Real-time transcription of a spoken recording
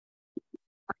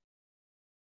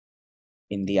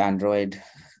in the Android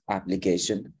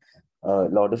application. A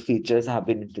lot of features have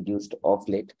been introduced of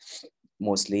late,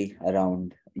 mostly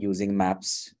around using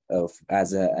maps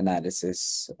as an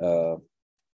analysis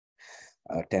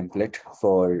template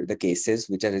for the cases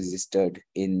which are registered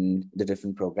in the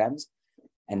different programs.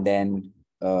 And then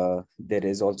there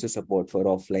is also support for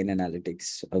offline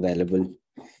analytics available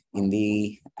in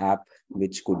the app,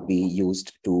 which could be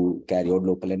used to carry out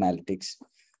local analytics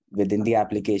within the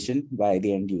application by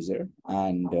the end user.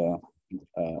 And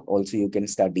also you can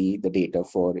study the data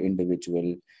for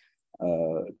individual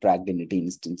tracked entity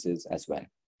instances as well.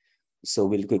 So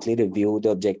we'll quickly review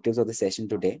the objectives of the session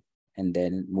today and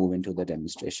then move into the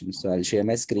demonstration. So I'll share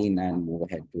my screen and move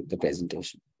ahead with the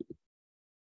presentation.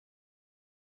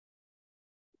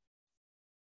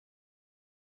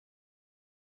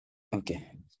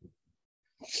 Okay.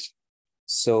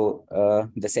 So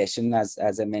the session, as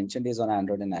I mentioned, is on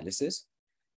Android analysis.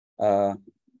 The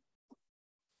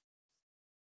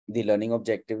learning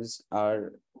objectives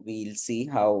are, we'll see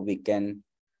how we can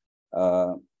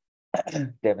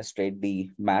demonstrate the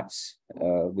maps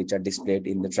which are displayed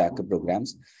in the tracker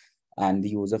programs and the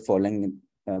use of following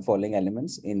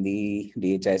elements in the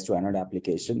DHIS2 Android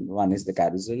application. One is the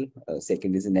carousel,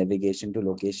 second is the navigation to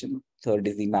location, third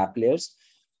is the map layers,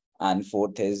 and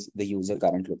fourth is the user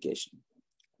current location.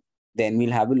 Then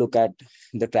we'll have a look at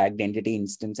the tracked entity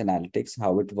instance analytics,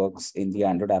 how it works in the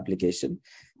Android application,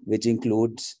 which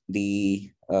includes the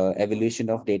evolution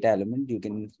of data element. You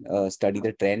can study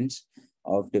the trends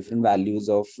of different values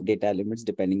of data elements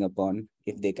depending upon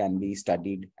if they can be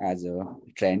studied as a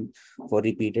trend for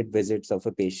repeated visits of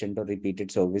a patient or repeated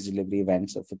service delivery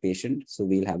events of a patient. So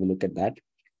we'll have a look at that.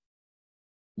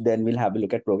 Then we'll have a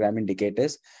look at program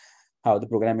indicators, how the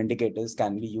program indicators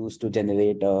can be used to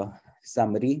generate a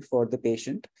summary for the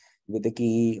patient with the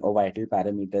key or vital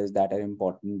parameters that are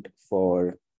important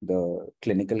for the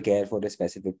clinical care for a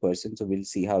specific person. So we'll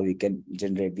see how we can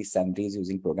generate these summaries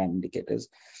using program indicators.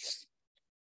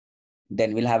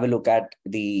 Then we'll have a look at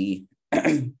the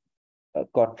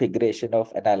configuration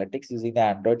of analytics using the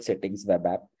Android settings web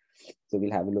app. So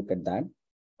we'll have a look at that.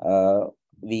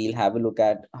 We'll have a look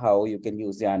at how you can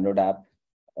use the Android app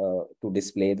to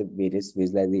display the various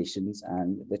visualizations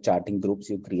and the charting groups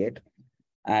you create,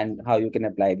 and how you can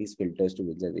apply these filters to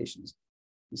visualizations.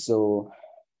 So,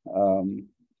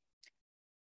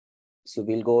 so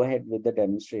we'll go ahead with the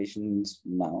demonstrations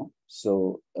now.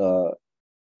 So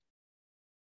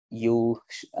you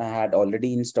had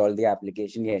already installed the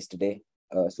application yesterday.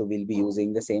 So we'll be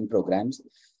using the same programs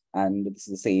and it's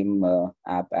the same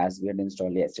app as we had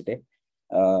installed yesterday.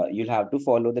 You'll have to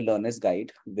follow the learner's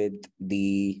guide with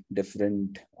the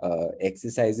different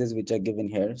exercises which are given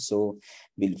here. So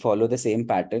we'll follow the same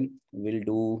pattern. We'll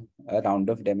do a round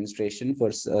of demonstration for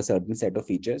a certain set of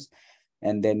features,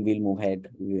 and then we'll move ahead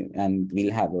and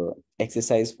we'll have a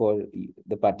exercise for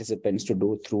the participants to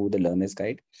do through the learner's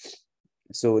guide.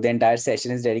 So the entire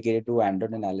session is dedicated to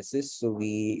Android analysis. So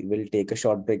we will take a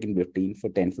short break in between for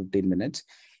 10-15 minutes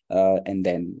and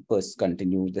then first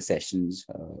continue the sessions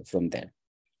from there.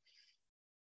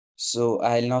 So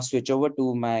I'll now switch over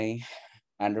to my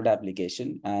Android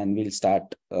application and we'll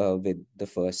start with the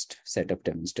first set of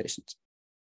demonstrations.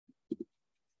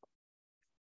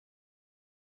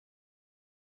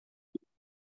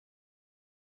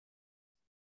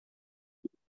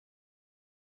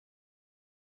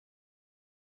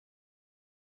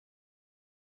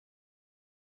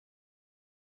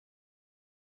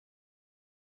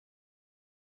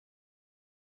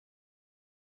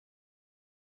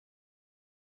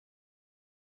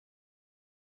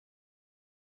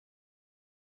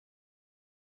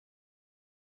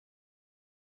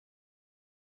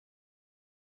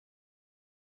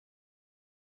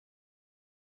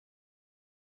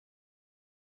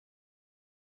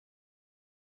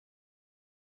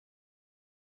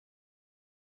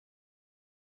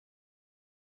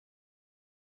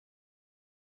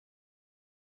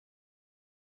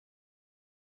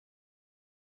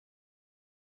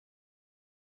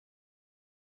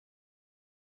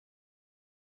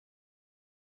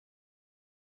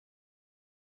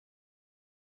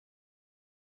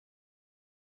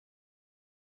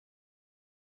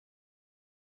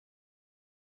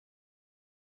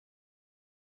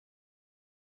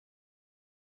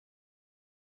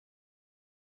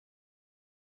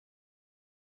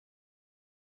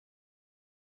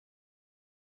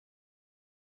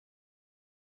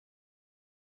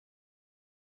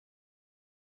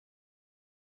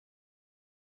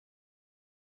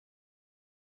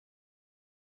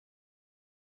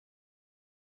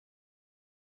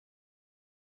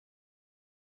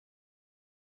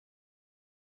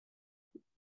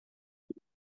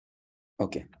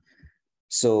 Okay.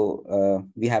 So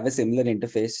we have a similar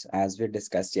interface as we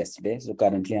discussed yesterday. So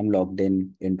currently I'm logged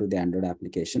into the Android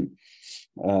application.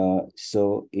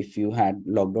 So if you had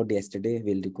logged out yesterday,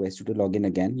 we'll request you to log in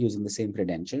again using the same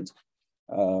credentials.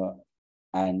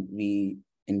 And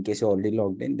in case you're already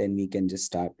logged in, then we can just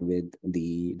start with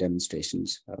the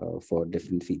demonstrations for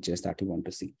different features that you want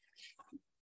to see.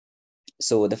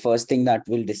 So the first thing that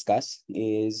we'll discuss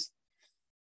is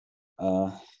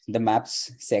the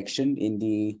maps section in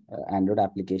the Android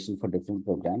application for different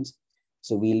programs.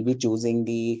 So we'll be choosing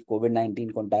the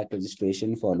COVID-19 contact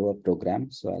registration follow-up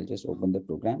program. So I'll just open the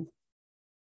program.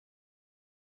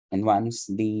 And once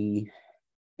the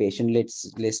patient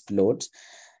list loads,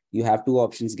 you have two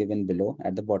options given below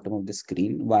at the bottom of the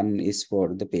screen. One is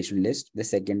for the patient list. The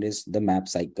second is the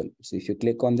maps icon. So if you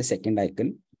click on the second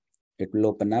icon, it will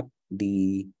open up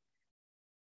the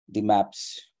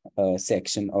maps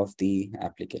section of the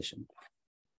application.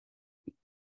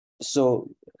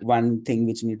 So one thing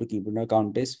which you need to keep in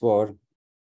account is for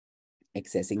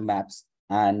accessing maps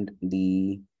and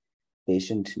the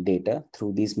patient data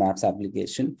through these maps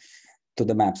application to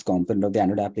the maps component of the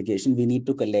Android application, we need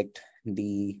to collect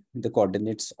the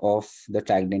coordinates of the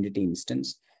tracked entity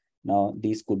instance. Now,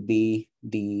 these could be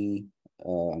the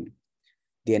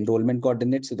enrollment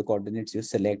coordinates, so the coordinates you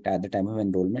select at the time of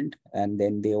enrollment, and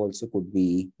then they also could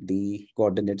be the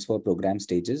coordinates for program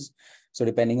stages. So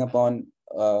depending upon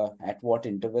at what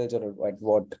intervals or at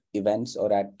what events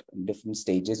or at different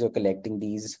stages you're collecting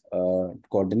these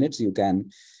coordinates, you can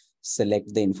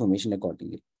select the information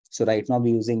accordingly. So right now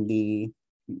we're using the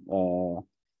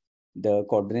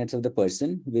coordinates of the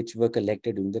person which were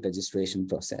collected during the registration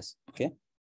process. Okay.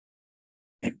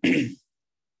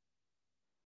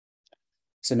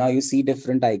 So now you see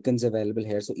different icons available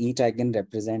here. So each icon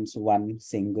represents one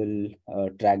single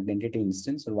tracked entity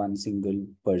instance or one single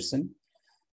person.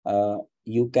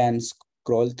 You can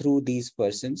scroll through these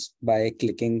persons by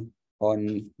clicking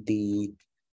on the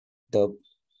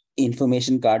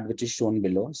information card which is shown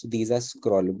below. So these are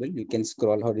scrollable. You can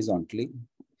scroll horizontally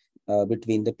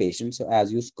between the patients. So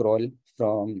as you scroll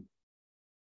from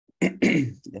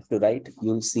left to right,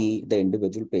 you'll see the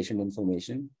individual patient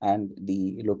information and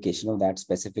the location of that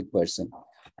specific person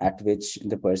at which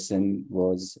the person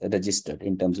was registered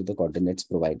in terms of the coordinates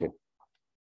provided.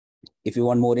 If you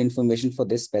want more information for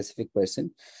this specific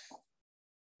person,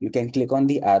 you can click on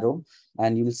the arrow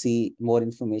and you'll see more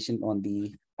information on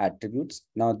the attributes.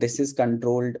 Now, this is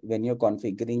controlled when you're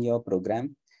configuring your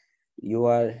program. You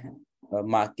are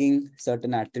marking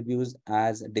certain attributes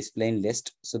as display in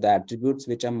list. So the attributes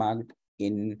which are marked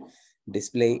in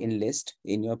display in list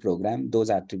in your program, those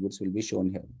attributes will be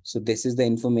shown here. So this is the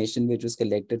information which was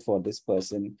collected for this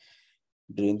person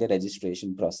during the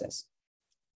registration process.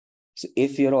 So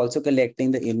if you're also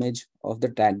collecting the image of the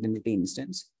tracked entity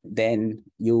instance, then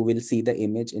you will see the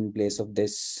image in place of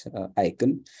this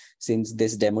icon. Since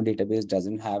this demo database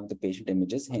doesn't have the patient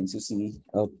images, hence you see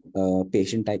a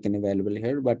patient icon available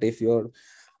here. But if your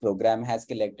program has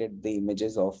collected the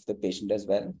images of the patient as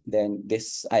well, then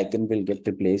this icon will get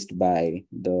replaced by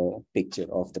the picture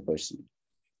of the person.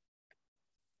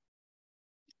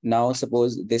 Now,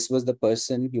 suppose this was the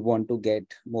person you want to get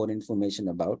more information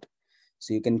about.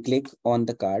 So you can click on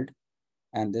the card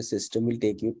and the system will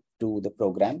take you to the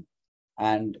program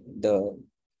and the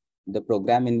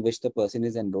program in which the person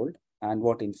is enrolled and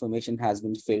what information has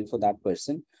been filled for that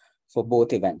person for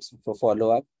both events, for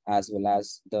follow-up as well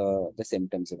as the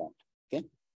symptoms event. Okay.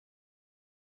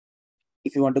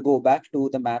 If you want to go back to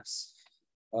the maps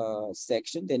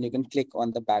section, then you can click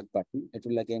on the back button. It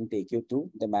will again take you to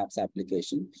the maps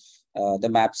application, the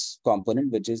maps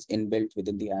component, which is inbuilt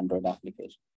within the Android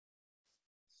application.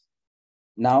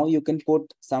 Now you can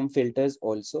put some filters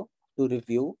also to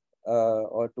review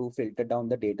or to filter down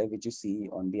the data which you see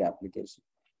on the application.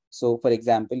 So for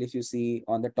example, if you see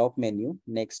on the top menu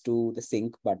next to the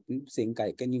sync button, sync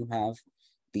icon, you have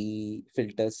the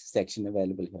filters section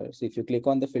available here. So if you click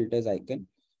on the filters icon,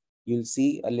 you'll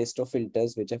see a list of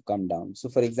filters which have come down. So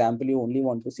for example, you only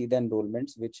want to see the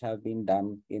enrollments which have been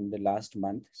done in the last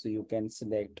month. So you can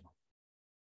select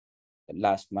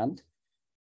last month.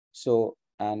 So,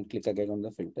 and click again on the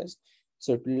filters.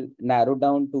 So it will narrow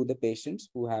down to the patients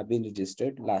who have been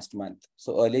registered last month.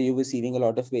 So earlier you were seeing a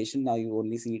lot of patients. Now you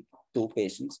only see 2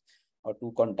 patients or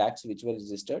 2 contacts which were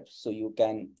registered. So you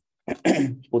can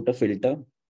put a filter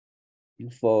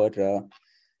for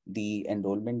the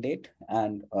enrollment date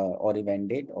and or event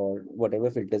date or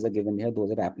whatever filters are given here, those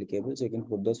are applicable. So you can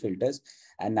put those filters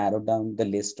and narrow down the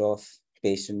list of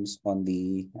patients on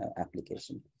the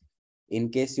application. In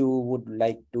case you would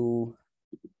like to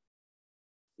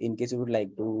in case you would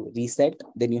like to reset,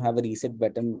 then you have a reset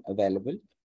button available,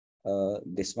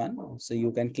 this one. So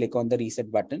you can click on the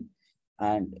reset button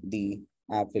and the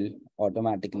app will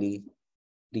automatically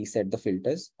reset the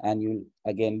filters, and you'll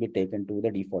again be taken to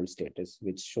the default status,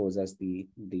 which shows us the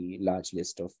large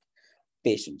list of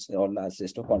patients or large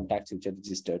list of contacts which are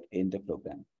registered in the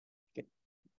program. Okay.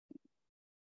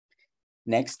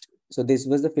 Next, so this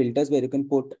was the filters where you can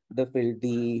put the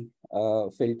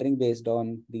filtering based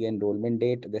on the enrollment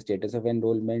date, the status of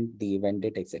enrollment, the event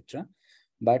date, etc.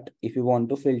 But if you want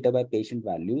to filter by patient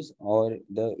values or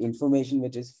the information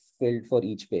which is filled for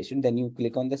each patient, then you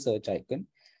click on the search icon.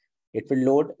 It will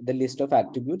load the list of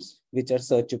attributes which are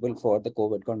searchable for the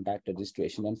COVID contact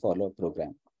registration and follow-up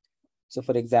program. So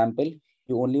for example,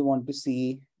 you only want to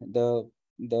see the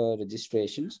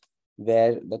registrations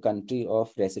where the country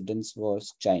of residence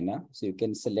was China. So you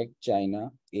can select China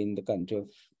in the country of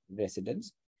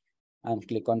residence and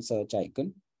click on search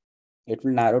icon. It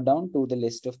will narrow down to the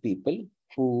list of people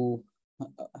who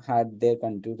had their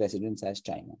country residence as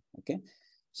China. Okay.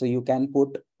 So you can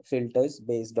put filters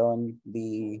based on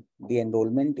the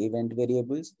enrollment event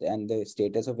variables and the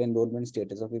status of enrollment,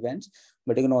 status of events,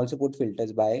 but you can also put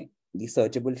filters by the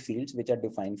searchable fields which are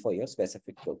defined for your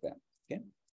specific program.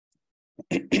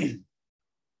 Okay.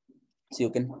 So you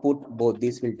can put both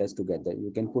these filters together.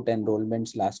 You can put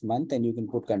enrollments last month and you can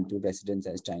put country residence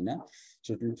as China.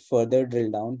 So it will further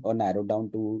drill down or narrow down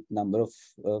to number of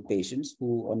patients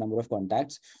or number of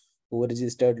contacts who were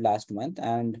registered last month,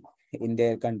 and in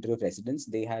their country of residence,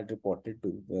 they had reported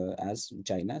to as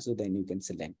China. So then you can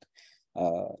select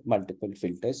multiple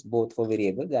filters, both for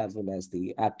variables as well as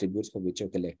the attributes for which you're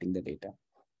collecting the data.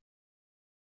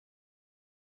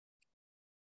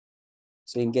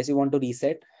 So in case you want to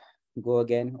reset, go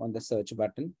again on the search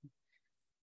button.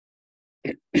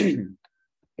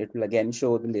 It will again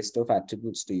show the list of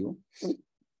attributes to you.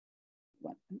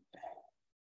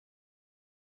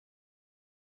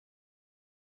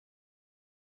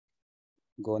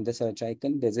 Go on the search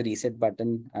icon. There's a reset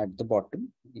button at the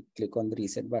bottom. You click on the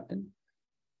reset button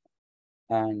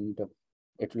and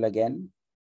it will again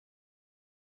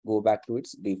go back to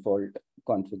its default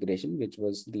configuration, which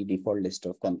was the default list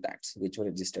of contacts which were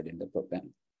registered in the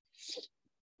program.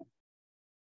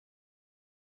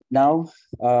 Now,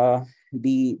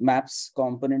 the maps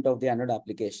component of the Android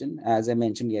application, as I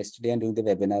mentioned yesterday and during the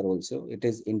webinar also, it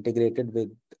is integrated with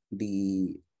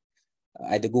the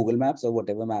either Google Maps or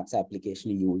whatever Maps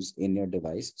application you use in your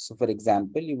device. So for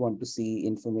example, you want to see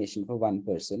information for one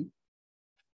person.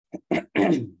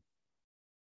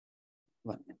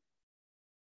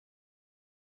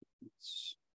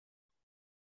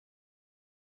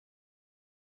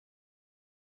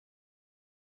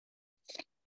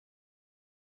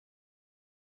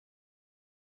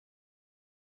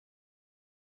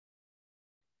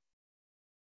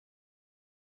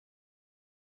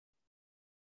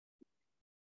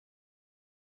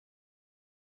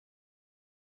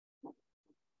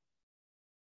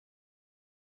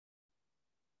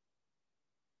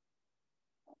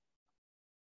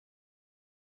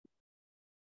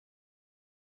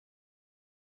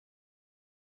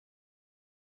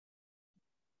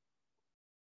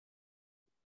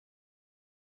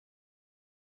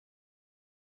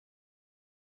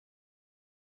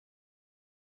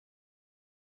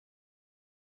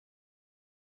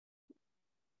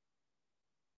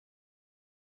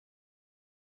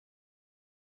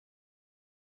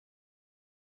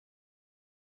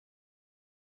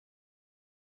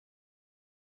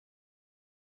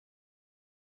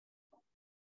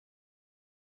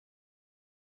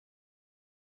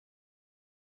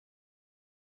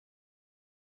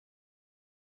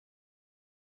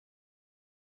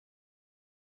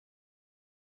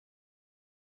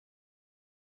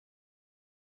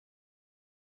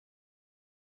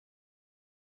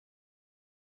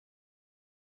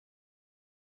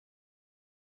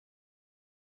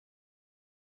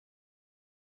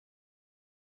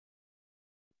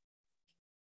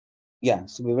 Yeah,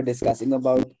 so we were discussing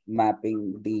about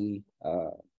mapping the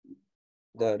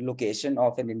location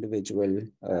of an individual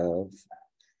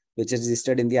which is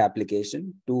registered in the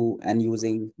application to and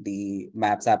using the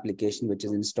Maps application which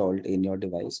is installed in your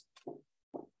device.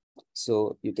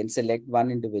 So you can select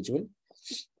one individual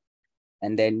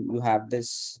and then you have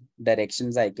this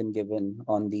directions icon given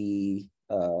on the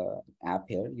app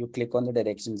here. You click on the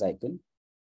directions icon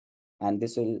and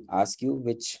this will ask you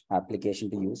which application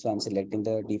to use. So I'm selecting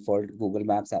the default Google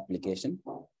Maps application.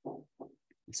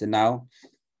 So now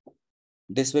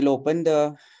this will open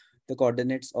the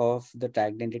coordinates of the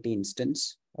tagged entity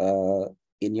instance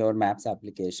in your Maps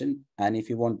application. And if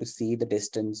you want to see the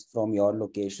distance from your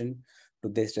location to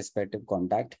this respective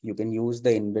contact. You can use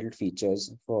the inbuilt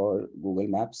features for Google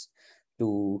Maps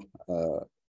to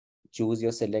choose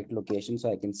your select location.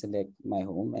 So I can select my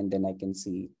home and then I can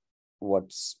see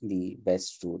what's the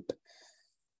best route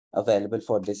available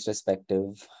for this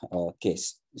respective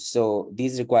case. So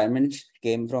these requirements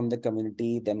came from the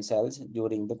community themselves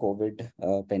during the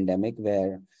COVID pandemic,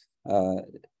 where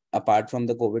apart from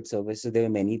the COVID services, there were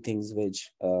many things which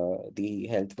the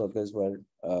health workers were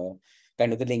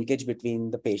kind of the linkage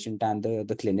between the patient and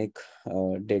the clinic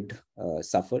did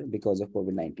suffer because of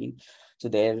COVID-19. So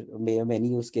there were many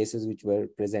use cases which were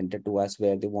presented to us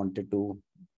where they wanted to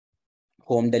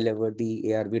home deliver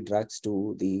the ARV drugs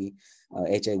to the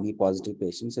HIV positive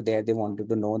patients. So there they wanted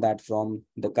to know that from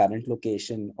the current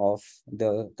location of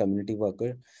the community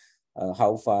worker,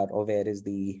 how far or where is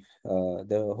the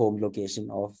home location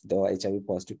of the HIV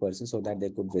positive person, so that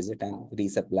they could visit and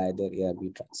resupply the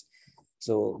ARV drugs.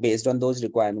 So based on those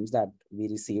requirements that we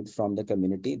received from the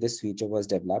community, this feature was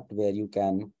developed where you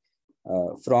can,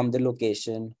 from the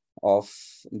location of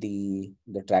the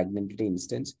tracked entity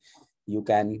instance, you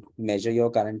can measure your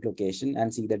current location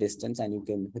and see the distance, and you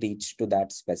can reach to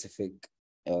that specific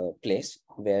place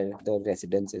where the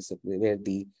residence is, where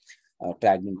the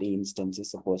tracked entity instance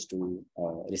is supposed to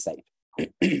reside.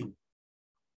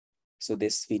 So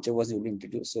this feature was newly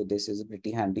introduced. So this is a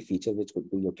pretty handy feature which could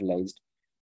be utilized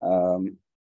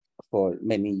for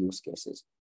many use cases.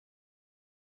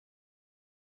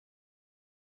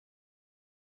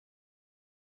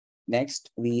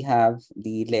 Next, we have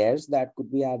the layers that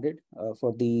could be added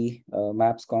for the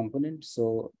maps component.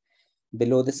 So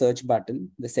below the search button,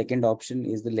 the second option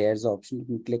is the layers option. You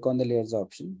can click on the layers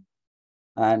option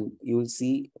and you will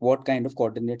see what kind of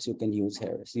coordinates you can use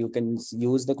here. So you can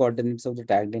use the coordinates of the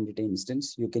tagged entity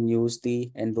instance. You can use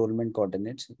the enrollment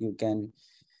coordinates. You can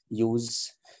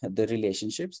use the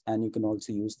relationships, and you can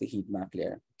also use the heat map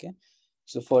layer. Okay.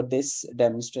 So for this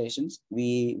demonstrations,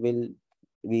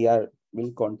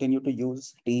 will continue to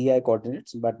use TEI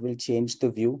coordinates, but we'll change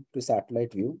the view to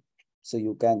satellite view. So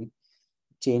you can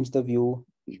change the view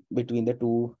between the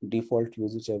two default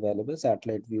views which are available,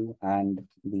 satellite view and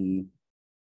the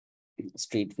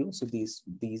street view. So these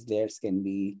layers can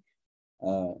be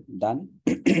done.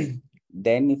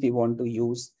 Then if you want to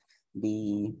use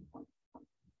the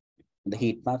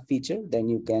heat map feature, then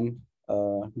you can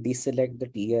deselect the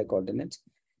TEI coordinates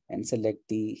and select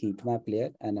the heat map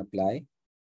layer and apply.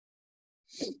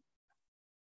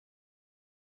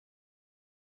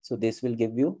 So this will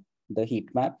give you the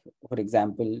heat map. For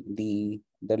example, the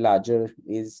larger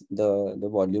is the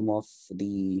volume of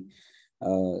the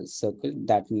circle.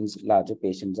 That means larger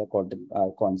patients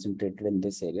are concentrated in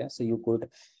this area. So you could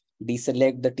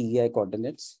deselect the TEI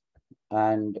coordinates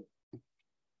and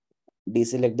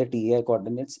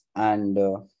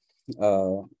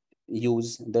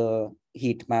use the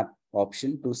heat map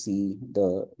option to see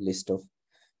the list of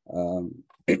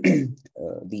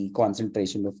the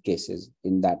concentration of cases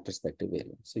in that respective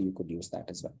area. So you could use that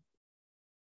as well.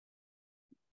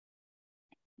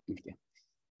 Okay.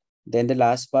 Then the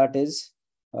last part is,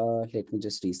 let me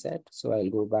just reset. So I'll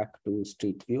go back to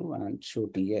street view and show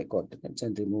TEI coordinates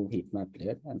and remove heat map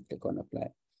layer and click on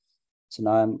apply. So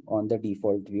now I'm on the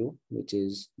default view, which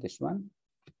is this one.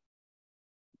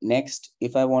 Next,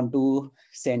 if I want to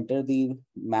center the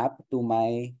map to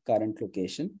my current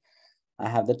location, I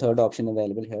have the third option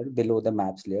available here below the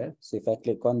maps layer. So if I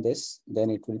click on this, then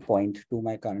it will point to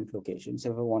my current location.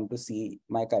 So if I want to see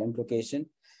my current location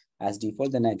as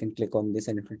default, then I can click on this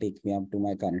and it will take me up to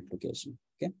my current location.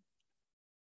 Okay.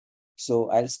 So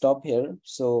I'll stop here.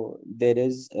 So there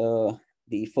is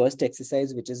the first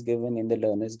exercise, which is given in the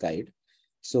learner's guide.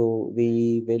 So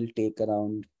we will take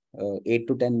around 8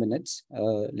 to 10 minutes.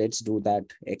 Let's do that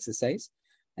exercise,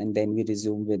 and then we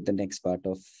resume with the next part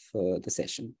of the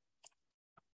session.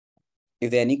 If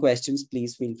there are any questions,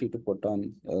 please feel free to put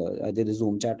on either the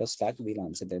Zoom chat or Slack. We'll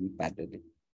answer them parallelly.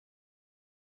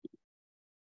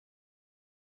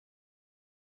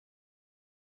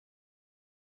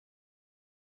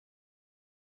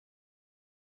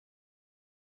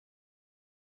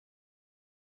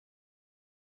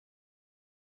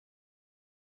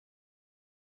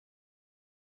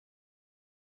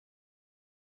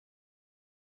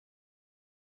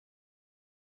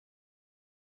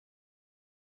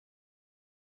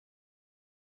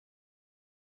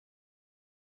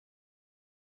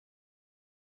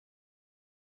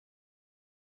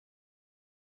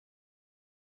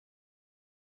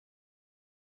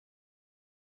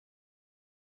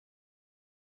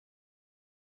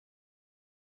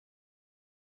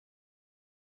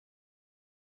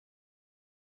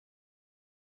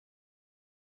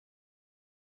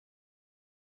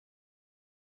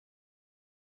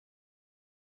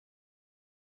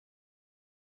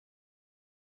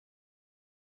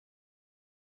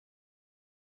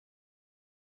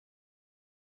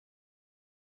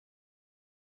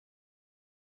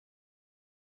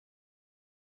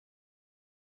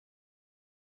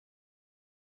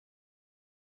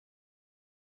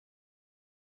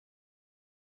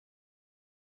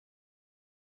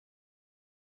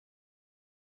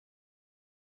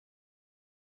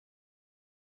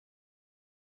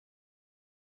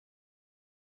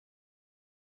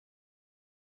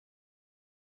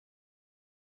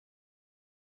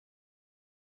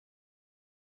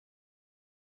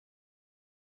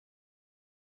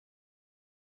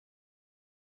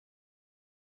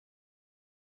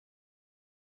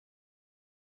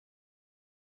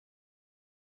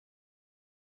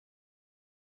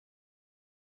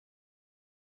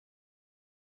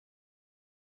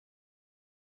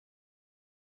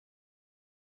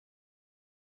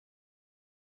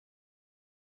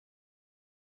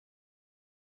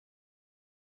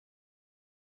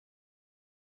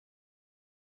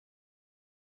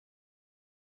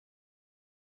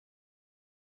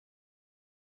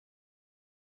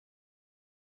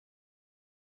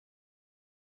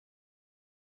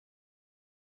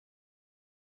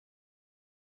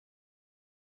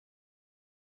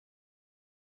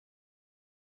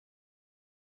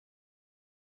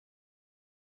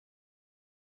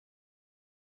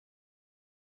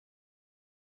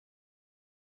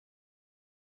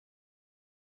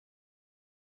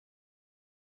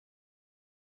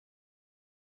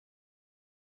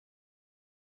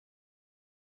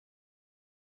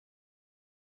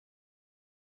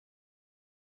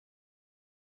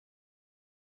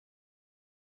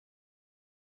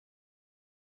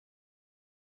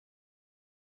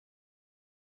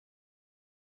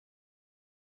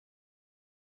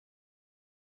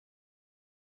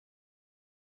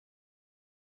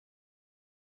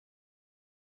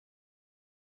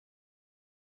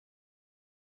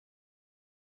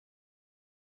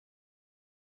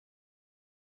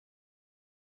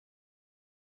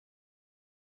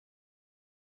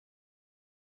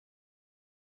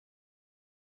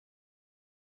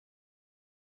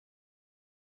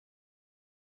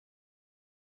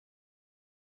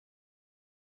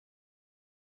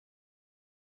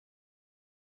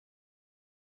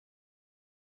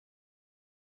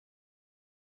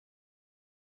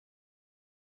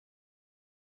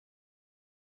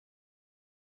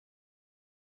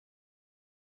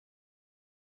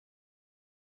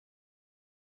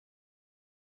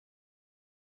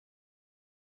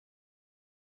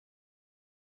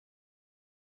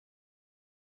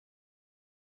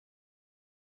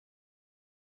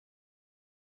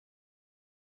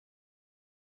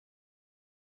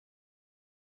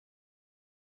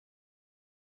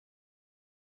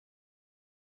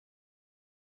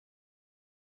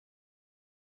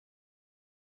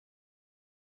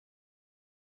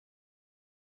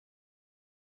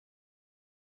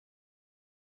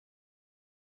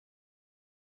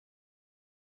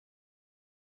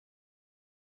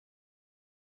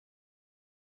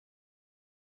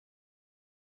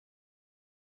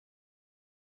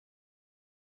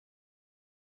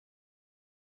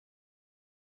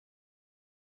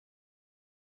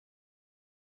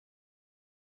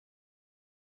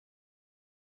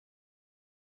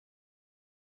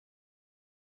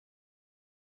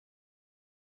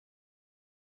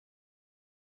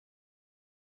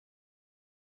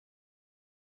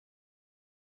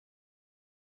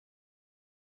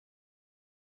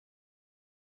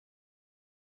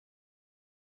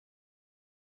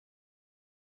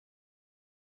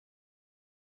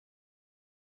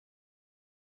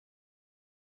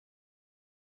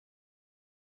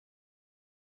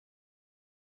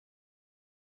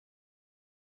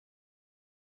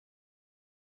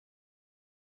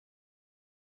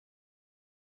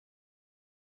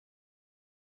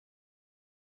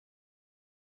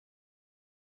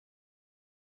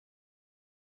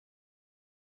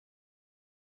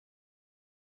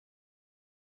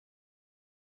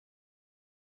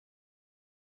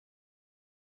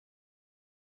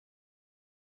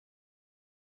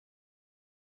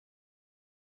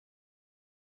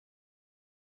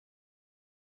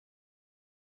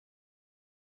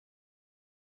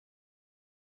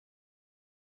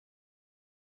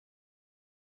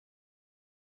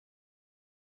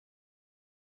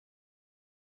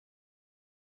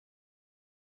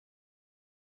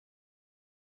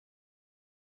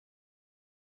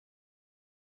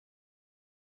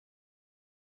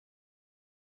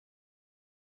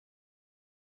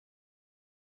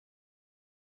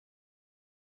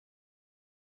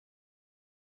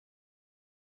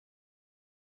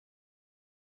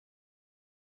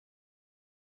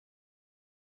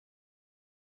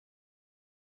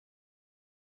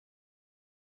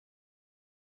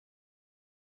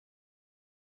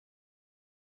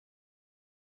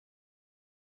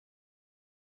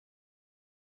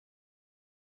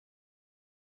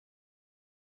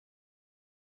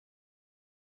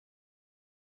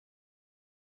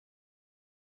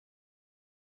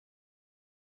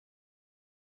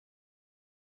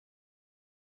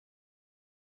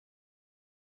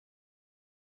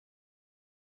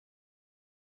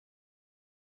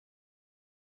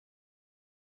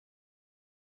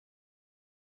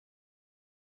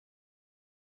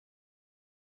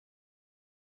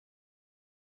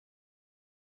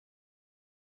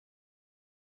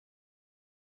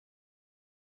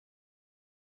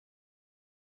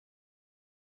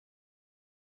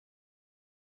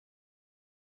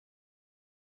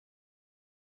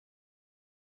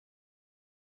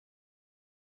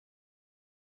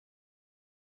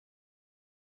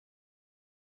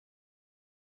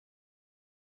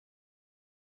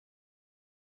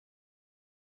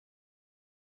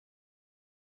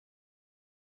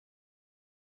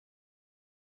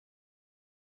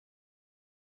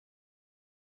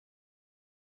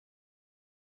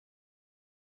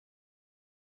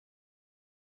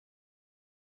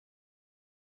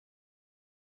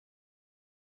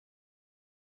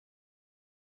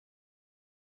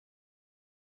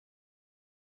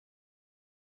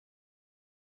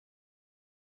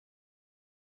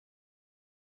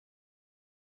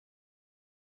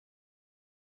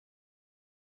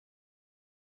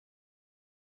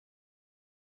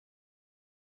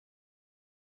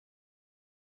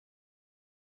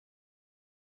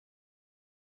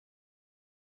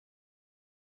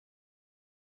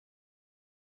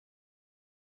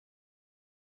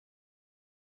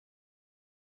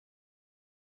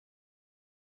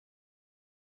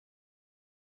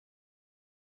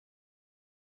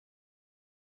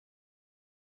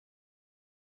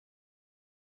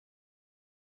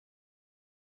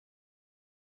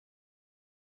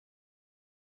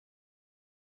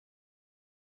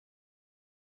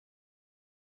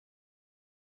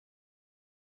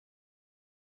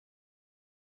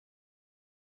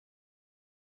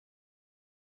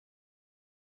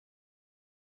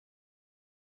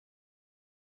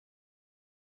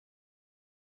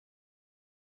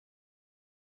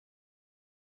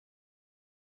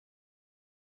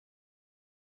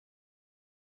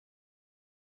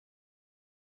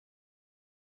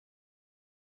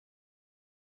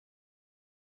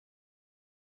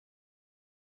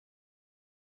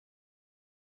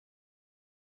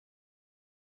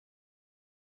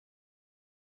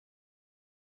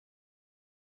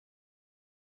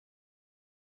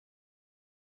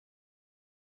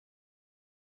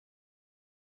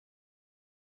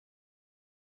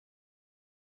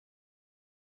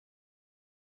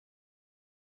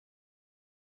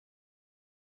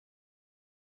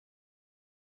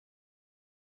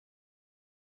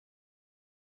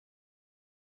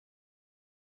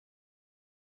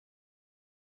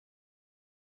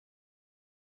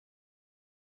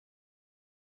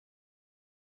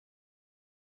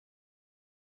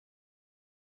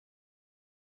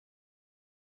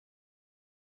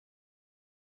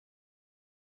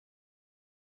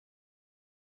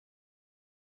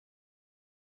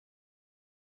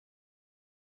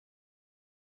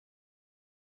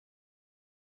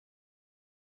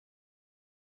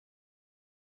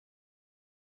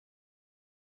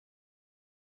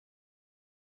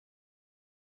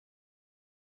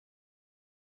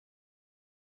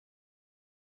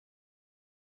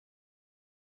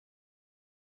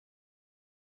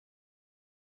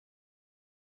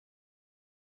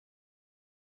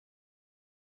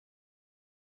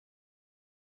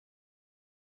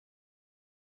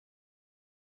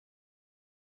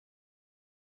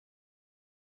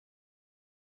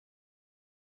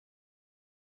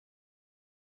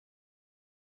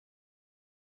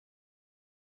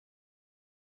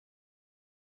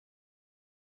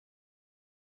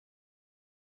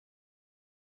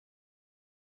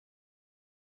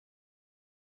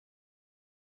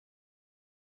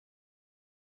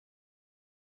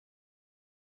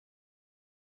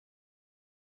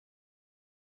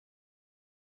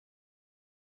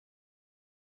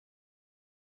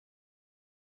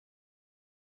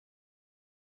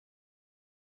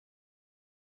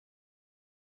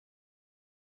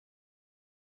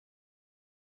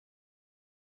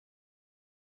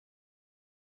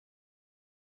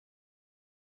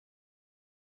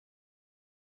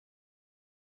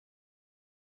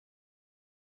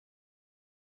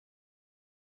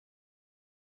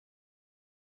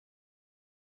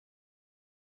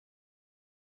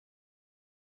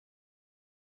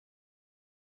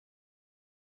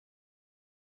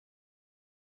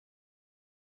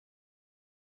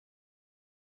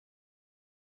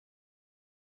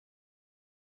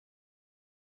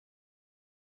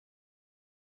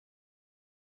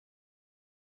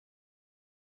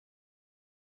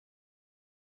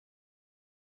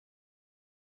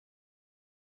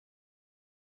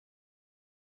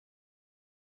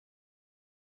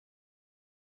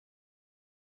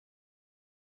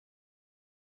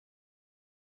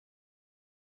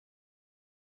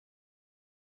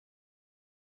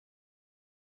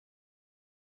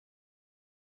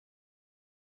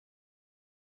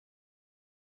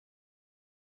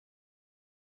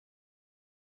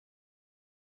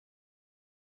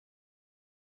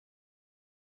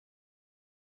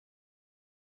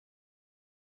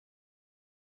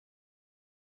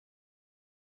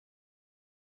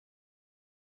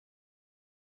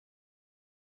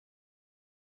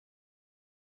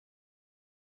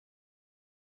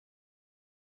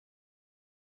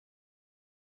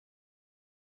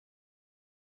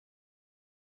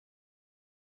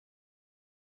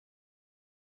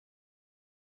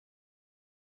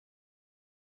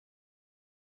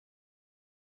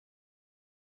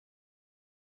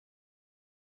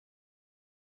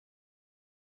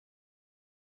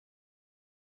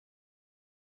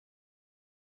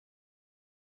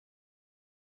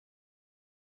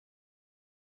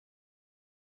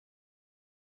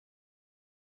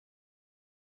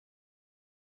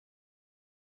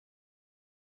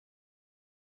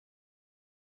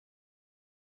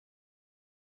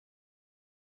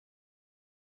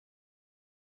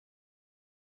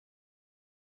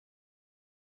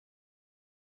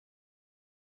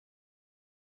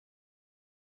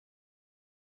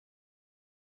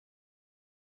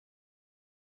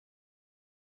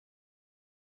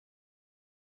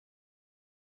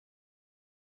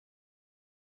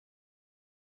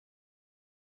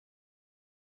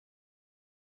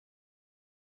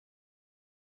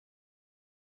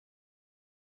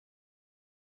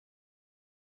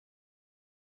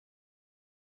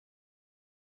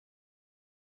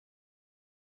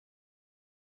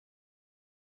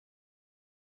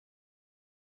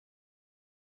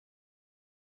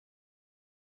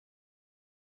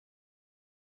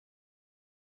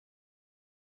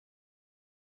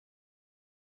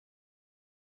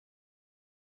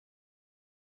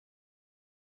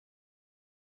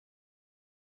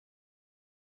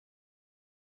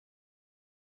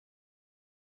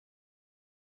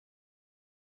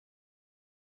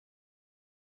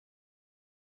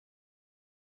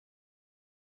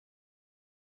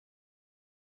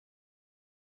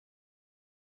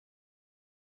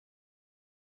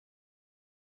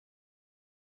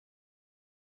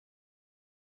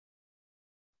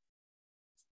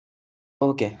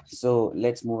 Okay, so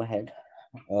let's move ahead.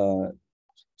 Uh,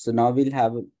 so now we'll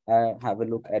have a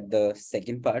look at the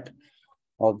second part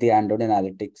of the Android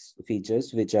analytics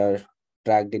features, which are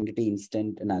tracked entity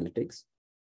instant analytics.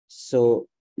 So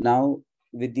now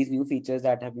with these new features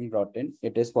that have been brought in,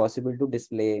 it is possible to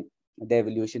display the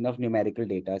evolution of numerical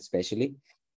data, especially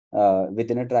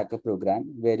within a tracker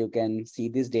program, where you can see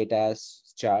this data as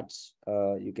charts.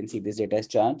 You can see this data as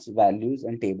charts, values,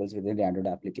 and tables within the Android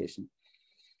application.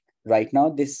 Right now,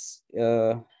 this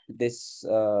feature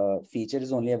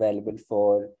is only available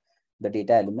for the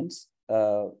data elements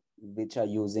which are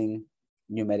using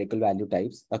numerical value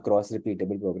types across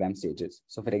repeatable program stages.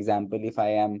 So, for example, if I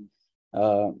am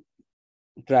uh,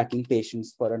 tracking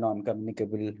patients for a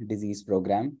non-communicable disease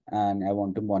program, and I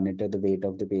want to monitor the weight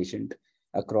of the patient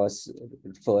across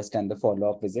first and the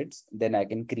follow-up visits, then I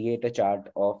can create a chart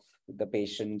of the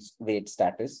patient's weight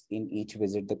status in each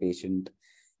visit the patient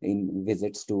in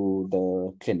visits to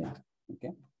the clinic.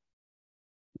 Okay.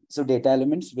 So data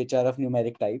elements which are of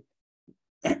numeric type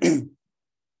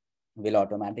will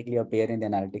automatically appear in the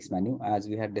analytics menu, as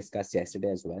we had discussed yesterday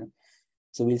as well.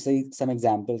 So we'll see some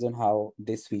examples on how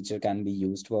this feature can be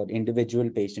used for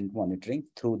individual patient monitoring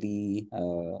through the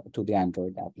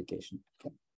Android application.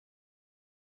 Okay.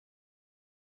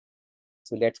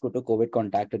 So let's go to COVID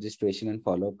contact registration and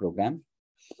follow-up program.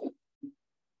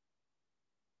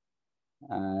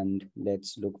 And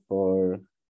let's look for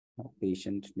a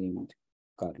patient named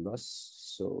Carlos.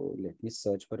 So let me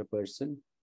search for a person.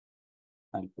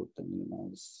 I'll put the name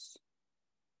as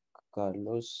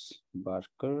Carlos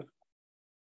Barker.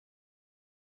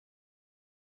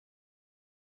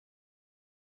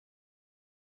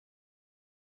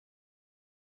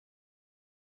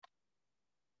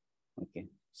 Okay,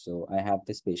 so I have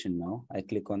this patient now. I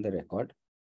click on the record.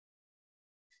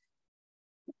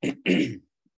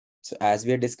 So as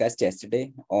we discussed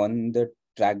yesterday, on the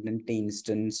tracked entity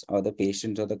instance or the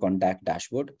patient or the contact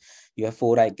dashboard, you have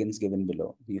 4 icons given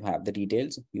below. You have the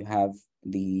details, you have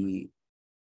the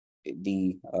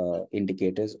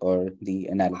indicators or the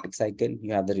analytics icon,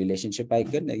 you have the relationship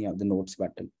icon, and you have the notes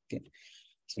button. Okay,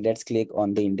 so let's click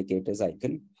on the indicators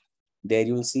icon. There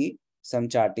you'll see some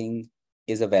charting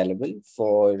is available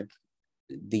for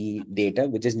the data,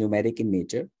 which is numeric in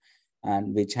nature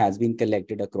and which has been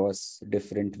collected across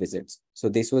different visits. So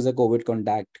this was a COVID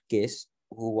contact case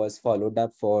who was followed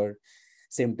up for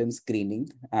symptom screening.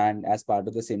 And as part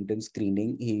of the symptom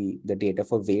screening, the data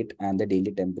for weight and the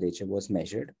daily temperature was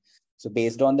measured. So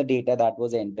based on the data that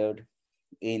was entered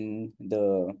in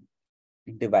the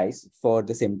device for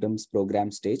the symptoms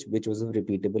program stage, which was of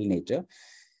repeatable nature.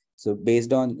 So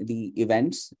based on the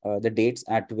events, the dates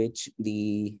at which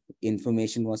the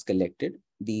information was collected,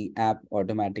 the app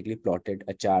automatically plotted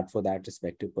a chart for that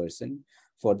respective person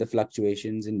for the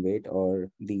fluctuations in weight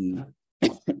or the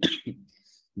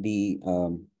the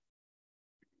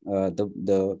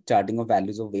the charting of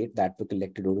values of weight that were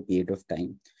collected over a period of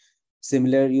time.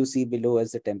 Similar, you see below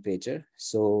as the temperature.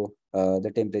 So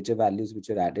the temperature values which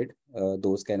are added,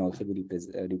 those can also be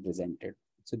represented.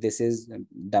 So this is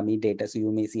dummy data. So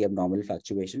you may see abnormal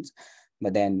fluctuations,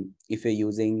 but then if you're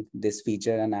using this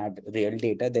feature and add real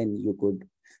data, then you could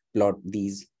plot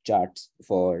these charts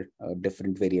for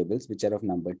different variables which are of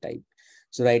number type.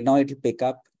 So right now it will pick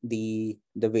up the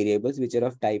variables which are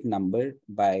of type number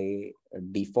by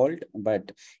default,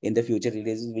 but in the future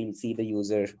releases, we'll see the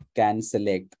user can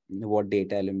select what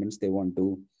data elements they want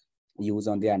to use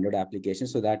on the Android application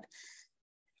so that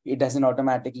it doesn't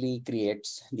automatically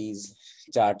creates these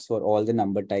charts for all the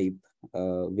number type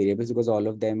variables, because all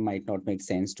of them might not make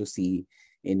sense to see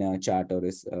in a chart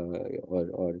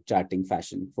or charting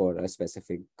fashion for a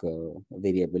specific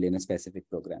variable in a specific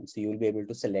program. So you'll be able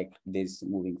to select this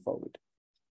moving forward.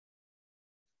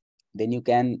 Then you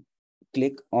can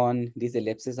click on this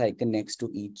ellipsis icon next to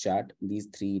each chart, these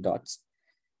 3 dots.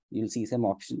 You'll see some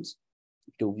options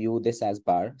to view this as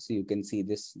bar. So you can see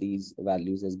these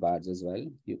values as bars as well.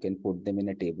 You can put them in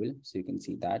a table. So you can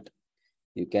see that.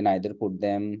 You can either put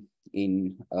them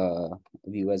in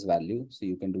view as value. So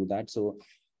you can do that. So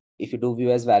if you do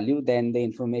view as value, then the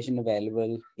information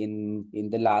available in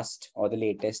the last or the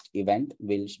latest event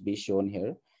will be shown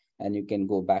here. And you can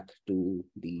go back to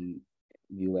the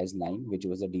view as line, which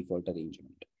was a default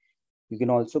arrangement. You can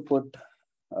also put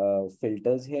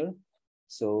filters here.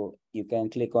 So you can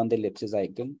click on the ellipsis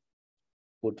icon,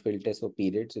 put filters for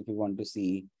periods. If you want to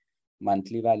see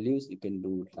monthly values, you can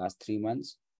do last 3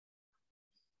 months.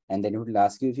 And then it will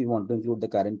ask you if you want to include the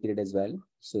current period as well.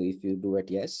 So if you do it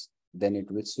yes, then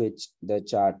it will switch the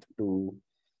chart to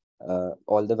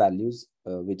all the values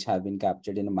which have been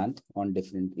captured in a month on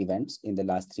different events in the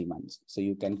last 3 months. So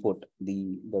you can put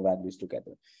the values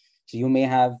together. So you may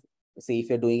have, say if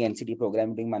you're doing NCT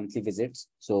program, doing monthly visits,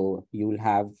 so you will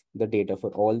have the data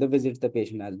for all the visits the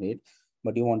patient has made,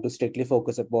 but you want to strictly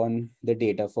focus upon the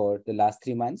data for the last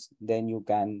 3 months, then you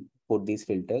can put these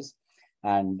filters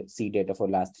and see data for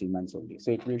last 3 months only. So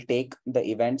it will take the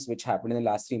events which happened in the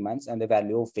last 3 months and the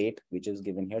value of weight, which is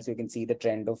given here. So you can see the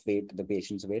trend of weight, the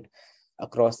patient's weight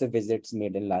across the visits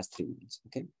made in last 3 months.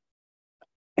 Okay.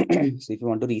 So if you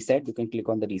want to reset, you can click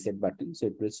on the reset button. So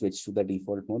it will switch to the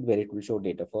default mode where it will show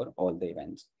data for all the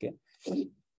events. Okay.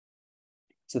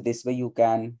 So this way you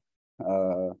can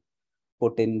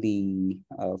put in the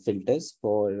filters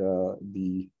for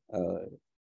the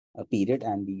period,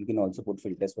 and you can also put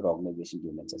filters for organization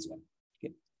units as well.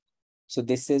 Okay. So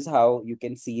this is how you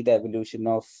can see the evolution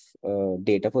of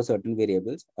data for certain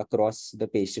variables across the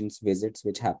patient's visits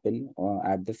which happen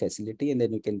at the facility, and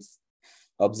then you can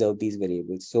observe these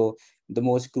variables. So the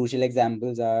most crucial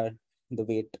examples are the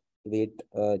weight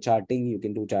charting. You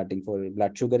can do charting for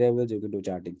blood sugar levels. You can do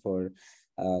charting for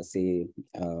say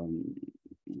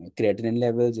creatinine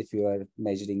levels. If you are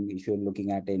measuring, if you're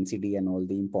looking at NCD and all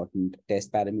the important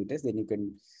test parameters, then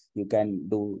you can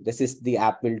do, this is the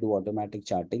app will do automatic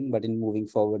charting, but in moving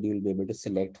forward, you'll be able to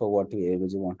select for what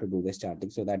variables you want to do this charting,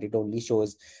 so that it only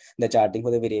shows the charting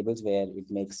for the variables where it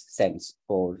makes sense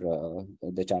for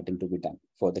the charting to be done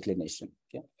for the clinician.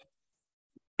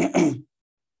 Okay.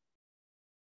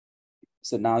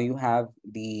 So now you have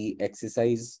the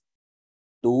exercise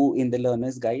 2 in the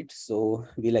learner's guide. So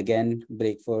we'll again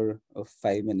break for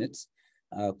 5 minutes.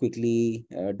 Quickly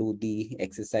do the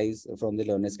exercise from the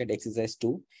learner's guide, exercise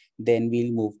 2. Then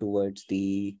we'll move towards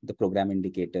the program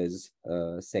indicators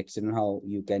section, how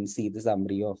you can see the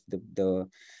summary of the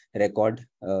record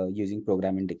using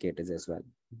program indicators as well.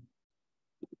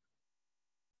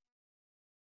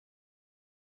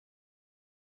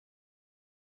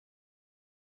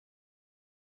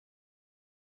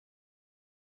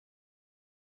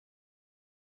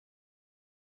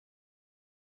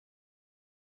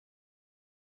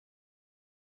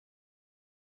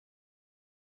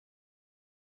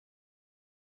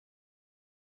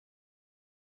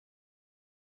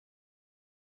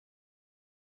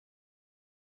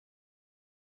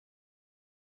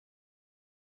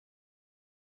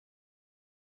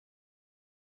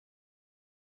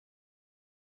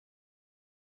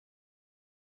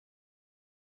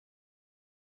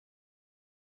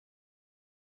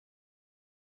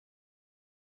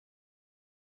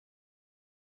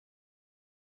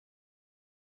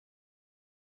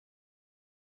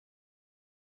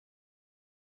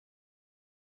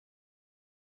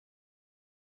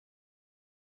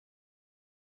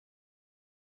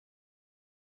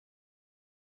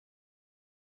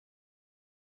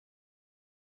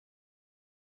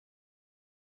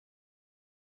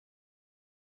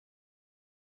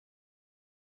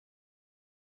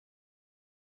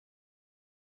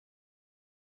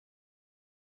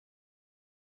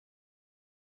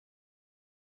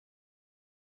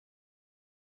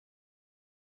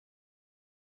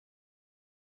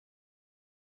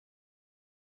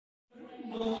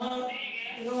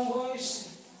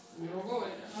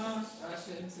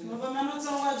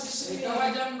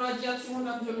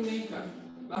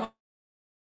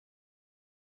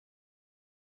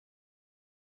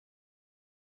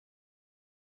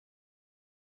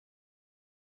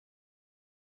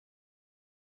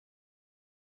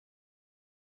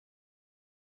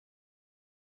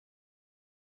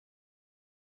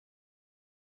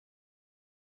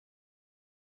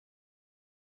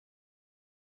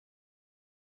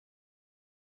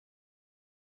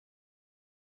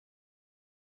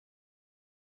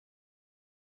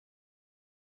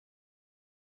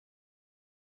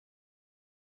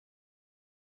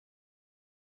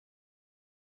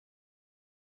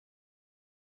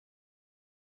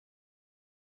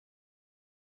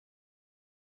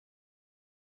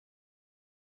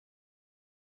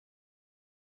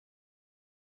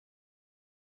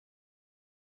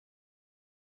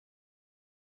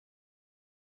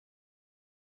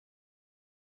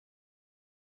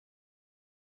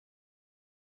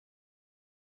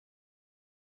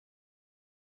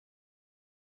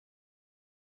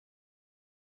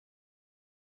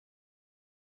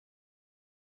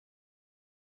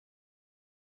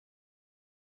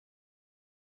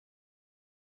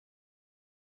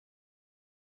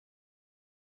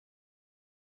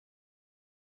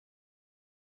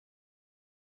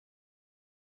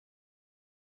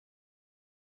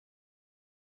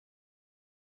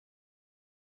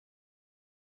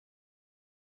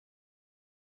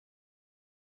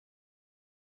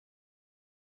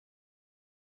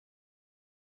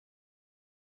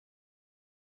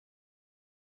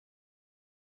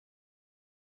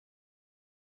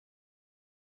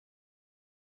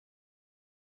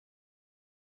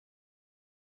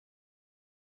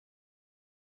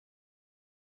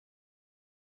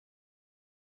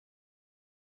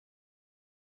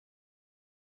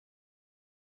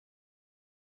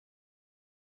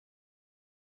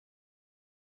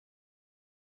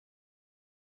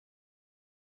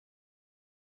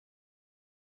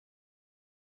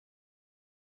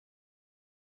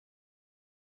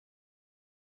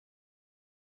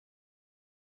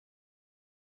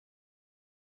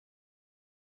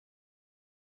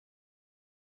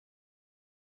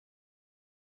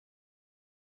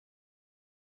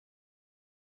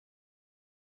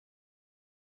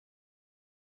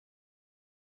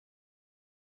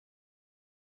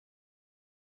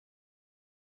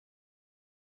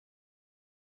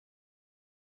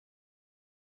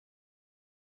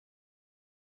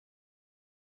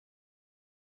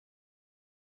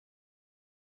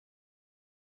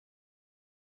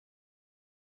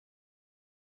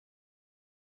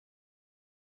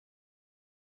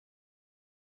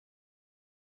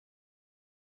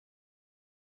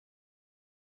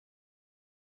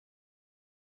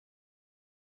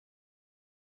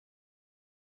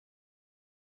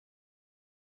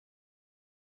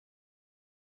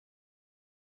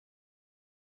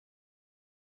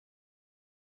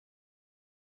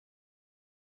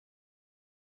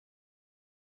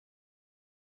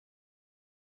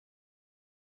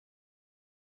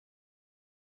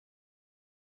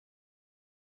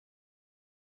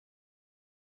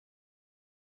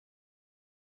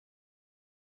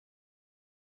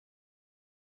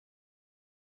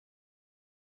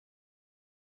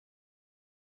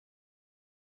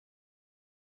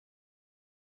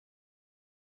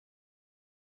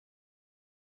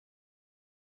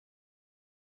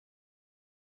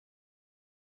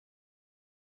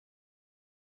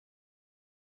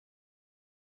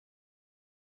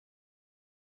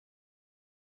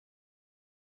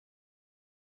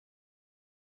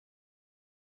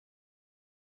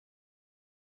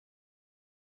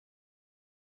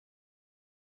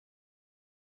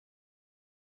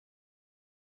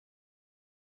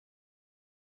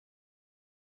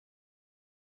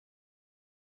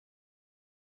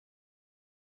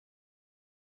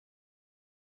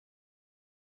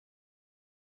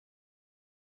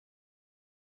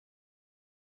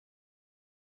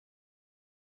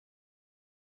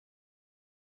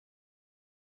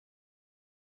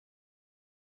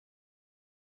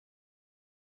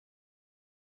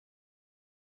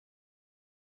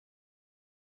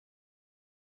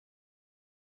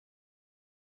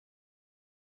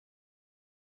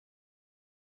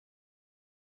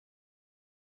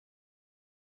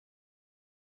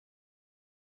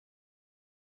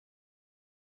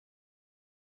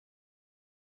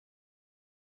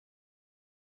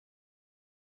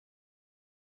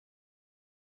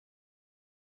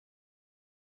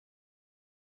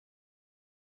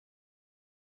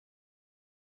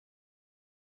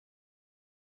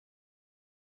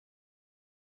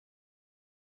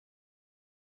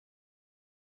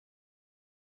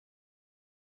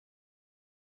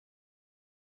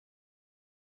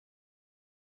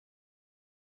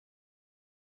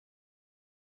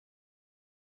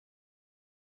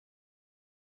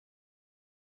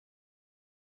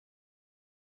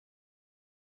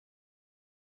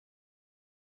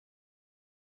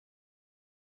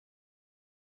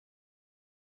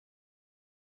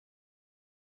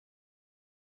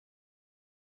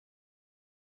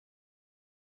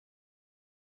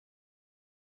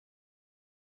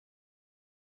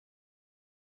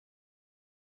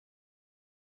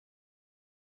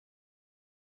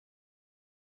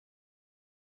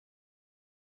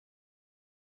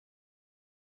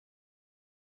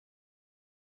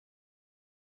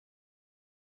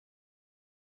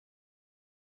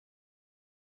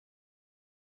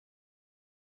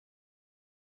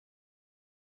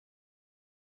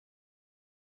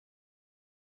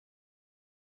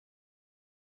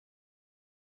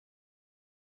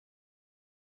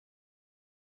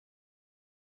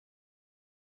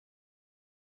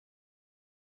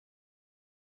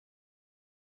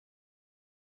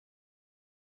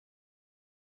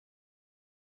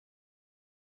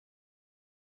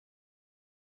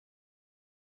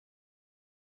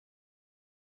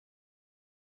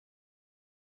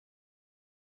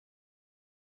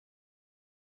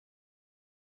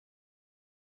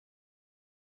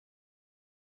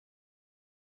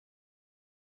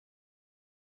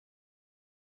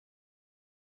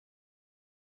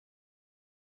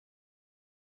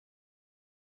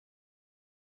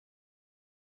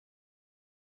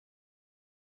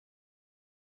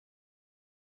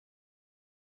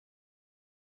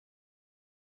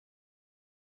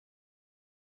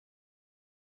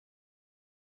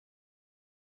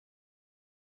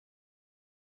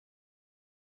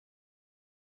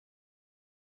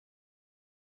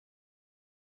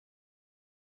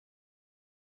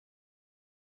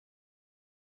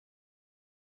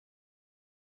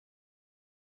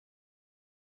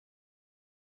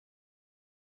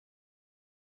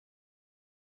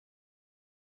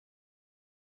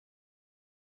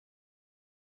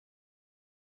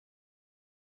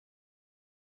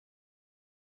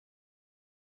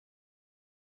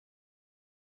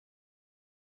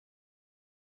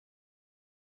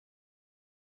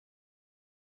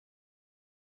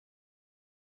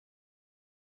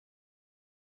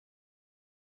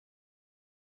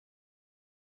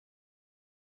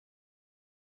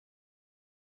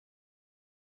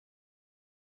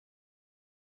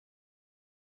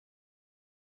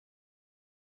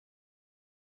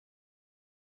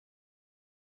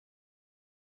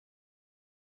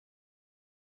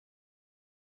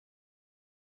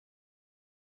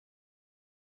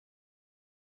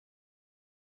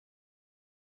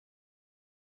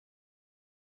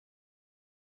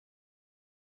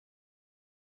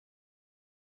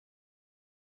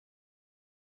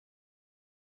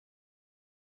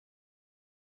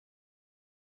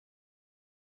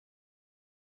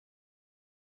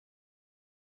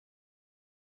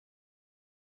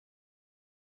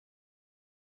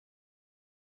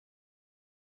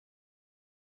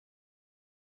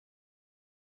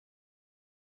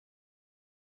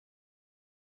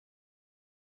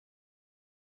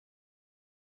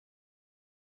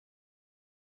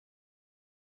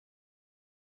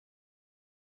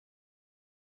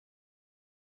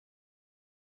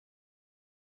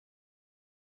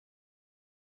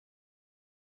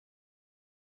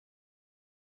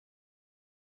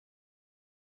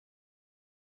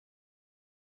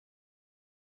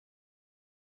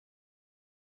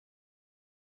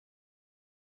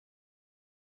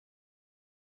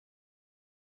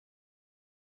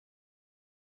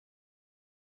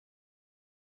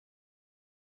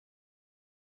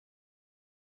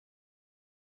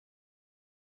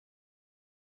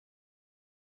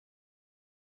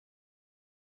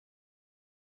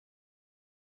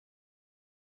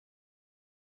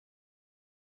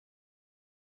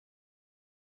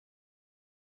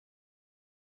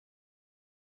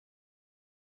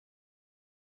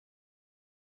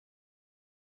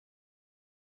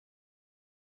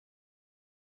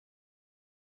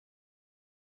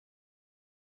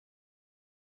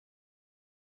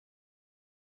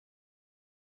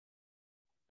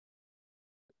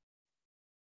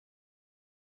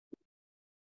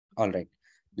 All right,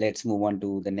 let's move on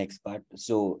to the next part.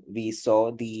 So we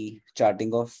saw the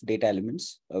charting of data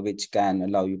elements, which can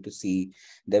allow you to see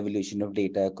the evolution of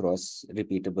data across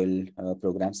repeatable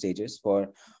program stages for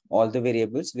all the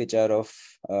variables which are of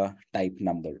type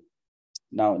number.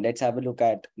 Now let's have a look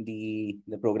at the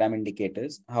program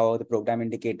indicators, how the program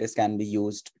indicators can be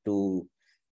used to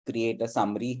create a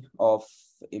summary of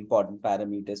important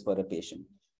parameters for a patient.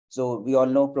 So we all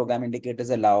know program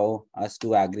indicators allow us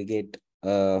to aggregate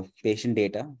patient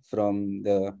data from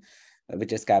the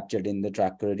which is captured in the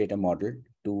tracker data model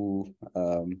to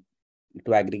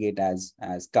aggregate as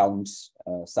counts,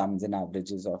 sums and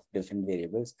averages of different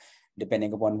variables,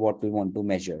 depending upon what we want to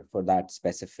measure for that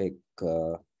specific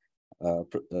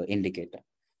indicator.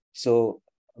 So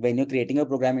when you're creating a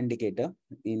program indicator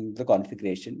in the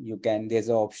configuration, there's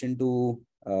an option to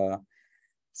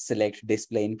select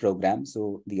display in program.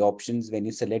 So the options, when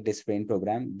you select display in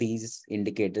program, these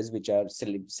indicators which are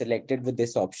selected with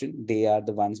this option, they are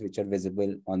the ones which are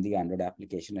visible on the Android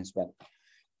application as well.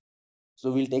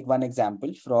 So we'll take one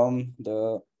example from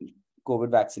the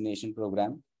COVID vaccination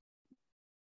program,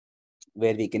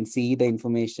 where we can see the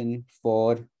information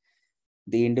for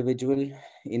the individual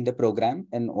in the program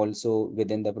and also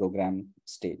within the program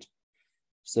stage.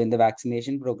 So in the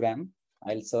vaccination program,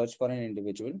 I'll search for an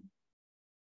individual.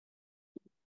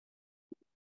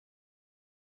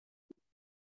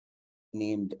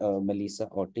 Named Melissa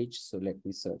Ortage. So let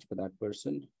me search for that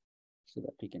person so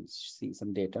that we can see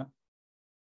some data.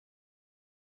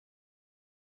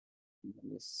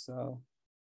 Melissa.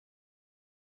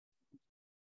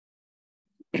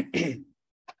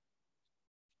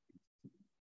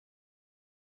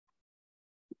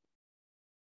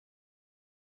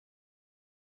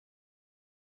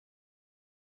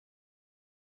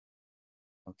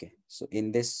 Okay, so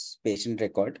in this patient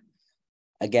record,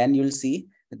 again, you'll see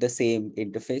the same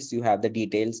interface. You have the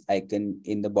details icon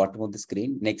in the bottom of the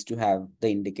screen. Next, you have the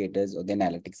indicators or the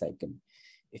analytics icon.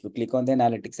 If you click on the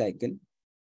analytics icon,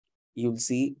 you'll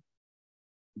see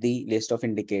the list of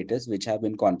indicators which have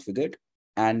been configured,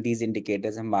 and these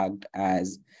indicators are marked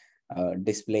as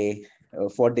display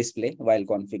for display while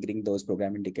configuring those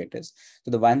program indicators.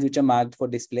 So the ones which are marked for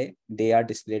display, they are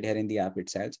displayed here in the app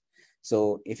itself.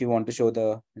 So if you want to show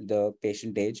the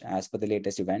patient age as per the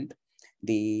latest event,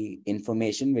 the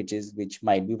information which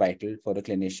might be vital for a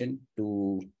clinician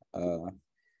to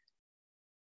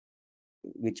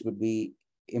which would be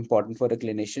important for a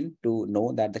clinician to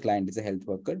know that the client is a health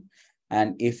worker,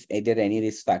 and if there are any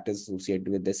risk factors associated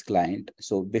with this client.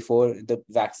 So before the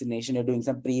vaccination, you're doing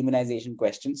some pre-immunization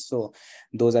questions. So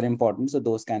those are important. So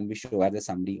those can be shown as a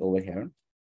summary over here.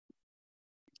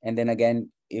 And then again,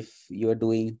 if you're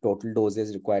doing total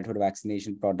doses required for the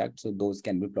vaccination product, so those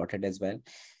can be plotted as well,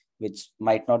 which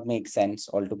might not make sense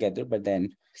altogether. But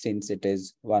then since it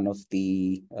is one of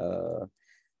the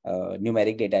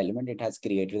numeric data element, it has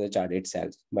created the chart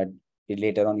itself. But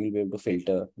later on, you'll be able to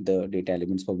filter the data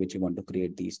elements for which you want to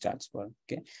create these charts for.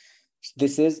 Okay, so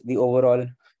this is the overall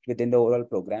within the overall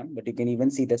program, but you can even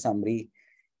see the summary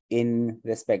in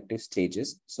respective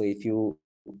stages. So if you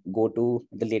go to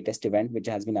the latest event which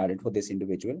has been added for this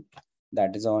individual,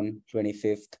 that is on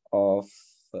 25th of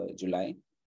July.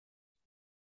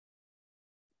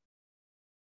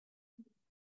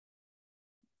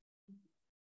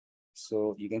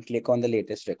 So you can click on the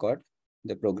latest record.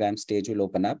 The program stage will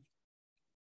open up.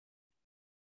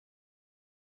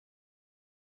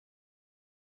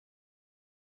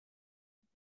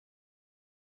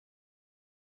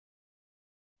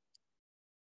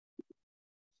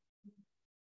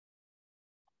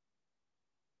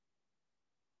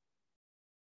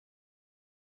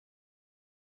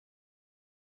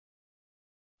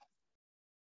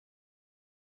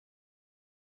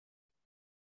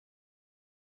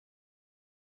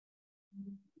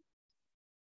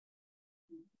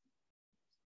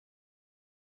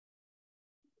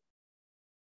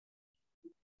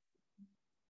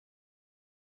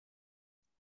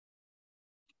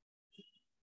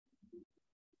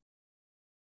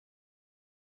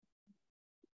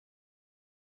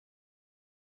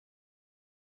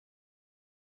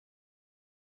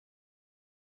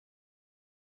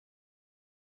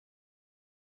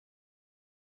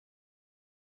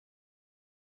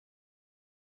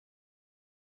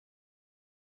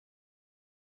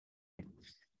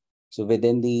 So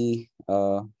within the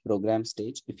program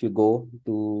stage, if you go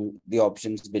to the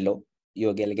options below, you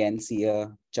again see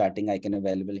a charting icon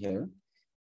available here.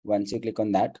 Once you click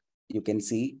on that, you can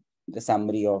see the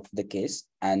summary of the case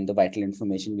and the vital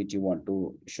information which you want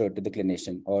to show to the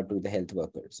clinician or to the health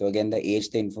worker. So again, the age,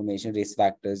 the information, risk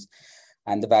factors,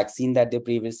 and the vaccine that they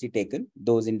previously taken,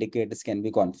 those indicators can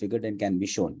be configured and can be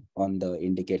shown on the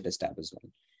indicators tab as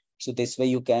well. So this way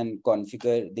you can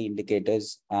configure the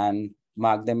indicators and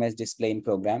mark them as display in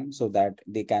program so that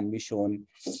they can be shown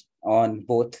on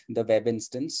both the web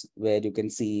instance where you can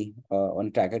see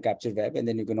on Tracker Capture Web, and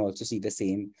then you can also see the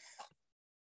same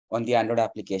on the Android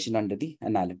application under the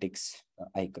analytics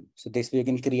icon. So this way you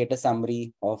can create a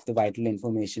summary of the vital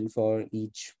information for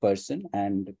each person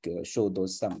and show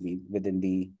those summary within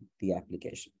the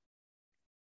application.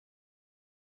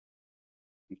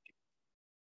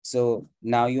 So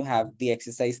now you have the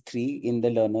exercise 3 in the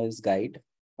learner's guide.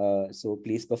 So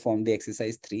please perform the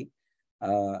exercise 3.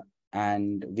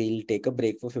 And we'll take a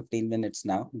break for 15 minutes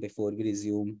now before we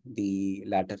resume the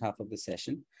latter half of the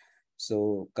session.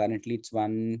 So currently it's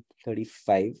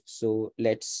 1:35. So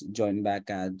let's join back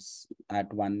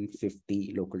at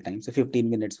 1:50 local time. So 15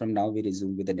 minutes from now, we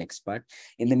resume with the next part.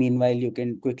 In the meanwhile, you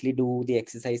can quickly do the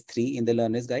exercise 3 in the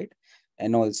learner's guide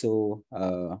and also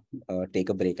take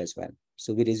a break as well.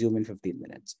 So we resume in 15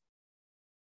 minutes.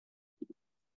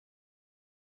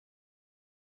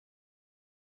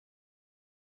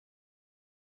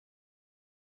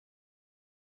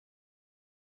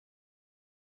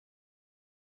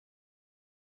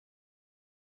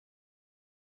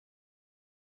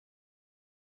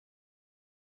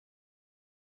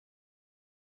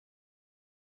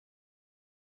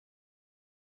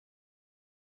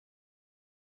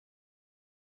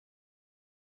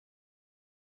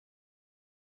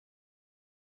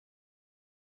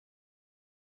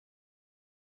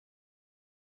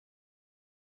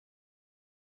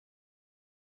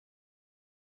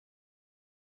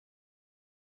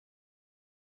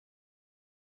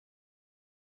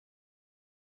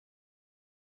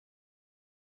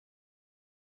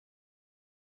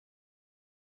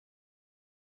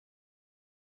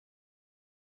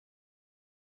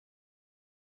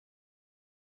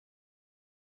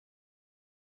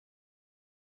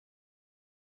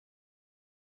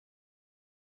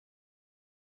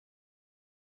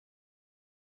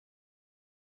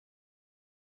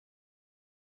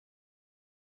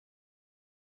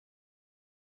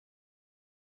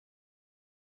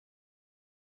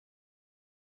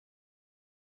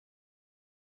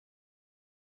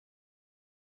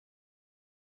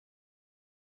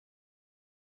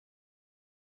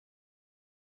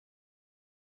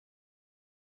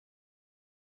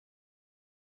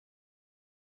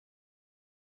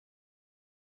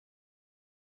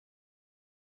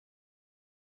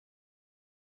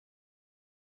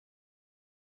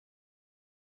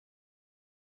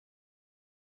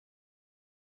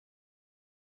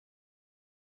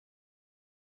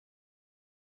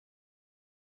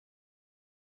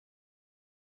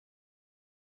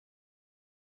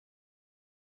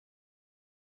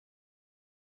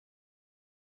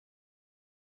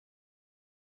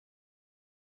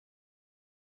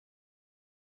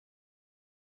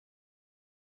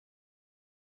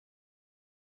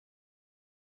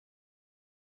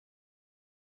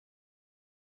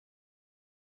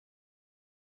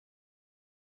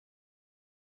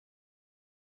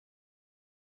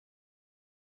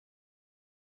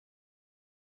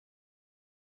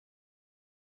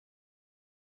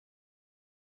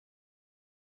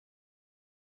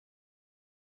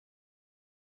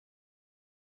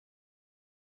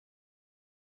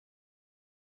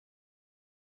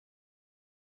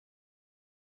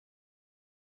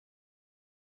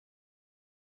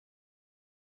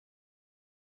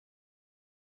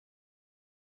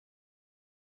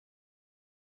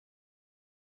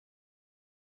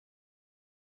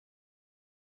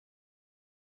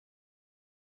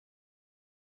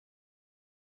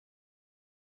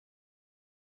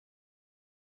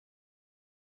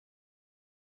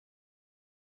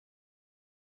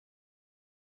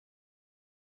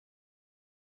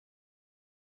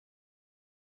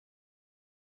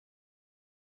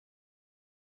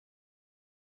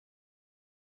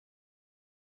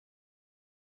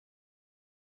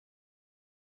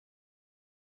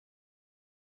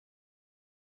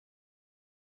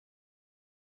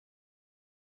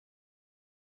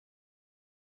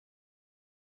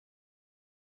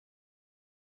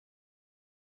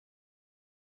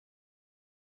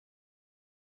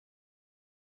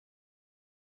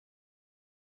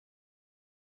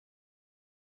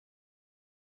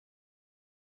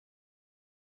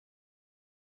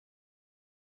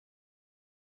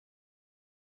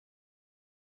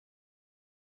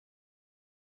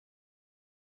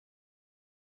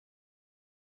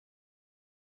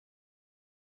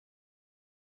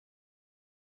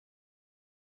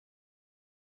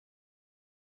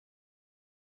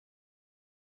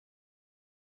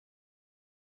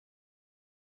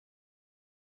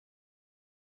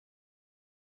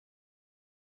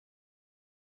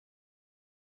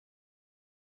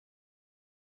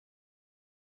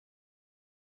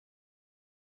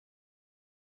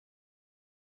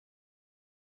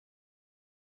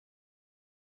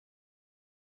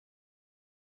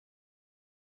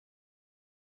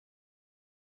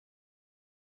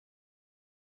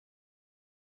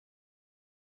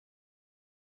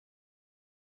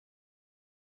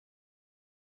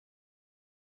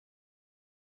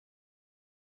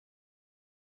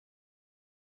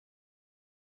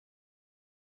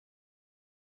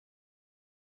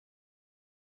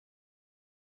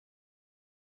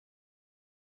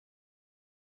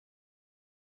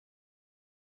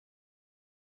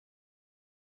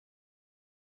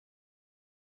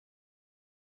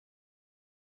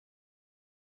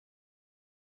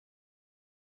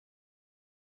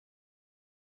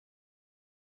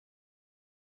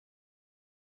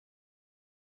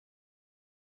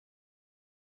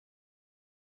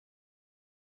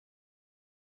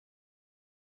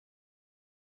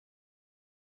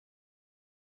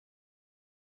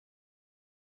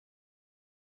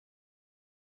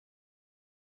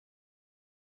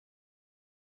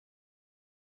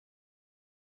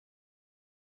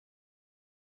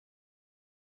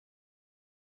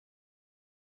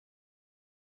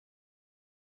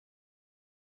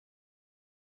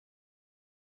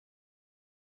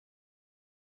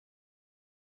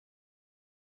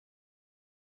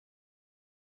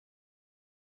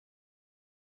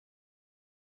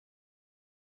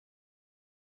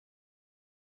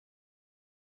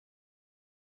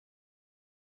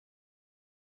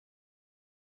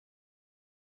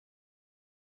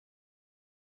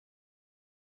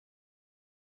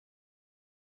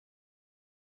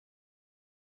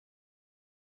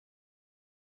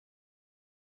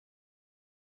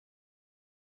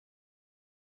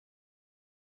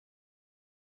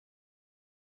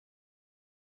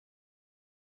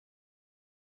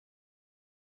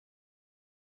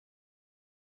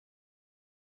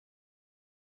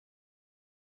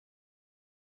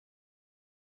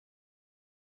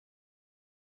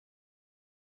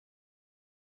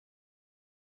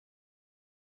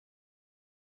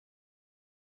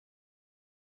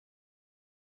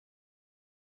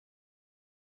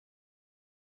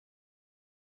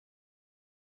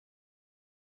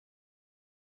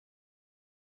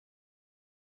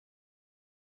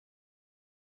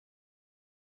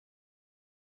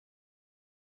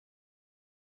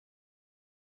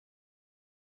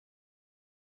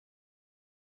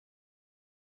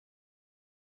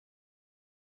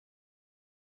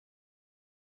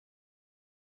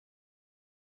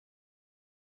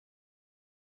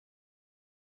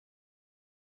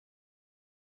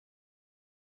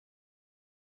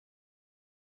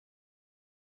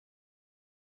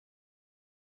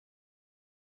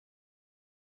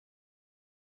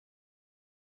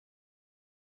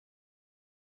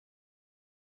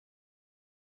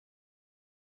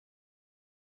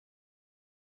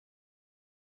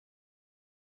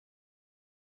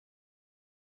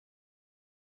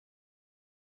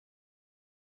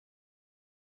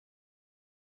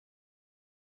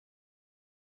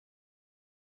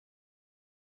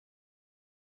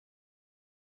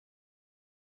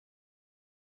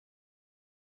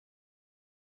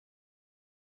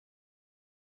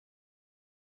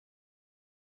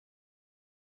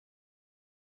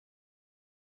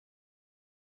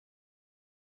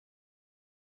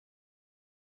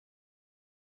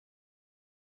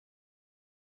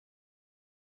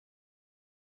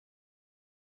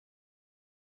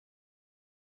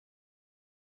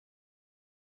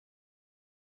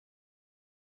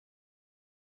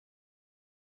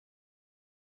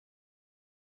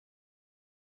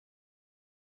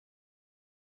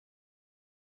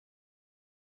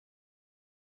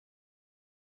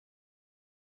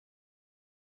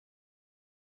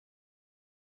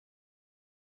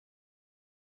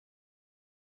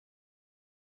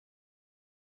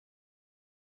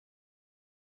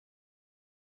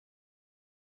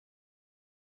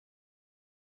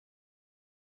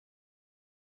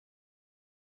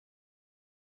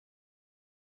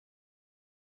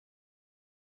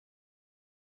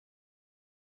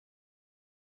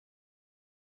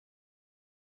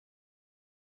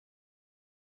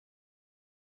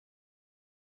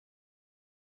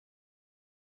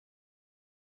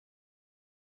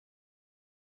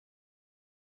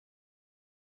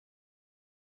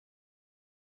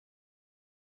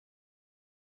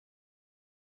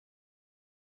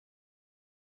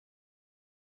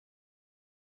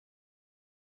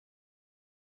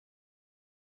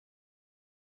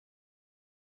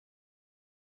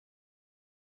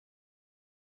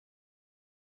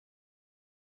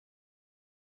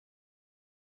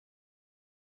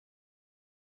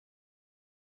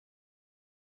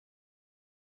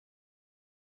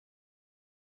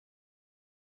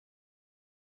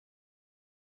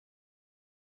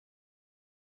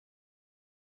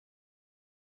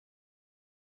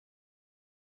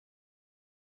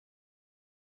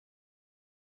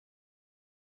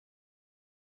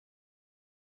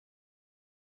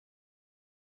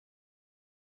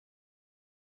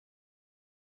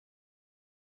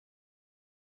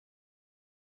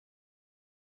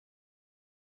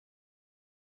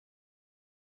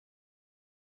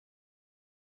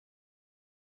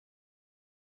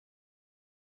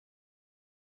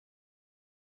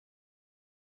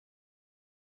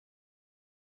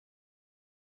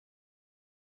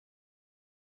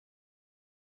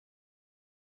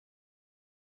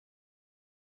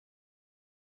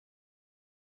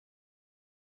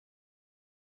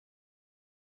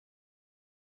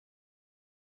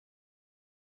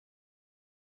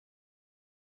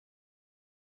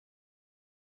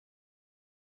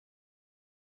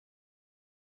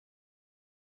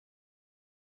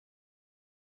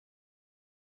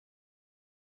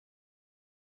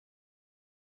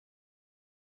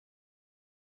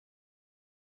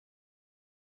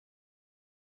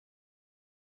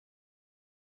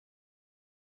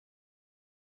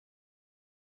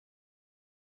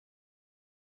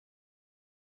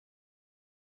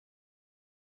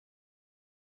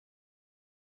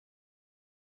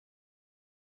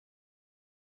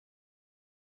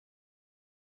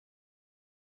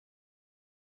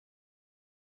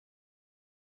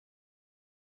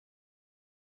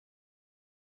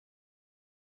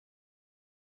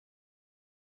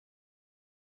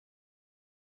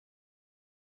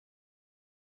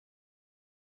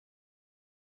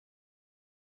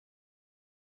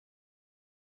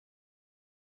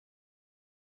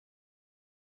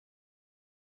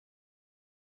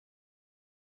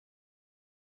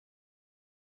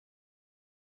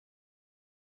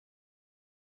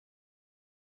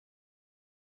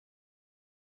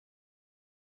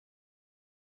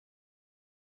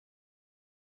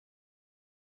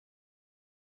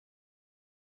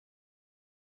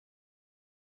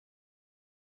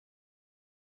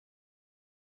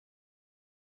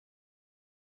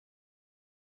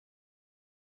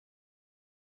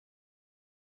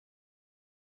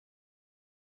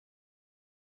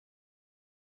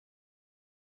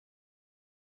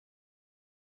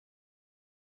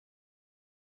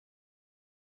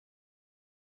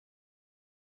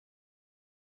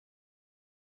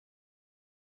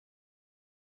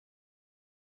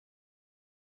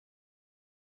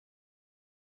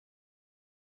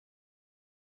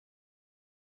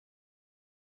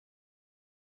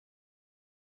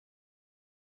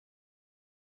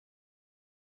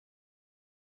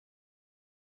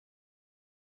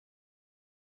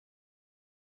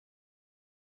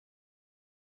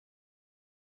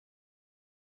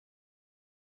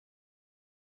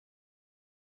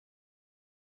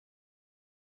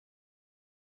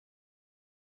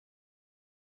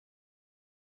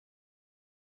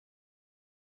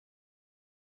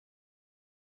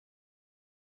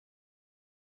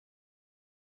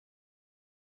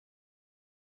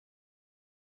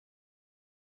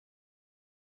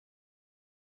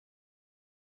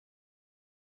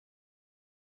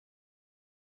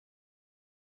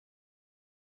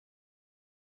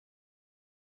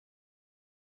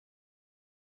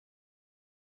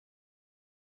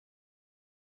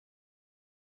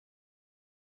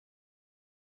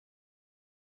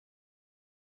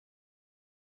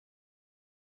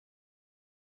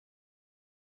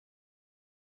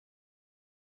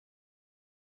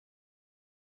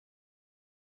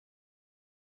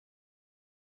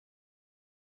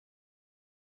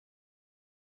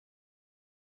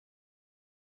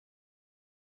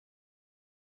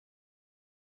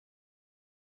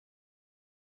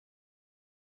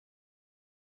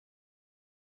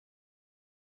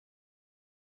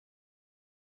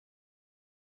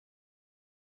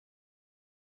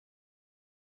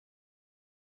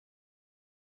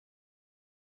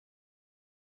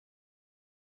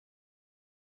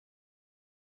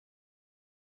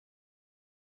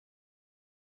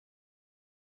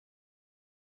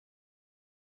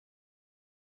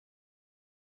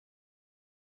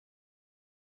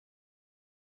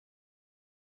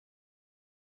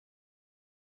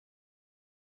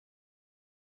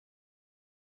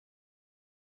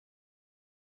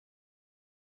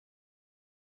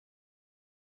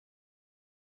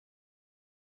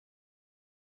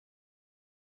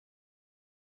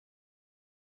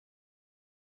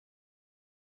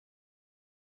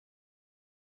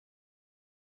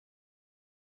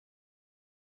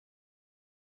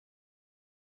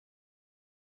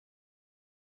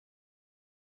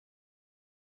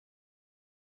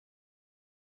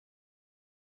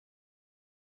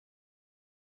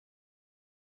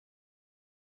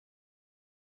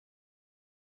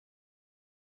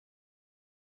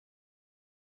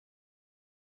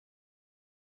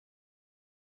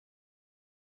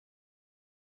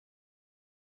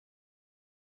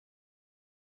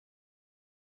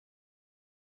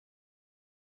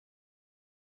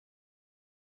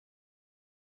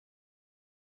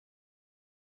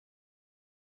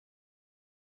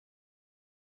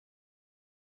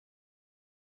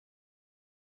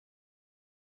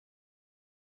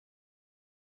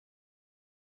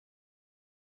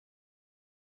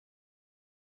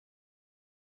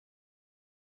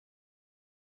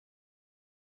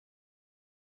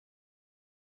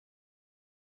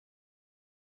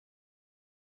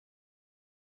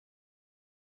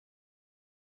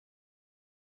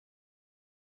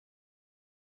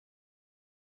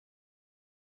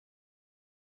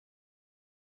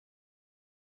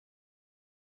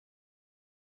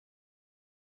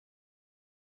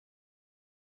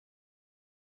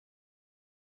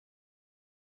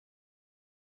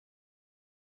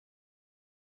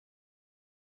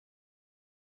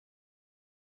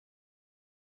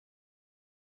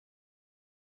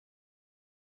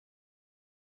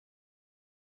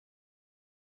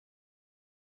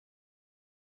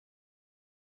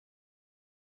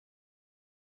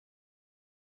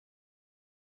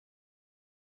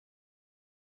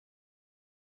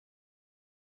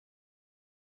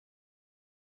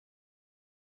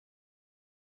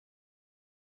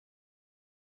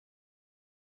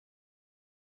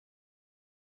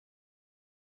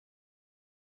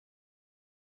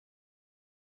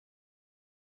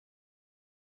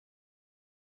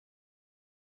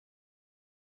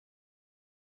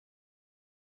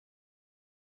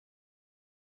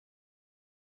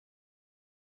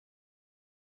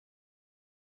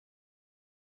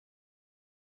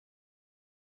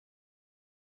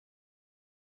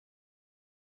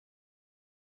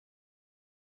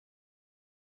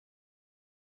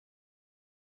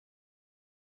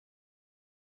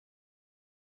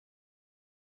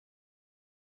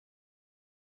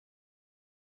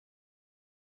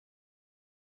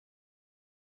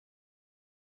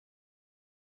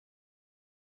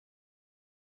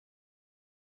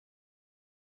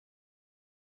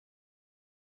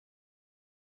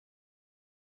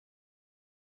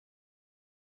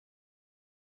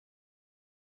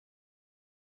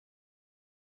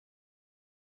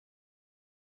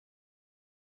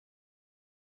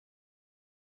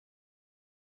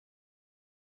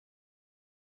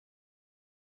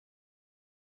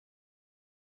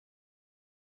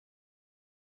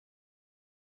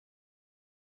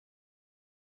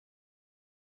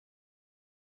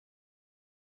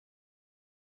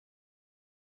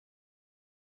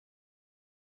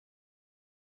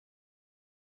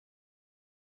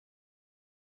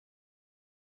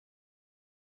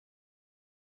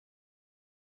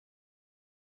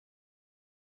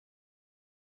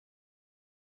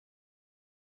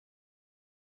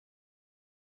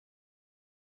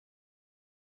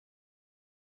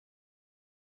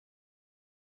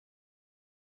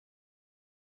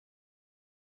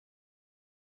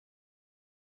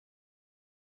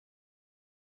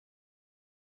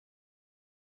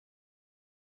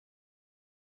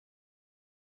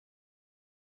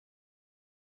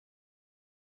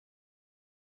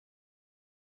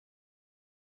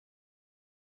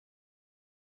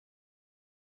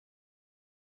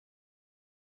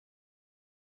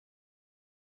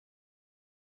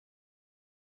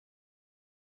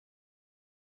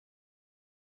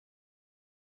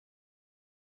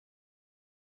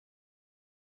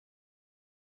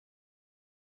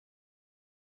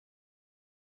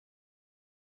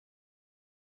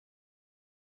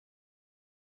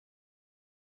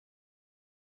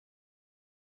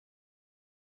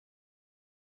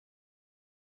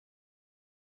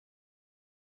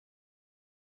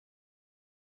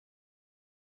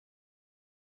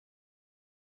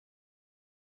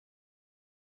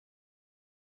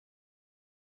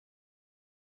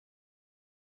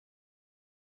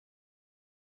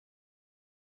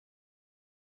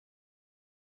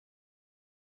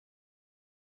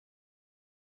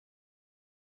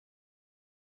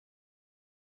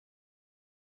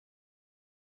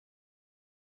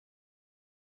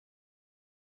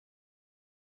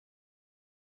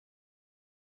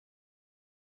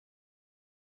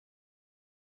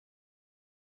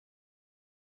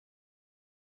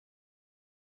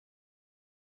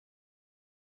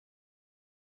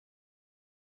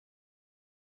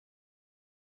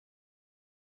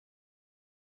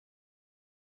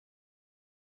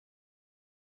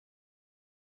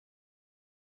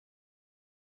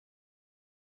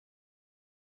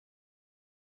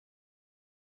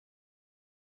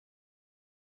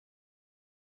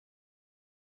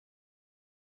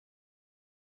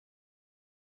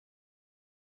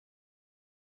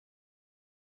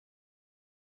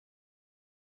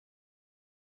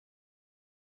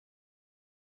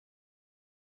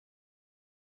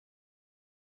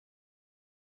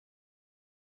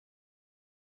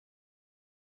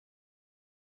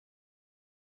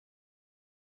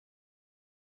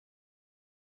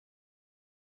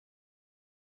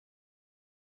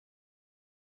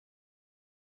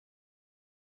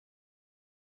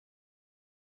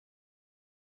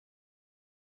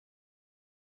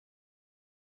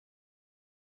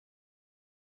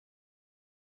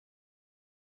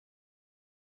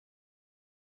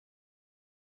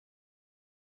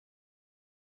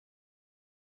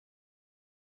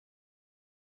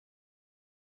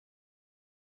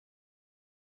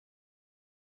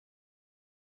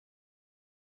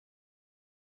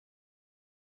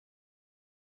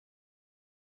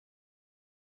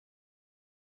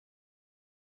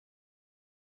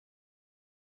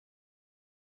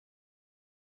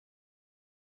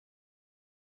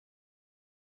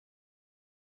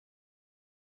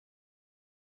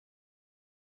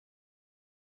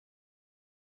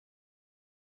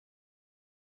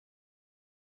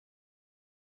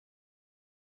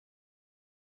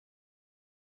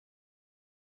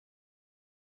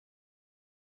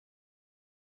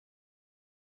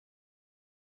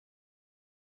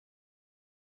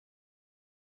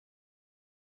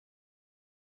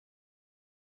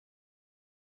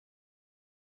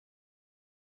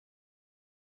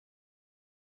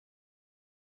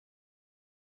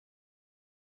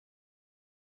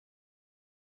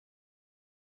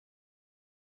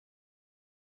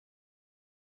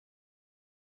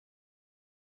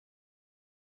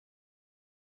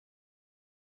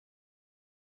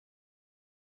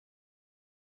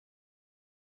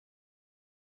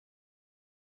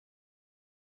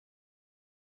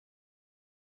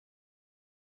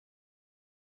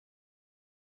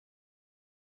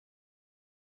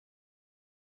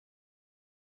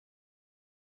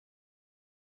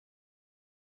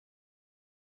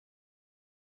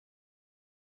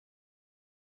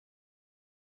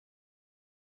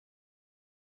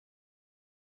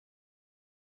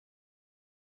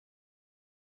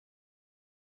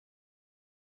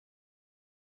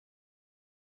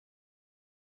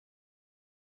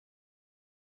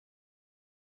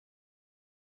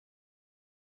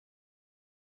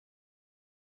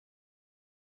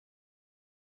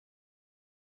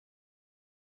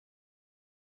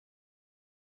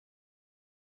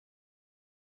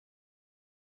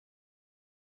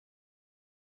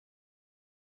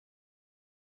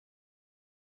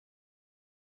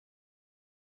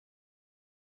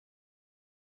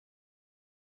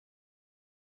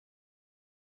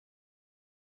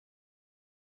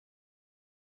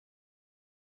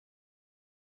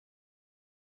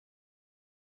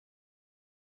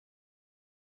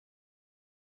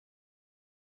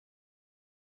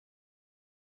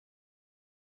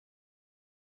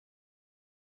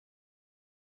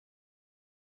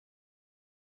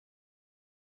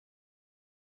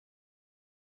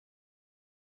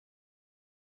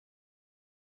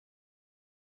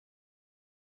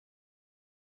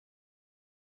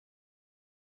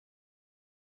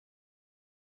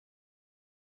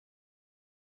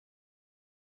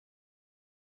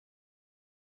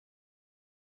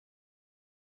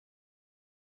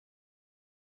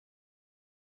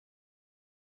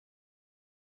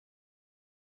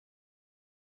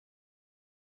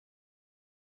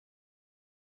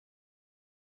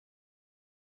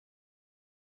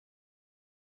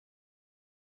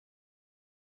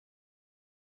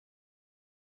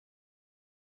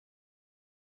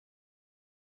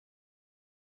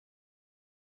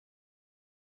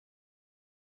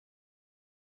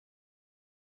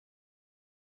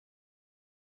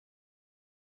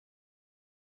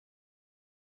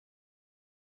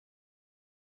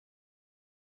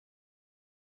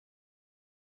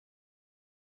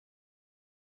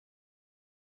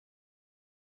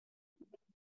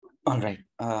 All right.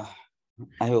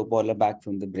 I hope all are back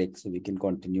from the break so we can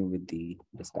continue with the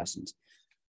discussions.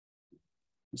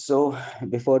 So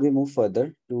before we move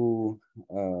further to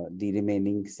the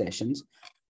remaining sessions,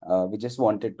 we just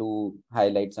wanted to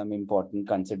highlight some important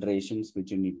considerations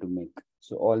which you need to make.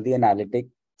 So all the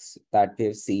analytics that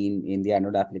we've seen in the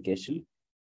anode application,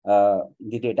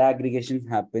 the data aggregation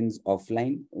happens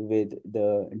offline with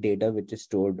the data which is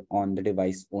stored on the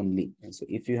device only. And so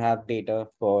if you have data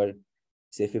for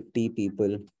say 50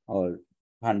 people or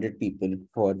 100 people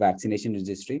for vaccination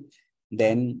registry,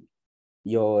 then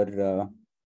your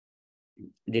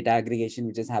data aggregation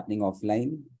which is happening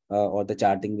offline or the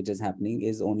charting which is happening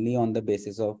is only on the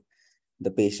basis of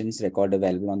the patient's record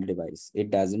available on the device.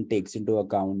 It doesn't takes into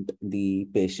account the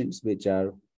patients which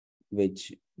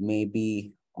may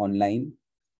be online,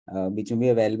 which may be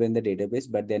available in the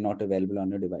database, but they're not available on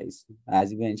the device.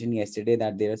 As you mentioned yesterday,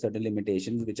 that there are certain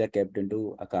limitations which are kept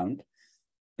into account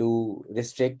to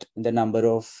restrict the number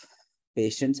of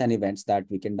patients and events that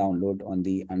we can download on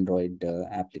the Android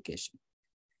application.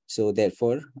 So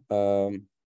um,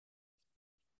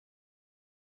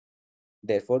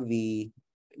 therefore, we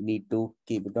need to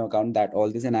keep into account that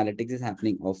all this analytics is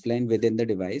happening offline within the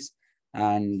device,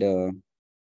 and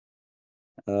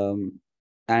um,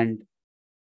 and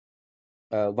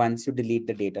once you delete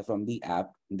the data from the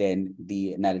app, then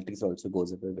the analytics also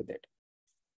goes away with it.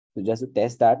 So just to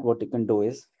test that, what you can do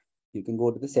is you can go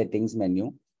to the settings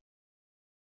menu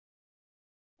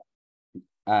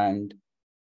and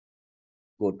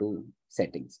go to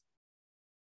settings.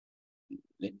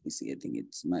 Let me see. I think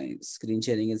it's my screen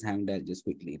sharing is hanged. I'll just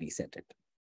quickly reset it.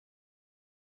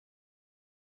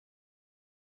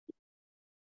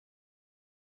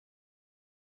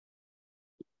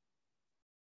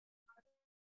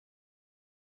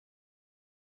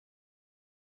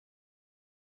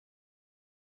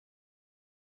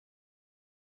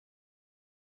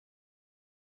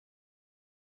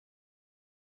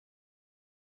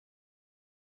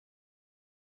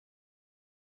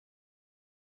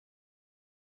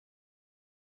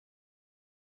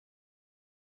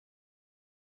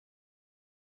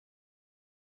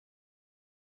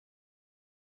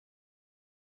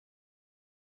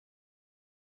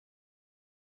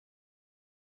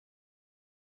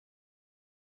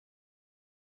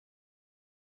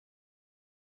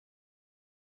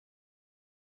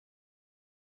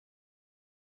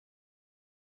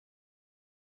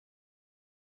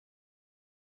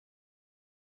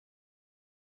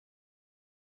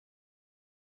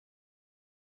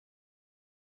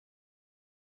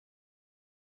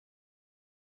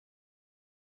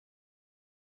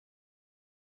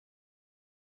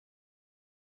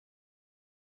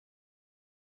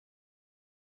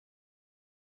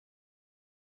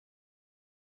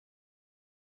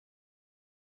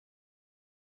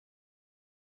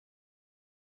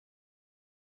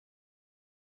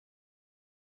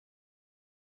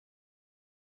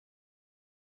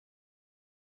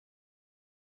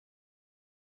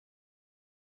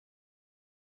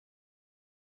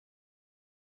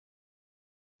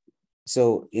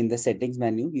 So in the settings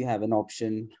menu, you have an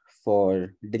option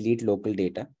for delete local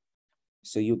data.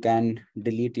 So you can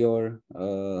delete your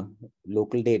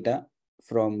local data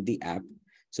from the app.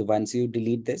 So once you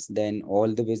delete this, then all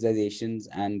the visualizations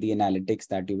and the analytics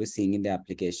that you were seeing in the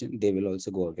application, they will also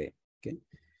go away. Okay.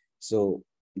 So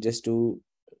just to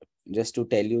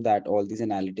tell you that all these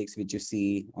analytics which you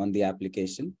see on the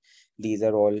application, these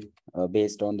are all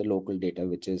based on the local data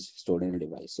which is stored in the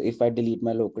device. So if I delete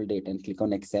my local data and click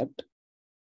on accept,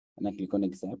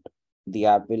 the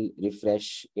app will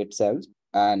refresh itself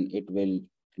and it will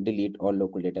delete all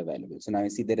local data available. So now you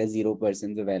see there are 0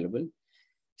 persons available.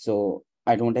 So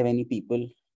I don't have any people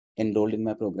enrolled in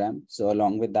my program. So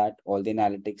along with that, all the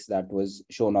analytics that was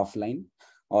shown offline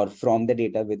or from the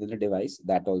data within the device,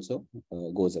 that also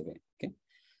goes away. Okay.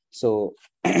 So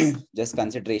just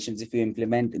considerations, if you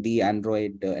implement the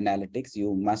Android analytics,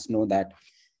 you must know that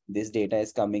this data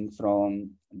is coming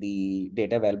from the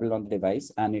data available on the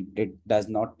device, and it does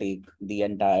not take the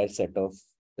entire set of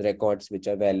records which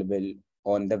are available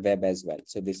on the web as well.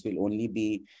 So this will only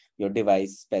be your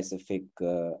device specific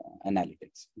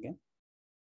analytics. Okay.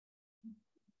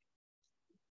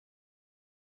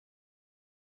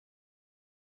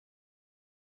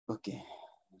 Okay.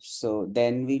 So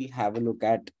then we'll have a look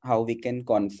at how we can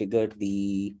configure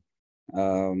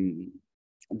um,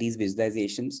 these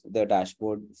visualizations, the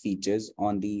dashboard features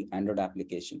on the Android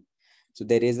application. So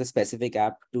there is a specific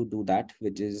app to do that,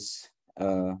 which is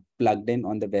plugged in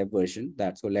on the web version.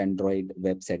 That's called Android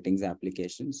web settings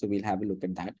application. So we'll have a look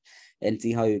at that and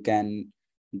see how you can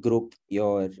group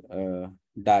your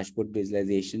dashboard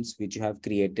visualizations which you have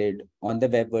created on the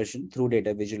web version through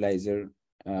data visualizer,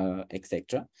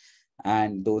 etc.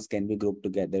 And those can be grouped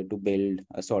together to build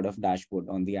a sort of dashboard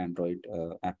on the Android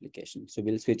application. So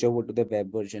we'll switch over to the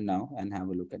web version now and have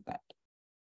a look at that.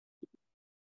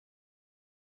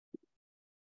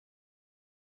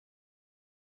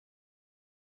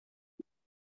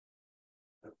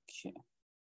 Okay.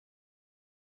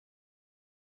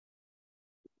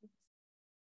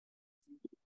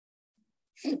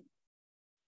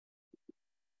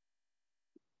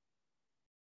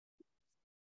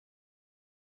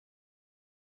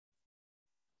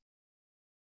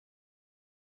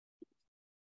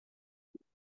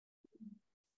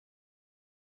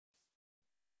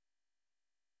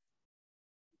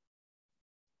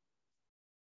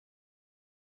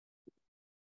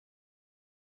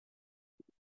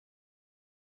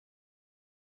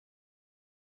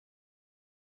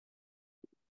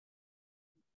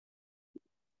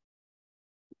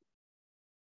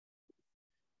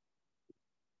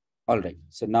 All right,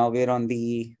 so now we're on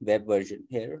the web version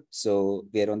here. So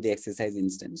we're on the exercise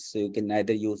instance. So you can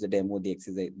either use the demo,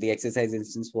 the exercise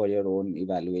instance for your own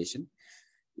evaluation.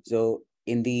 So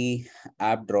in the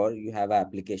app drawer, you have an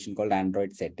application called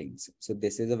Android settings. So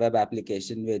this is a web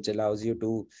application which allows you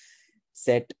to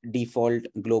set default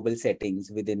global settings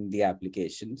within the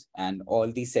applications, and all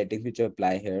these settings which you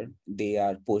apply here, they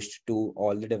are pushed to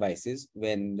all the devices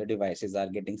when the devices are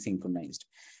getting synchronized,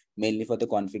 mainly for the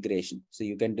configuration. So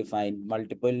you can define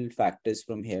multiple factors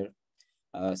from here,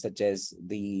 such as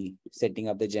the setting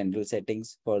up the general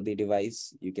settings for the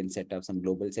device. You can set up some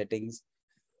global settings,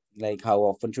 like how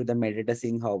often should the metadata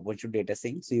sync, how often should data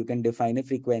sync. So you can define a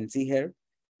frequency here,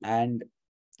 and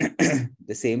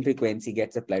the same frequency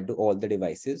gets applied to all the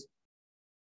devices,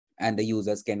 and the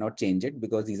users cannot change it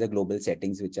because these are global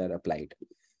settings which are applied.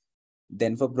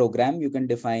 Then for program, you can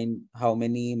define how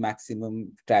many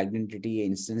maximum tracked entity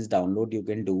instance download you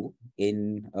can do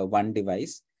in one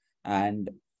device, and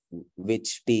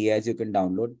which TAs you can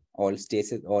download, all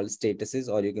statuses,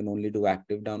 or you can only do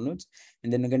active downloads.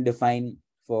 And then you can define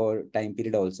for time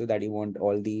period also that you want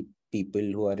all the people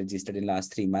who are registered in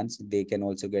last 3 months, they can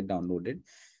also get downloaded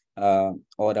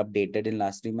or updated in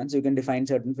last 3 months. You can define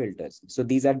certain filters. So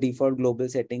these are default global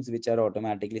settings which are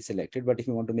automatically selected. But if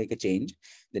you want to make a change,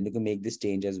 then you can make this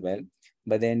change as well.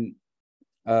 But then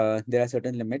there are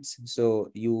certain limits. So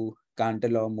you can't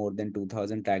allow more than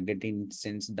 2000 tagged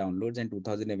instance downloads and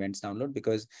 2000 events download,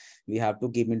 because we have to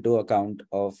keep into account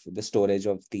of the storage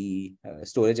of the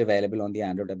storage available on the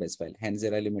Android web as well. Hence,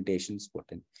 there are limitations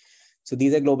put in. So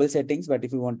these are global settings. But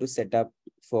if you want to set up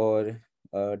for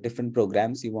different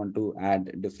programs, you want to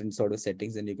add different sort of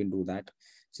settings, then you can do that.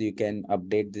 So you can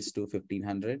update this to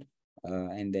 1500,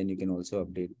 and then you can also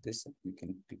update this. You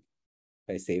can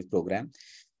by save program.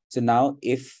 So now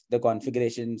if the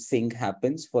configuration sync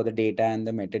happens for the data and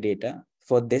the metadata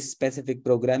for this specific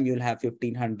program, you'll have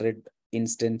 1500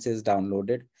 instances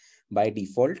downloaded by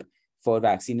default for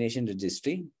vaccination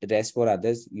registry. The rest for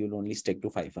others, you'll only stick to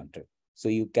 500. So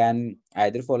you can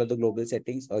either follow the global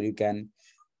settings, or you can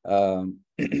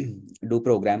do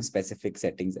program specific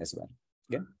settings as well.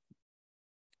 Yeah.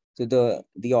 So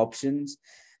the options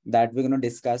that we're going to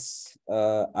discuss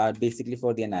are basically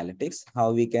for the analytics,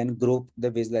 how we can group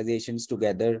the visualizations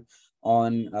together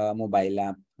on a mobile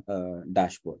app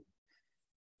dashboard.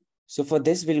 So for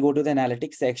this, we'll go to the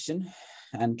analytics section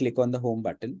and click on the home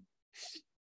button.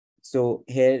 So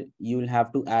here you'll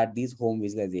have to add these home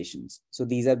visualizations. So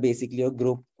these are basically a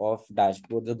group of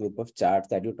dashboards, a group of charts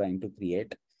that you're trying to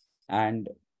create and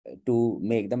to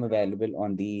make them available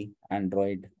on the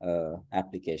Android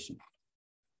application.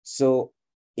 So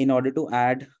in order to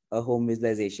add a home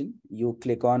visualization, you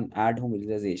click on add home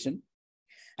visualization.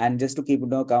 And just to keep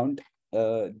into account,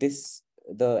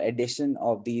 the addition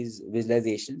of these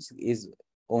visualizations is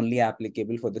only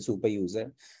applicable for the super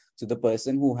user. So the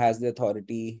person who has the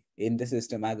authority in the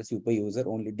system as a super user,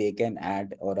 only they can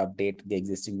add or update the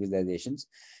existing visualizations.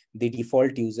 The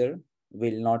default user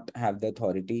will not have the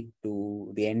authority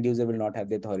to, the end user will not have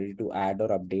the authority to add or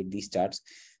update these charts,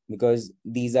 because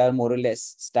these are more or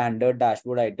less standard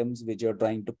dashboard items which you're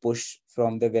trying to push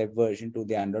from the web version to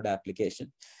the Android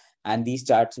application. And these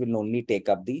charts will only take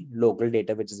up the local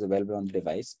data which is available on the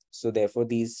device. So therefore,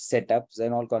 these setups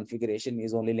and all configuration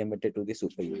is only limited to the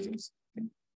super users.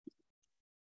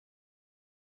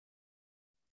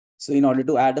 So in order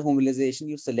to add a home visualization,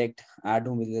 you select add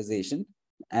home visualization,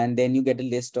 and then you get a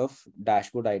list of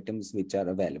dashboard items which are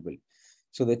available.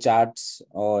 So the charts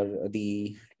or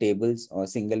the tables or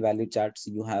single value charts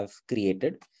you have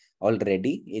created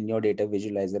already in your data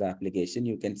visualizer application,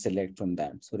 you can select from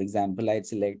that. So for example, I'd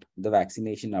select the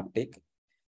vaccination uptake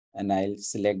and I'll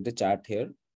select the chart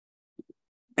here.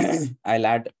 I'll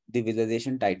add the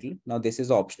visualization title. Now this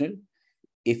is optional.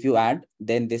 If you add,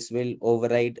 then this will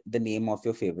override the name of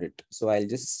your favorite. So I'll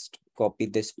just copy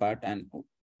this part and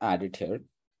add it here.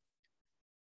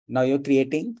 Now you're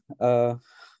creating a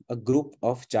group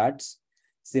of charts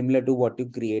similar to what you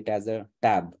create as a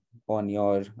tab on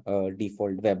your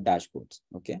default web dashboards.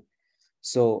 Okay.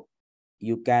 So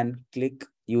you can click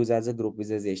use as a group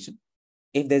visualization.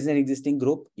 If there's an existing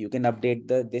group, you can update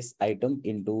this item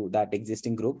into that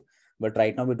existing group. But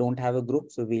right now we don't have a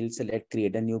group. So we'll select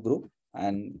create a new group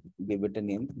and give it a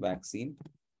name, vaccine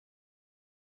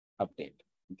update.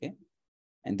 Okay.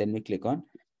 And then we click on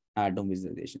add home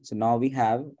visualization. So now we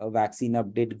have a vaccine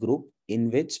update group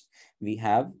in which we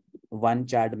have one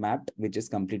chart mapped, which is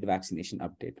complete vaccination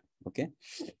update. Okay.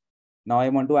 Now I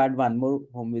want to add one more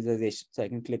home visualization. So I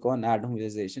can click on add home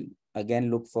visualization.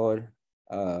 Again, look for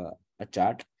a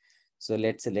chart. So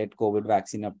let's select COVID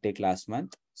vaccine uptake last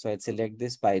month. So I'd select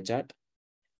this pie chart.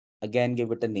 Again,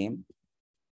 give it a name.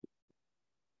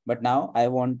 But now I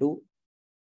want to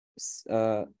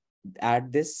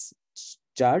add this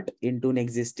chart into an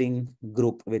existing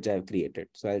group which I've created.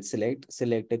 So I'll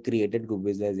select a created group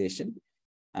visualization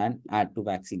and add to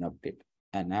vaccine update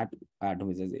and add home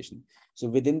visualization. So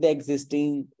within the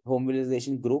existing home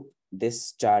visualization group,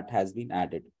 this chart has been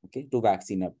added, okay, to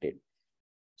vaccine update.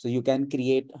 So you can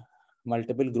create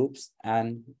multiple groups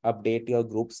and update your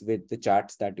groups with the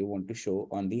charts that you want to show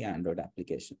on the Android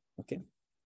application. Okay.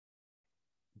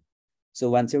 So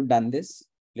once you've done this,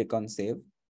 click on save.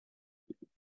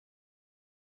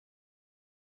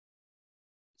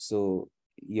 So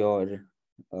your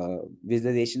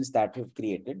visualizations that you've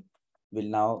created will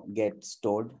now get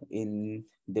stored in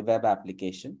the web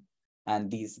application,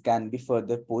 and these can be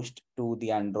further pushed to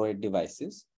the Android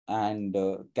devices, and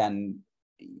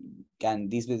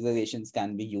these visualizations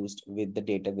can be used with the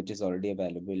data which is already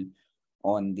available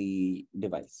on the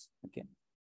device. Okay.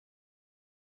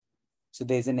 So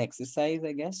there's an exercise,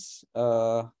 I guess,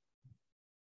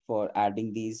 for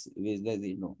adding these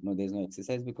visualizations. No, there's no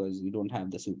exercise because we don't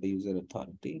have the super user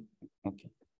authority. Okay.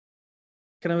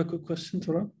 Can I have a quick question,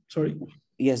 Tora? Sorry.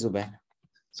 Yes, Zubair.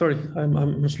 Sorry,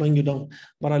 I'm slowing you down,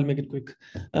 but I'll make it quick.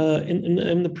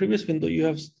 In the previous window, you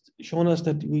have shown us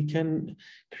that we can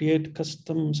create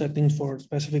custom settings for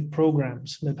specific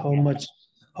programs, that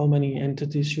how many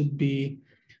entities should be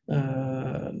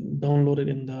downloaded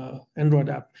in the Android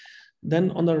app.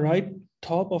 Then on the right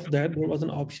top of that, there was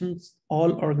an option,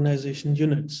 all organization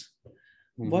units.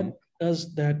 What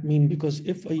does that mean? Because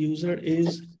if a user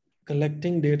is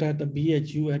collecting data at the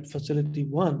BHU at facility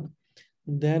 1,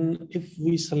 then if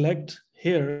we select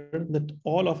here that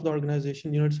all of the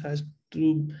organization units has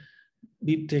to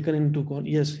be taken into account,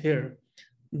 yes, here,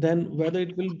 then whether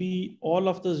it will be all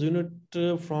of the unit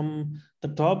from the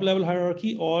top level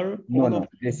hierarchy or no,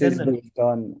 this is based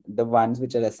on the ones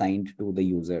which are assigned to the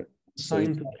user. So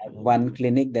if I have one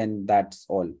clinic, then that's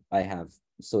all I have.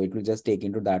 So it will just take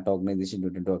into that organization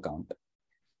unit into account.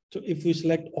 So if we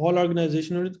select all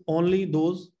organization units, only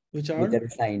those which are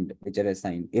assigned.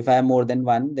 If I have more than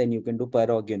one, then you can do per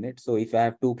org unit. So if I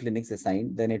have 2 clinics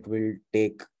assigned, then it will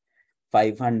take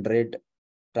 500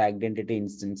 tracked entity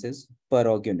instances per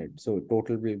org unit. So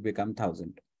total will become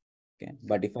 1,000. Okay.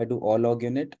 But if I do all org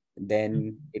unit,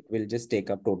 then it will just take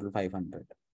up total 500.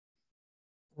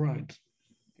 Right.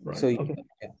 So,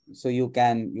 so you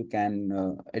can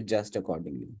adjust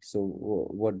accordingly. So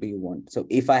what do you want? So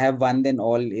if I have one, then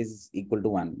all is equal to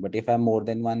 1. But if I have more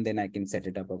than one, then I can set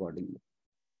it up accordingly.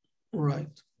 Right.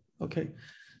 Okay.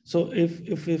 So if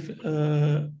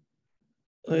to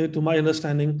my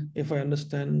understanding, if I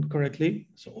understand correctly,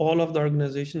 so all of the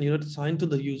organization units assigned to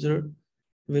the user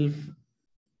will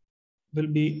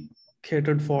be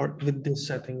catered for with this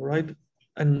setting, right?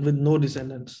 And with no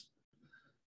descendants.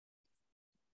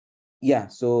 Yeah,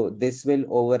 so this will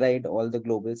override all the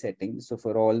global settings. So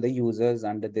for all the users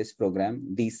under this program,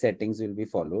 these settings will be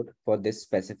followed for this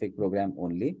specific program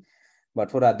only. But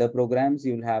for other programs,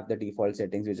 you'll have the default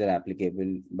settings which are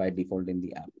applicable by default in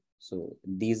the app. So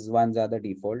these ones are the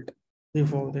default.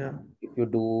 Default, yeah. If you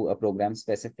do a program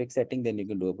specific setting, then you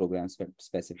can do a program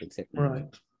specific setting.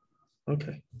 Right.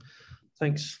 Okay.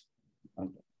 Thanks.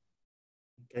 Okay.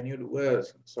 Can you do a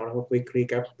sort of a quick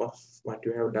recap of what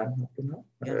you have done up to now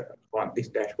on this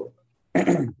dashboard?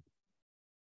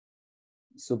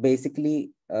 So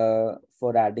basically,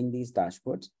 for adding these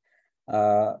dashboards,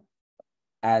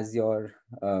 as your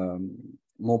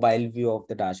mobile view of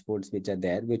the dashboards which are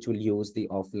there, which will use the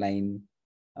offline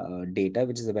data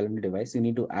which is available on the device, you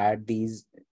need to add these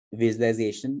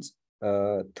visualizations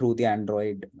through the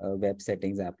Android web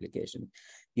settings application.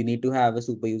 you need to have a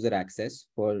super user access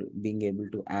for being able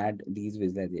to add these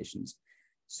visualizations.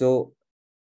 So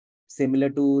similar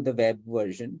to the web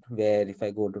version, where if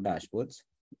I go to dashboards,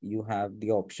 you have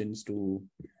the options to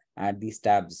add these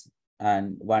tabs,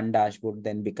 and one dashboard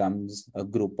then becomes a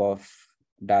group of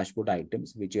dashboard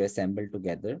items which you assemble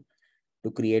together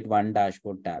to create one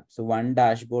dashboard tab. So one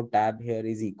dashboard tab here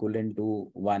is equivalent to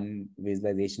one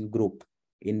visualization group,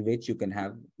 in which you can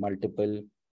have multiple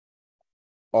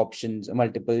options,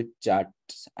 multiple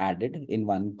charts added in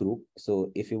one group.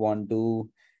 So if you want to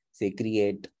say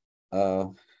create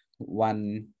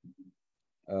one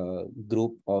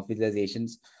group of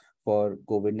visualizations for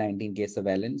COVID-19 case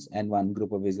surveillance and one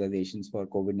group of visualizations for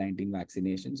COVID-19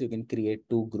 vaccinations, you can create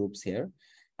two groups here,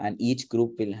 and each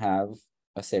group will have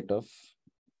a set of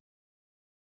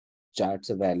charts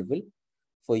available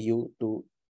for you to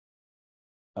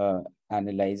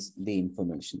analyze the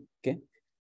information. Okay.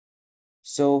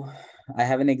 So I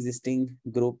have an existing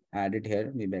group added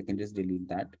here. Maybe I can just delete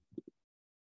that.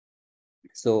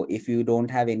 So if you don't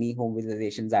have any home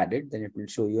visualizations added, then it will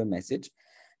show you a message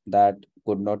that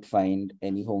could not find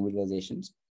any home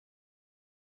visualizations.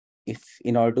 If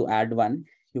in order to add one,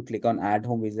 you click on add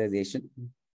home visualization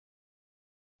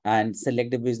and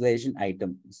select the visualization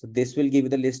item. So this will give you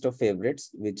the list of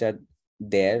favorites which are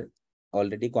there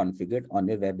already configured on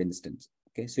your web instance.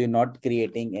 Okay, so you're not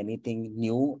creating anything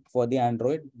new for the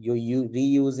Android. You're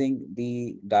reusing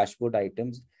the dashboard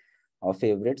items or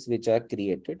favorites which are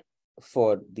created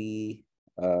for the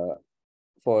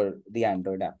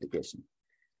Android application.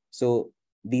 So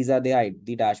these are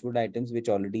the dashboard items which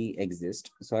already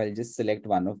exist. So I'll just select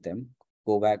one of them,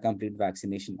 go back, complete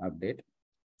vaccination update.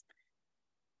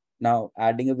 Now,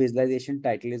 adding a visualization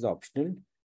title is optional.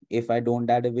 If I don't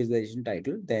add a visualization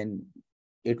title, then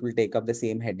it will take up the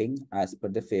same heading as per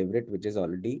the favorite, which is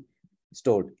already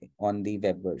stored on the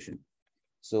web version.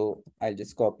 So I'll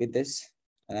just copy this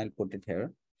and I'll put it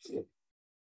here.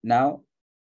 Now,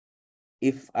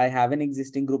 if I have an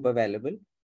existing group available,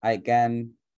 I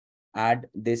can add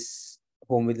this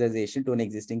home visualization to an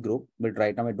existing group, but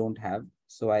right now I don't have.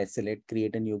 So I select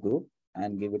create a new group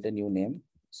and give it a new name.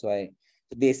 So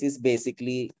this is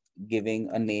basically giving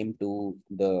a name to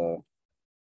the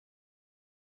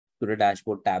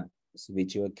dashboard tab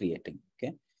which you are creating.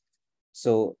 Okay.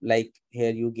 So like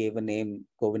here you gave a name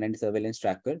COVID-19 surveillance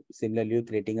tracker. Similarly, you're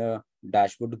creating a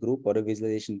dashboard group or a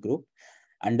visualization group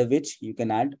under which you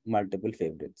can add multiple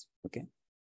favorites. Okay.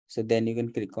 So then you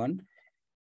can click on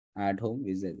add home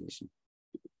visualization.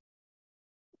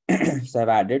 So I've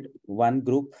added one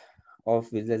group of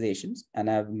visualizations and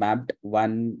I've mapped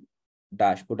one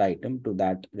dashboard item to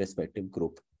that respective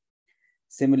group.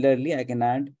 Similarly, I can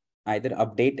add either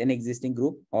update an existing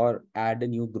group or add a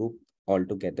new group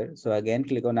altogether. So again,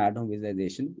 click on add home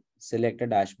visualization, select a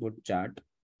dashboard chart,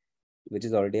 which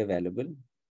is already available,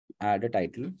 add a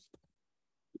title.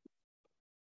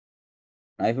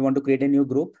 Now, if you want to create a new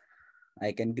group,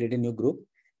 I can create a new group.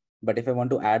 But if I want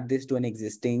to add this to an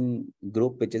existing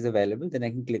group which is available, then I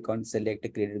can click on select a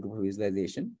created group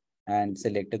visualization and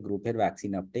select a group here,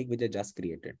 vaccine uptake, which I just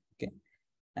created. Okay.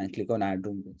 And click on add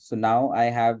room. So now I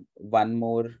have one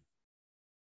more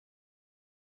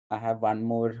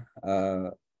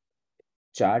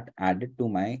chart added to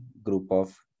my group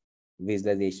of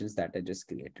visualizations that I just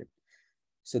created.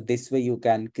 So this way you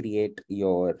can create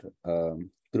your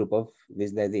group of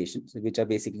visualizations, which are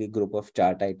basically a group of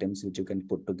chart items which you can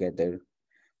put together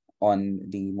on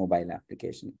the mobile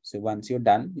application. So once you're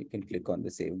done, you can click on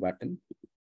the save button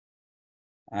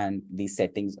and these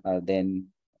settings are then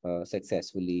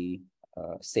successfully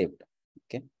saved.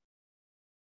 Okay.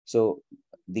 So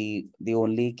the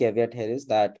only caveat here is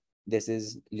that this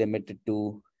is limited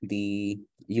to the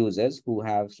users who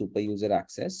have super user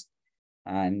access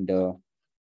and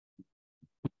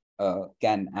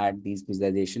can add these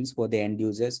visualizations. For the end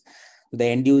users. The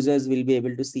end users will be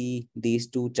able to see these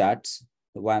two charts,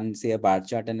 one say a bar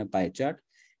chart and a pie chart,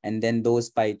 and then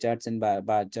those pie charts and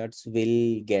bar charts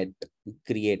will get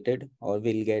created or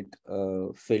will get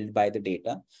filled by the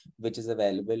data which is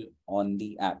available on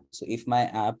the app. So if my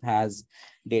app has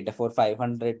data for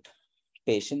 500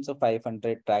 patients or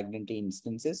 500 tracked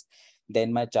instances,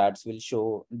 then my charts will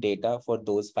show data for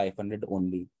those 500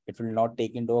 only. It will not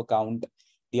take into account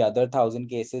the other 1,000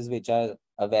 cases which are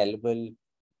available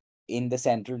in the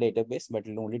central database, but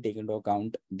it will only take into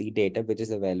account the data which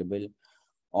is available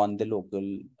on the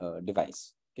local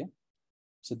device. Okay.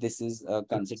 So this is a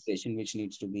consideration which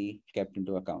needs to be kept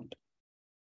into account.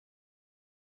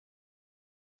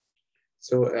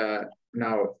 So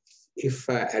now if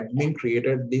admin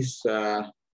created this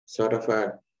sort of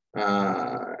a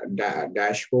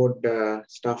dashboard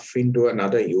stuff into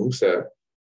another user.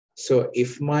 So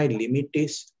if my limit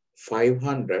is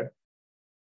 500,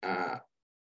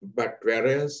 but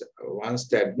whereas once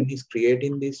the admin is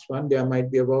creating this one, there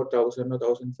might be about 1,000 or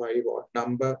 1,005 odd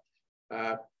number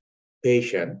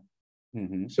patient.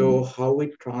 So how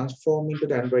it transform into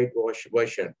the Android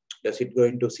version? Does it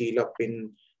going to seal up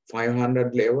in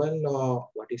 500 level, or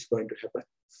what is going to happen?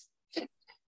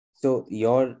 So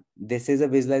this is a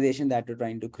visualization that you're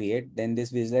trying to create. Then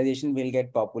this visualization will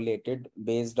get populated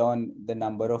based on the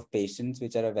number of patients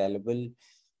which are available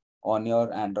on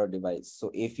your Android device. So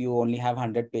if you only have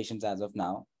 100 patients as of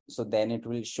now, so then it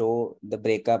will show the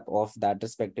breakup of that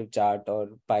respective chart or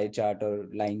pie chart or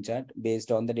line chart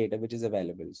based on the data which is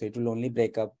available. So it will only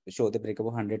show the breakup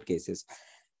of 100 cases.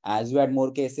 As you add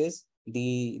more cases,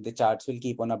 the charts will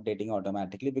keep on updating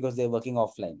automatically because they're working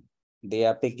offline. They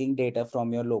are picking data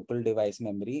from your local device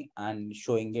memory and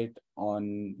showing it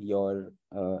on your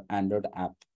Android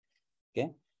app. Okay.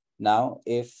 Now,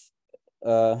 if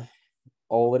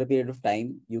over a period of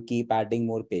time, you keep adding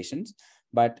more patients,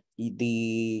 but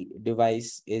the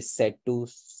device is set to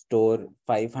store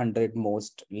 500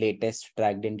 most latest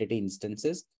tracked entity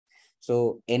instances.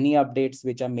 So any updates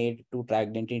which are made to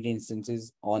tracked entity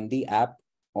instances on the app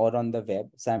or on the web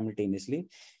simultaneously,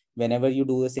 whenever you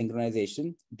do a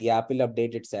synchronization, the app will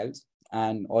update itself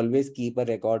and always keep a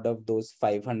record of those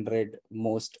 500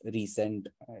 most recent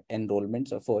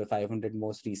enrollments, or for 500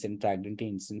 most recent tracked entity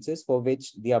instances for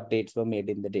which the updates were made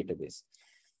in the database.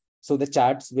 So the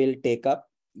charts will take up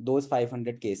those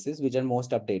 500 cases which are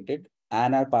most updated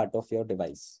and are part of your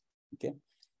device. Okay.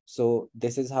 So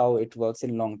this is how it works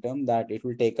in long term, that it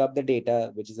will take up the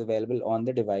data which is available on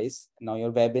the device. Now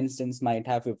your web instance might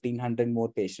have 1,500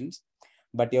 more patients,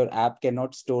 but your app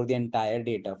cannot store the entire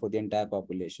data for the entire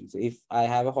population. So if I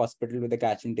have a hospital with a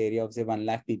catchment area of say 1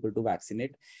 lakh people to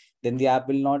vaccinate, then the app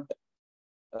will not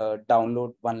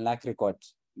download 1 lakh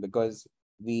records, because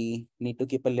we need to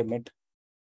keep a limit,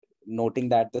 noting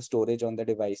that the storage on the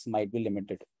device might be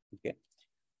limited. Okay.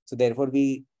 So therefore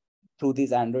through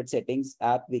these Android settings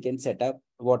app, we can set up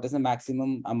what is the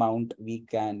maximum amount we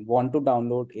can want to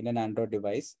download in an Android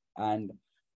device and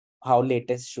how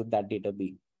latest should that data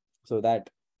be. So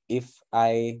that if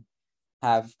I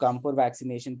have come for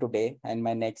vaccination today and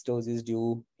my next dose is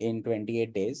due in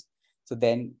 28 days, so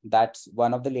then that's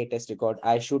one of the latest record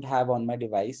I should have on my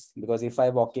device, because if I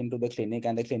walk into the clinic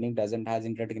and the clinic doesn't have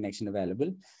internet connection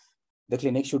available, the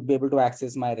clinic should be able to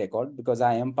access my record because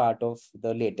I am part of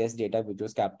the latest data which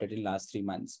was captured in last 3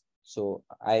 months. So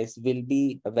I will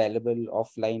be available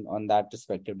offline on that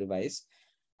respective device,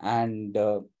 and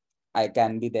I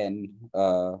can be then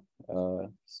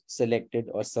selected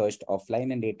or searched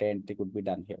offline, and data entry could be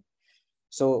done here.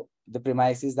 So the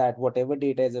premise is that whatever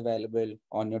data is available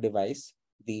on your device,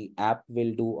 the app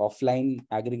will do offline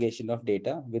aggregation of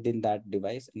data within that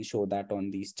device and show that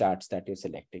on these charts that you're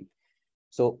selecting.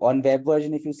 So on web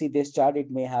version, if you see this chart,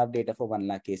 it may have data for 1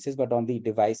 lakh cases, but on the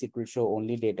device, it will show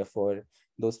only data for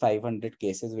those 500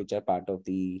 cases, which are part of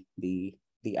the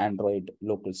Android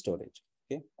local storage.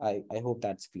 Okay, I hope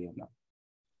that's clear now.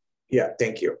 Yeah,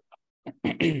 thank you.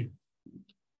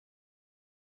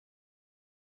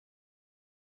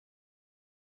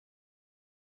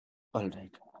 All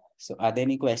right. So are there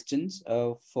any questions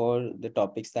for the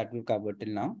topics that we've covered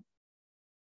till now?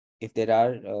 If there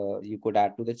are, you could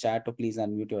add to the chat, or please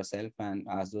unmute yourself and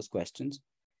ask those questions.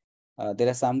 There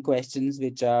are some questions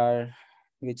which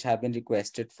have been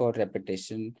requested for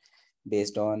repetition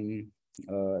based on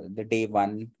the day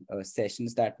 1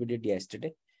 sessions that we did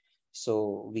yesterday.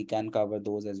 So we can cover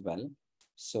those as well.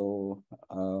 So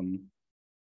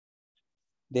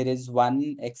there is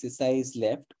one exercise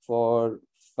left for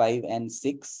 5 and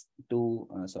 6 to,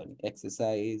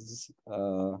 exercise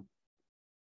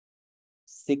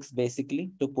 6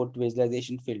 basically, to put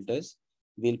visualization filters.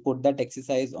 We'll put that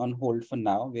exercise on hold for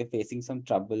now. We're facing some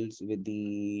troubles with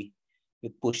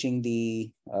pushing the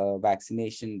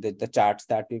vaccination, the charts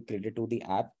that we've created to the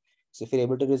app. So if you're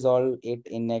able to resolve it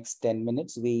in next 10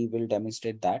 minutes, we will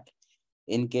demonstrate that.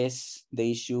 In case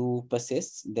the issue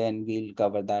persists, then we'll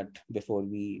cover that before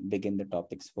we begin the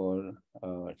topics for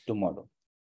tomorrow.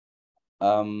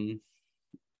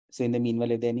 So in the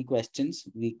meanwhile, if there are any questions,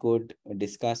 we could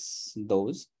discuss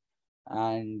those.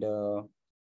 And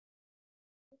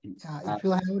if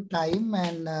you have time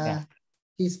and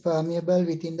is permeable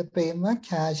within the framework,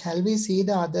 shall we see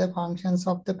the other functions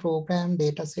of the program,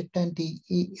 dataset, and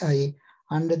TEI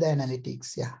under the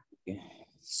analytics? Yeah. Okay.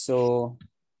 So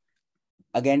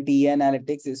again, TEI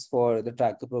analytics is for the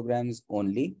tracker programs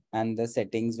only, and the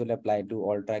settings will apply to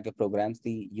all tracker programs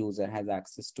the user has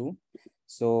access to.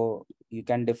 So you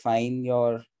can define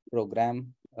your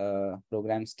program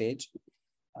stage,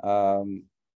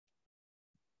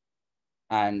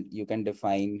 and you can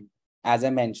define, as I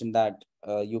mentioned, that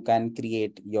you can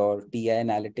create your TI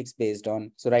analytics based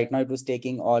on. So right now it was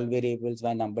taking all variables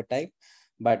by number type,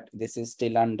 but this is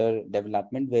still under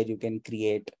development where you can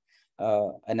create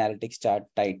analytics chart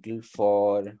title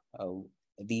for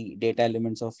the data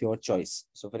elements of your choice.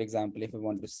 So for example, if I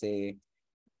want to say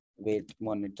weight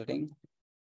monitoring,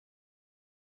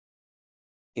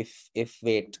 if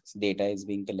weight data is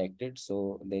being collected,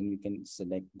 so then you can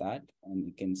select that and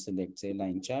you can select, say,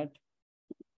 line chart.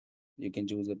 You can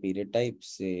choose a period type,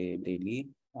 say daily,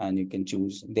 and you can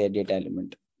choose their data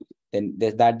element. Then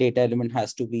that data element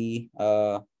has to be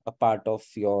a part of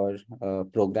your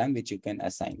program, which you can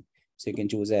assign. So you can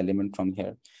choose an element from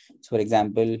here. So for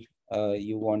example,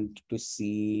 you want to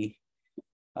see,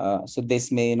 so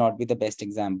this may not be the best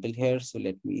example here. So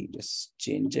let me just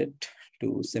change it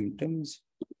to symptoms.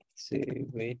 Say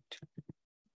weight.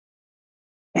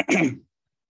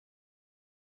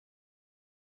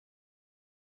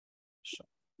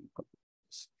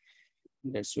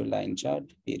 Let's do line chart,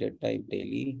 period type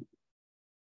daily,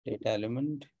 data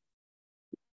element,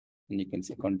 and you can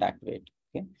say contact weight.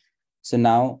 Okay. So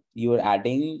now you are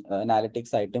adding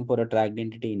analytics item for a tracked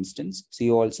entity instance. So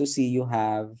you also see you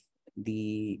have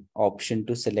the option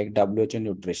to select WHO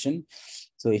nutrition.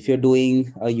 So if you're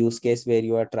doing a use case where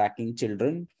you are tracking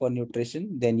children for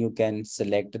nutrition, then you can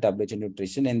select the WHO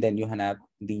nutrition, and then you can have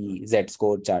the Z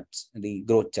score charts, the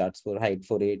growth charts for height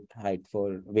for age, height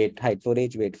for weight, height for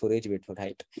age, weight for age, weight for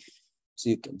height.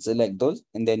 So you can select those,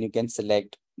 and then you can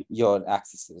select your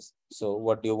axes. So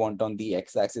what do you want on the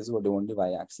x-axis? What do you want on the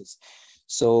y-axis?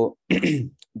 So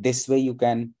this way you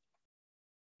can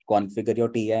configure your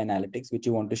TI analytics, which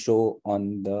you want to show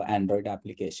on the Android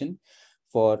application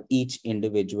for each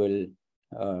individual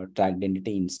tracked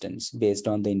entity instance based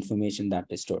on the information that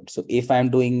is stored. So if I'm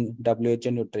doing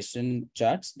WHO nutrition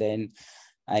charts, then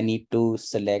I need to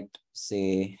select,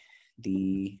 say,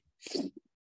 the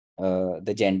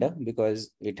gender,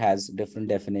 because it has different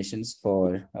definitions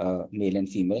for male and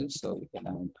female. So you can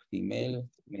add female,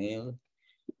 male.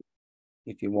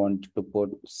 If you want to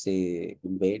put, say,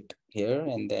 weight here,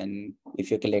 and then if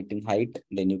you're collecting height,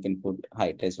 then you can put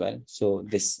height as well. So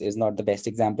this is not the best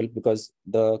example because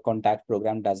the contact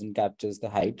program doesn't capture the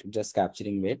height, just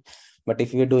capturing weight. But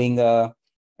if you're doing a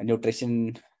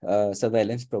nutrition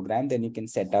surveillance program, then you can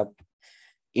set up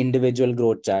individual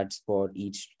growth charts for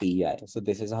each TI. So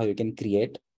this is how you can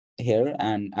create here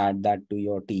and add that to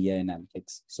your TI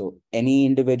analytics. So any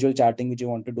individual charting which you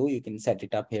want to do, you can set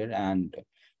it up here and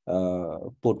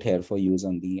put here for use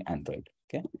on the Android.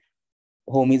 Okay.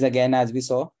 Home is, again, as we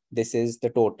saw, this is the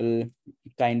total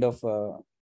kind of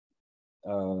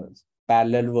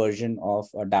parallel version of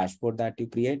a dashboard that you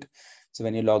create. So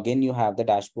when you log in, you have the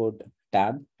dashboard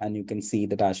tab and you can see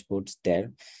the dashboards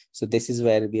there. So this is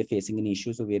where we are facing an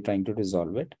issue. So we are trying to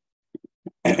resolve it.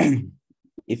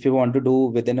 If you want to do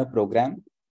within a program,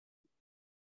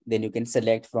 then you can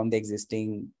select from the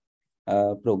existing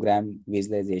program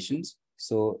visualizations.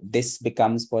 So this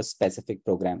becomes for specific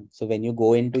program. So when you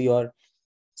go into your,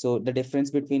 so the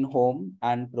difference between home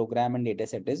and program and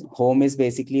dataset is, home is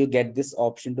basically you get this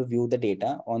option to view the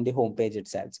data on the home page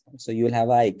itself. So you will have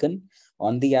an icon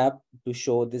on the app to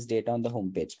show this data on the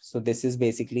home page. So this is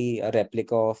basically a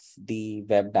replica of the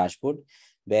web dashboard,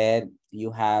 where you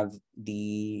have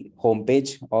the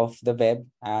homepage of the web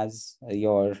as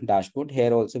your dashboard.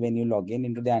 Here also, when you log in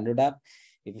into the Android app,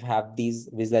 if you have these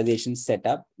visualizations set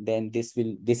up, then this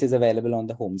is available on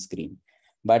the home screen.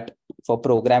 But for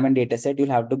program and dataset, you'll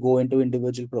have to go into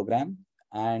individual program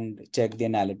and check the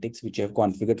analytics which you have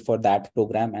configured for that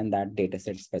program and that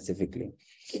dataset specifically.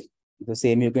 The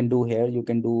same you can do here. You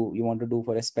want to do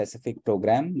for a specific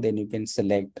program, then you can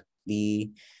select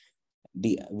the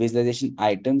visualization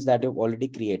items that you've already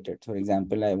created. For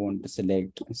example, I want to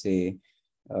select, say,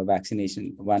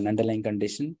 vaccination, one underlying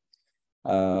condition,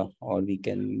 or we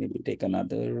can maybe take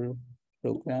another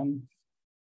program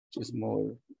which is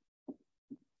more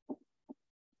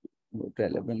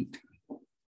relevant.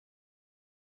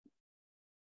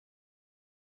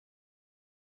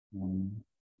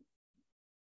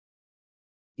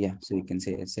 Yeah, so you can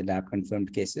say lab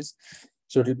confirmed cases.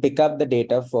 So it will pick up the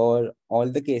data for all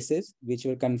the cases which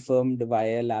were confirmed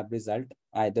via lab result,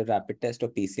 either rapid test or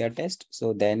PCR test.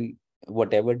 So then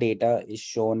whatever data is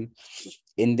shown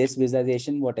in this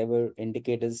visualization, whatever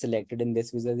indicators selected in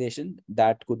this visualization,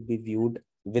 that could be viewed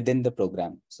within the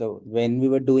program. So when we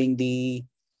were doing the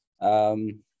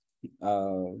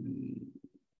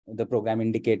the program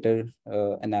indicator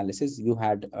analysis, you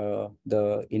had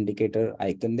the indicator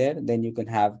icon there. Then you can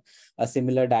have a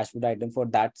similar dashboard item for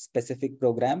that specific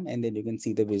program, and then you can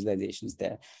see the visualizations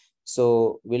there.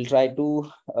 So we'll try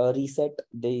to reset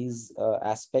these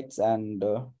aspects, and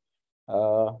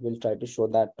we'll try to show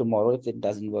that tomorrow if it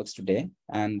doesn't work today,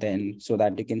 and then so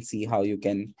that you can see how you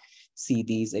can see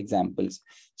these examples.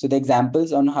 So the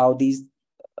examples on how these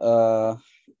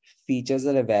features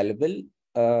are available,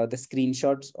 the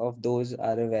screenshots of those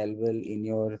are available in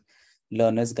your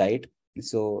learner's guide,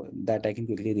 so that I can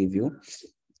quickly review.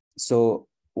 So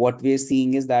what we're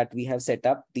seeing is that we have set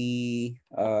up the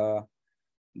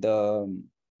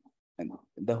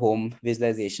home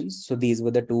visualizations. So these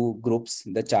were the two groups,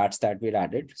 the charts that we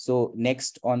added. So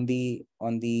next on the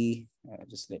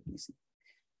just let me see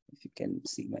if you can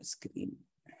see my screen.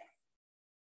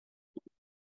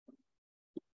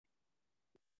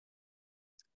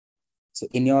 So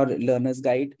in your learner's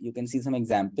guide, you can see some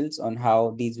examples on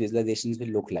how these visualizations will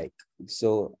look like.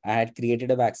 So I had created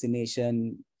a vaccine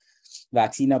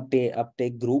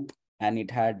uptake group, and it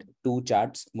had two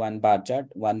charts, one bar chart,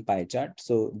 one pie chart.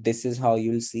 So this is how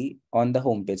you'll see on the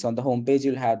homepage. So on the homepage,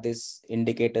 you'll have this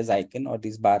indicators icon or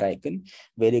this bar icon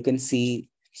where you can see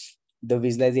the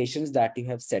visualizations that you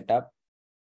have set up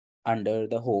under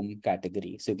the home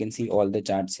category. So you can see all the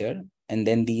charts here, and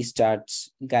then these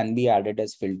charts can be added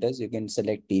as filters. You can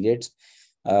select periods.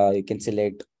 You can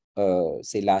select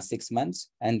say last 6 months,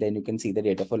 and then you can see the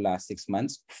data for last 6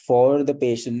 months for the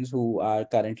patients who are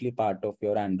currently part of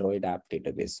your Android app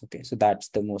database. Okay, so that's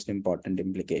the most important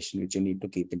implication which you need to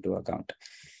keep into account.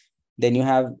 Then you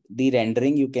have the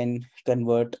rendering. You can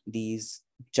convert these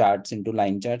charts into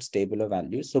line charts, table of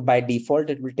values. So by default,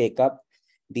 it will take up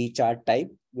the chart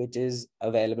type which is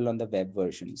available on the web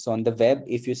version. So on the web,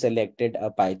 if you selected a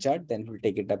pie chart, then it will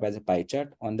take it up as a pie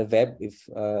chart. On the web, if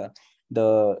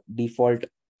the default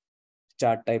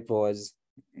chart type was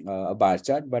a bar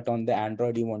chart, but on the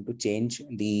Android, you want to change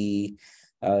the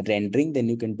rendering, then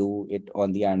you can do it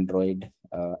on the Android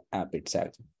app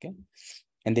itself. Okay.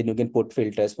 And then you can put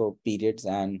filters for periods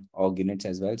and org units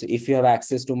as well. So if you have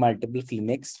access to multiple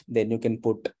clinics, then you can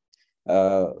put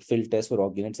filters for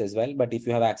org units as well. But if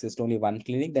you have access to only one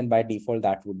clinic, then by default,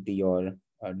 that would be your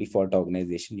default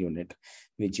organization unit,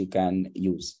 which you can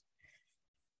use.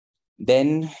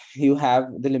 Then you have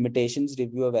the limitations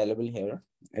review available here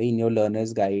in your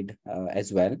learner's guide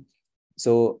as well.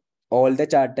 So all the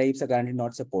chart types are currently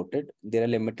not supported. There are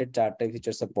limited chart types which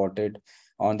are supported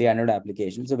on the Android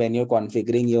application. So when you're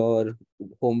configuring your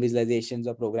home visualizations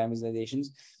or program visualizations,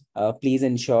 please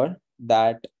ensure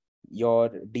that your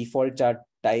default chart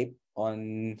type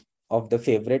of the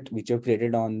favorite which you've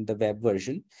created on the web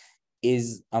version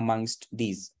is amongst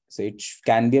these. So it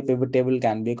can be a pivot table,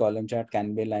 can be a column chart,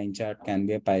 can be a line chart, can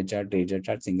be a pie chart, radar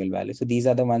chart, single value. So these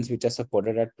are the ones which are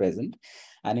supported at present.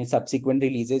 And in subsequent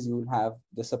releases, you will have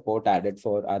the support added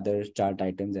for other chart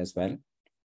items as well.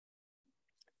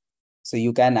 So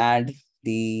you can add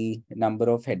the number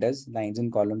of headers. Lines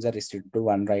and columns are restricted to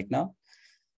 1 right now.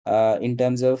 In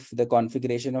terms of the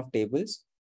configuration of tables,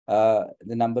 the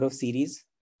number of series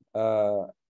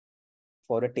for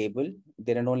a table,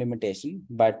 there are no limitation,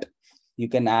 but you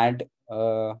can add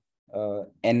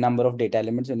n number of data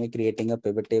elements when you're creating a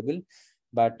pivot table,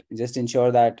 but just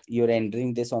ensure that you're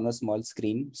entering this on a small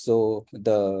screen. So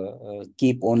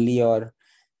keep only your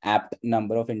app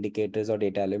number of indicators or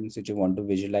data elements which you want to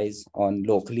visualize on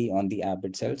locally on the app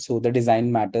itself. So the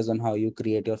design matters on how you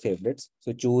create your favorites.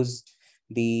 So choose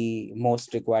the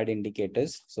most required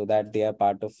indicators so that they are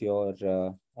part of your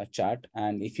chart.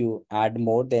 And if you add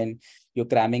more, then you're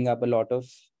cramming up a lot of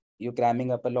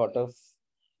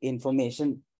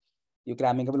information. You're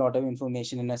cramming up a lot of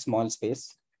information in a small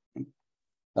space.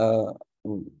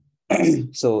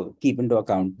 So keep into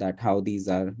account that how these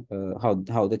are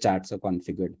how the charts are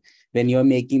configured when you're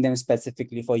making them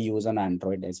specifically for use on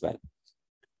Android as well.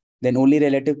 Then only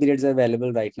relative periods are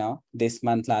available right now, this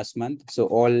month, last month. So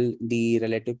all the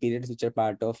relative periods which are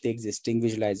part of the existing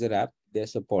visualizer app, they're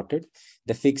supported.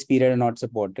 The fixed period are not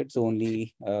supported. So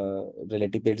only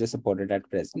relative periods are supported at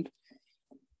present.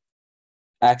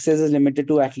 Access is limited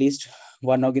to at least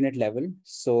 1 org unit level.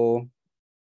 So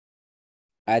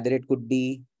either it could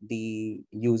be the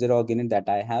user org unit that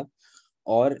I have,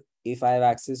 or if I have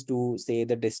access to, say,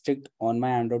 the district on my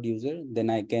Android user,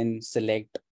 then I can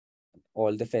select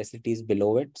all the facilities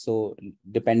below it. So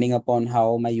depending upon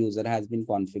how my user has been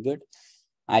configured,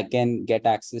 I can get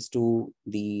access to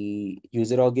the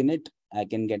user org unit. I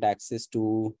can get access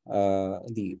to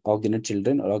the org unit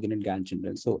children or org unit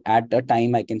grandchildren. So at a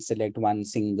time, I can select one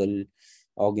single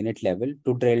org unit level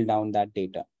to drill down that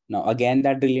data. Now, again,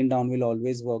 that drilling down will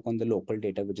always work on the local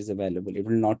data, which is available. It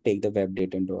will not take the web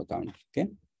data into account, okay?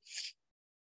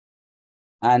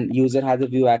 And user has a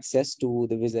view access to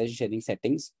the visualization sharing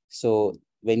settings. So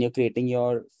when you're creating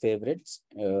your favorites,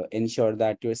 ensure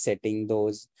that you're setting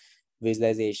those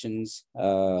visualizations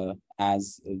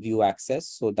as view access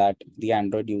so that the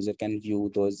Android user can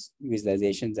view those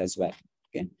visualizations as well,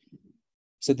 okay?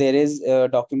 So there is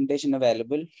documentation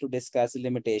available to discuss the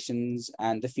limitations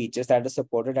and the features that are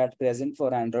supported at present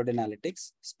for Android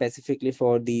Analytics, specifically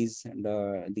for these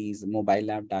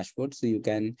mobile app dashboards. So you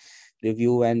can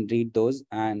review and read those.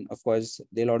 And of course,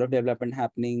 there's a lot of development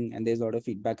happening and there's a lot of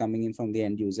feedback coming in from the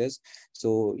end users.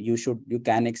 So you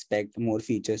can expect more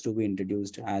features to be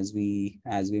introduced as we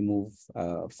move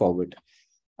forward.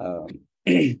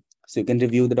 So you can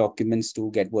review the documents to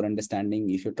get more understanding.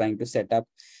 If you're trying to set up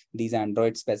these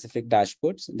Android specific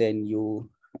dashboards, then you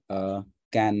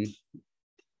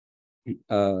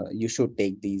you should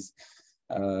take these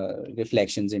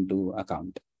reflections into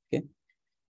account. Okay.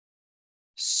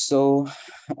 So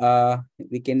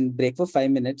we can break for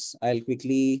 5 minutes. I'll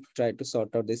quickly try to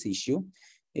sort out this issue.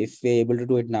 If we're able to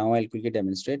do it now, I'll quickly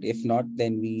demonstrate. If not,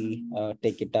 then we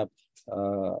take it up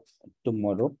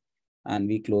tomorrow. And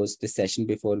we close this session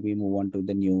before we move on to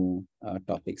the new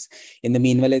topics. In the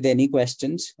meanwhile, if there are any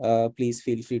questions, please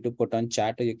feel free to put on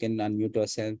chat, or you can unmute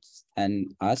yourselves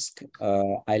and ask.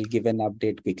 I'll give an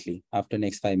update quickly after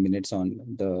next 5 minutes on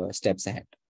the steps ahead.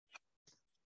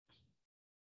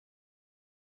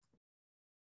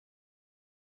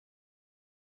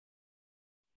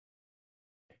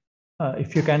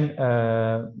 If you can,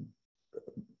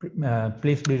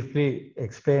 please briefly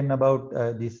explain about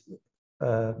this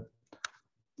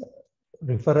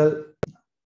referral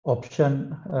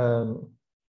option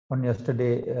on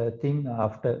yesterday thing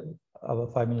after our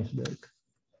 5 minutes break.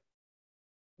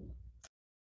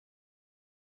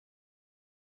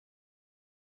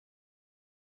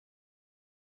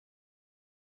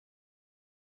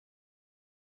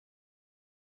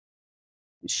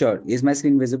 Sure. Is my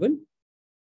screen visible?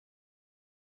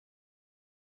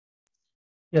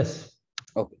 Yes.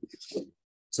 Okay.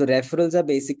 So referrals are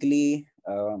basically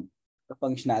a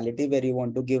functionality where you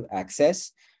want to give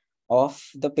access of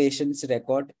the patient's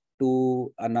record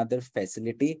to another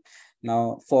facility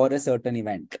now for a certain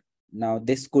event. Now,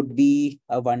 this could be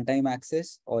a one-time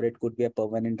access or it could be a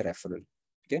permanent referral.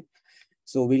 Okay.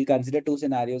 So we'll consider two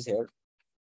scenarios here.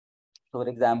 For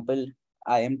example,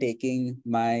 I am taking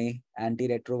my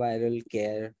antiretroviral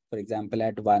care, for example,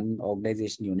 at one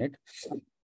organization unit,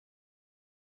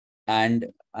 and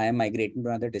I am migrating to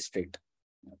another district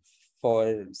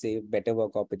for, say, better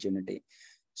work opportunity.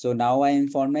 So now I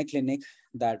inform my clinic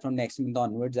that from next month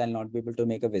onwards, I'll not be able to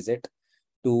make a visit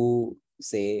to,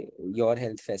 say, your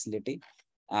health facility,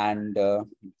 and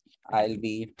I'll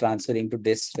be transferring to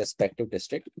this respective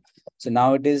district. So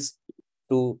now it is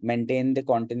to maintain the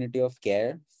continuity of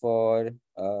care for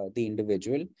the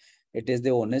individual. It is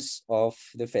the onus of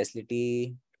the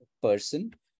facility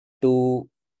person to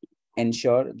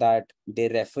ensure that they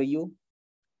refer you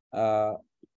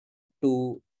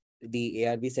to the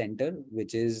ARV center,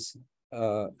 which is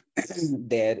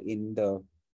there in the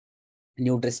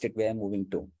new district where I'm moving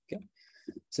to. Okay.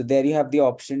 So there you have the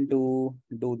option to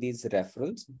do these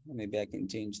referrals. Maybe I can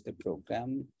change the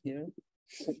program here.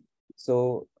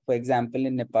 So for example,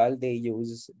 in Nepal, they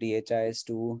use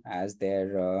DHIS2 as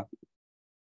their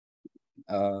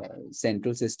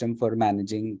central system for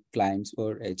managing clients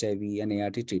for HIV and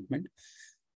ART treatment.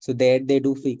 So there they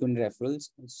do frequent referrals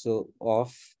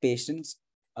of patients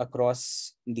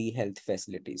across the health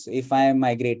facility. So if I am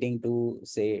migrating to,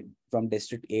 say, from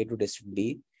district A to district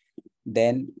B,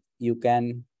 then you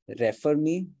can refer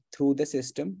me through the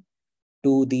system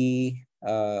to the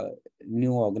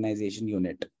new organization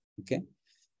unit. Okay.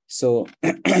 So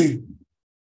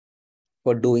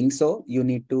for doing so, you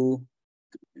need to,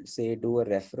 say, do a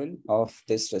referral of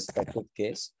this respective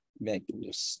case. I can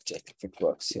just check if it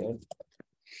works here.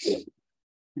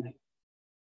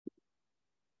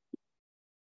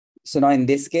 So now in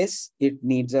this case, it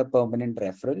needs a permanent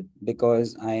referral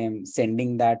because I am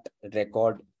sending that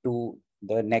record to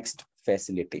the next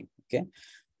facility. Okay.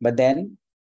 But then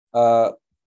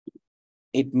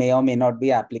it may or may not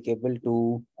be applicable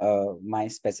to my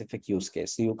specific use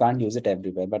case. So you can't use it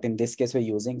everywhere. But in this case, we're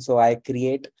using, so I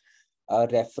create a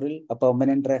referral, a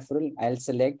permanent referral. I'll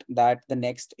select that the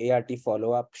next ART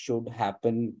follow-up should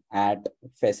happen at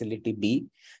facility B.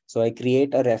 So I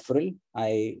create a referral.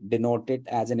 I denote it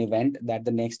as an event that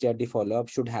the next ART follow-up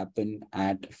should happen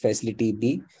at facility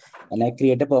B. And I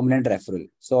create a permanent referral.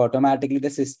 So automatically the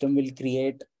system will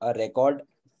create a record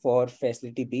for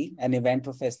facility B, an event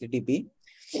for facility B.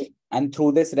 And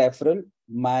through this referral,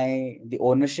 the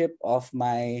ownership of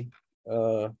my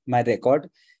record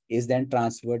is then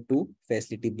transferred to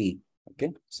facility B.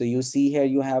 Okay, so you see here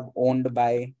you have owned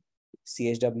by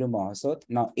CHW Mahasot.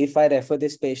 Now, if I refer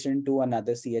this patient to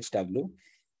another CHW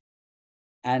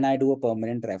and I do a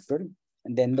permanent referral,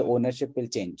 then the ownership will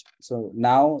change. So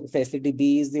now facility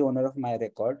B is the owner of my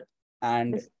record,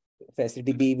 and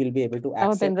facility B will be able to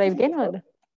access.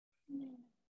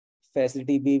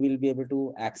 Facility B will be able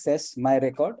to access my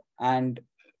record and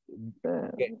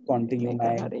continue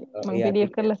my ARP.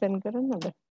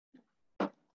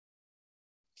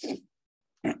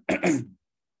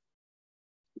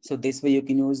 So this way you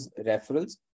can use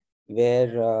referrals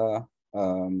where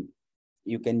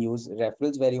you can use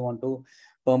referrals where you want to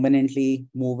permanently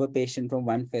move a patient from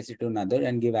one facility to another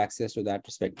and give access to that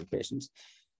respective patients.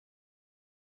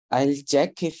 I'll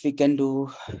check if we can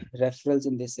do referrals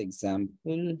in this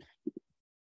example.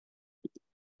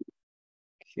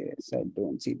 Okay, so I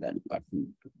don't see that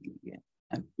button to be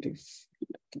active. I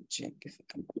can check if I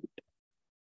can do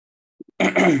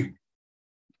it.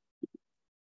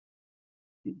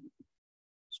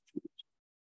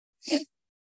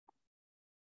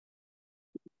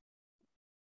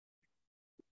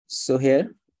 So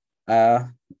here,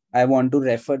 I want to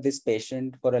refer this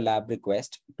patient for a lab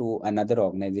request to another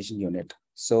organization unit.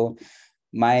 So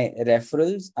my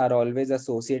referrals are always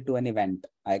associated to an event.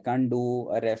 I can't do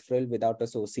a referral without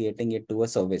associating it to a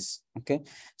service. Okay.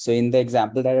 So in the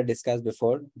example that I discussed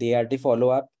before, the ART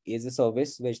follow-up is a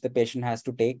service which the patient has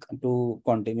to take to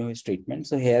continue his treatment.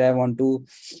 So here I want to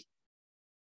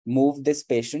move this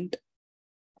patient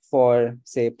for,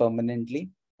 say, permanently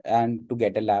and to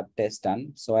get a lab test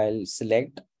done. So I'll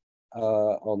select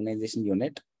organization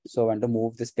unit. So I want to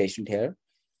move this patient here,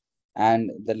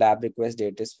 and the lab request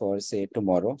date is for, say,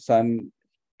 tomorrow. So I'm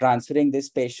transferring this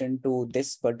patient to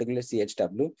this particular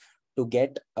CHW to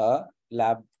get a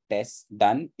lab test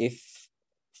done if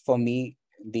for me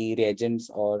the reagents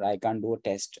or I can't do a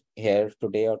test here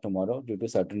today or tomorrow due to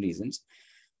certain reasons.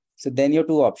 So then your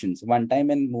two options, one time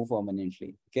and move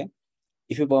permanently. Okay.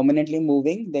 If you're permanently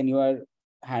moving, then you are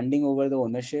handing over the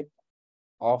ownership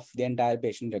of the entire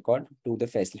patient record to the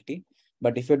facility.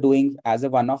 But if you're doing as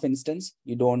a one-off instance,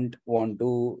 you don't want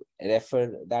to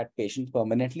refer that patient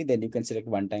permanently, then you can select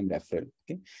one-time referral.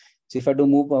 Okay. So if I do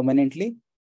move permanently,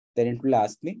 then it will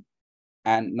ask me,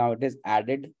 and now it has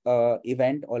added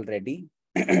event already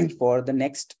for the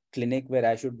next clinic where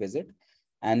I should visit,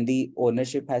 and the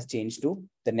ownership has changed to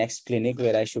the next clinic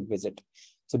where I should visit.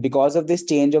 So because of this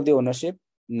change of the ownership,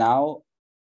 now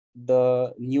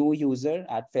the new user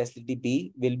at facility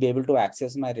B will be able to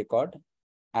access my record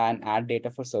and add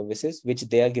data for services which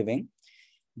they are giving.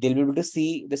 They'll be able to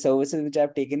see the services which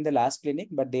I've taken in the last clinic,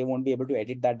 but they won't be able to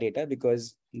edit that data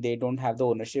because they don't have the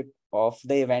ownership of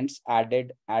the events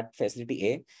added at facility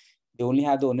A. They only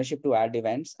have the ownership to add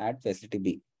events at facility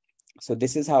B. So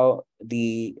this is how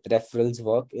the referrals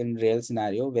work in real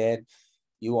scenario, where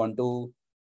you want to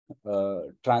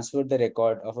transfer the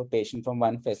record of a patient from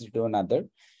one facility to another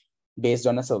based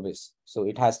on a service. So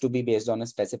it has to be based on a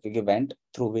specific event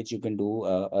through which you can do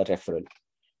a referral.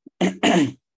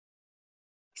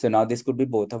 So now this could be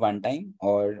both a one-time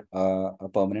or a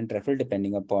permanent referral,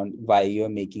 depending upon why you are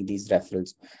making these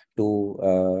referrals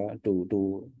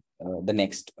to the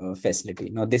next facility.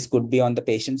 Now this could be on the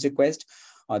patient's request,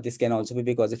 or this can also be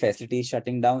because the facility is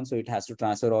shutting down, so it has to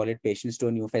transfer all its patients to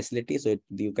a new facility. So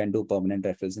you can do permanent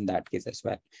referrals in that case as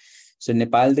well. So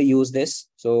Nepal, they use this.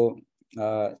 So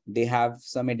they have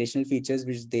some additional features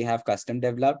which they have custom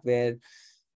developed, where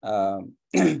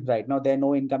right now there are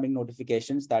no incoming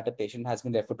notifications that a patient has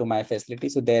been referred to my facility.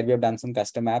 So there we have done some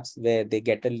custom apps where they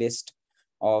get a list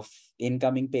of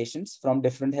incoming patients from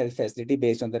different health facility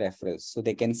based on the referrals. So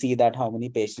they can see that how many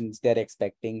patients they're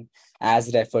expecting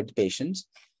as referred patients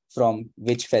from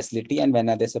which facility and when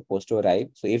are they supposed to arrive.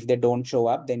 So if they don't show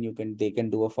up, then they can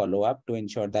do a follow-up to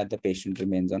ensure that the patient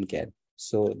remains on care.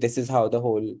 So this is how the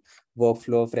whole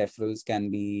workflow of referrals can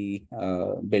be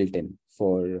built in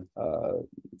for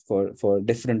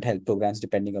different health programs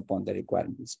depending upon the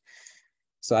requirements.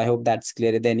 So I hope that's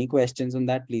clear. If there are any questions on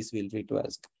that, please feel free to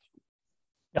ask.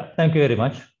 Yeah, thank you very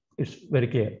much. It's very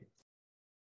clear.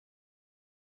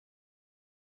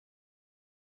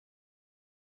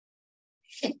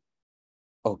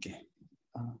 Okay.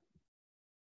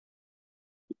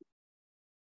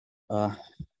 Are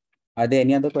there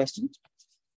any other questions?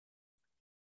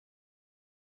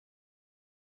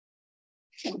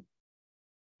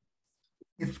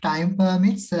 If time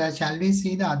permits, shall we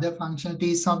see the other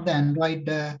functionalities of the Android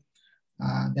that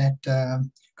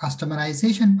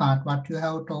customization part, what you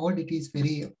have told, it is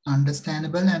very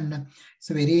understandable and it's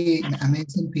a very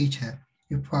amazing feature.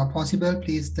 If possible,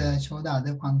 please show the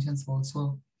other functions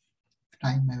also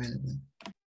time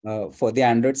available. For the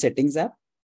Android settings app?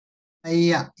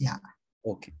 Yeah.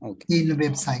 Okay. In the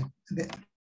website.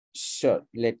 Sure.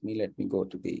 Let me go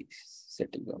to the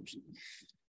settings option.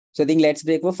 So I think let's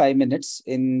break for 5 minutes.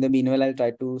 In the meanwhile, I'll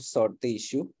try to sort the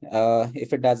issue.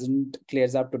 If it doesn't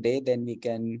clears up today, then we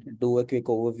can do a quick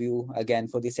overview again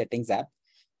for the settings app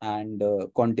and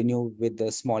continue with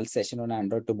the small session on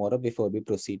Android tomorrow before we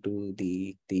proceed to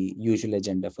the usual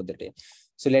agenda for the day.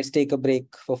 So let's take a break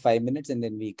for 5 minutes and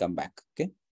then we come back.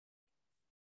 Okay.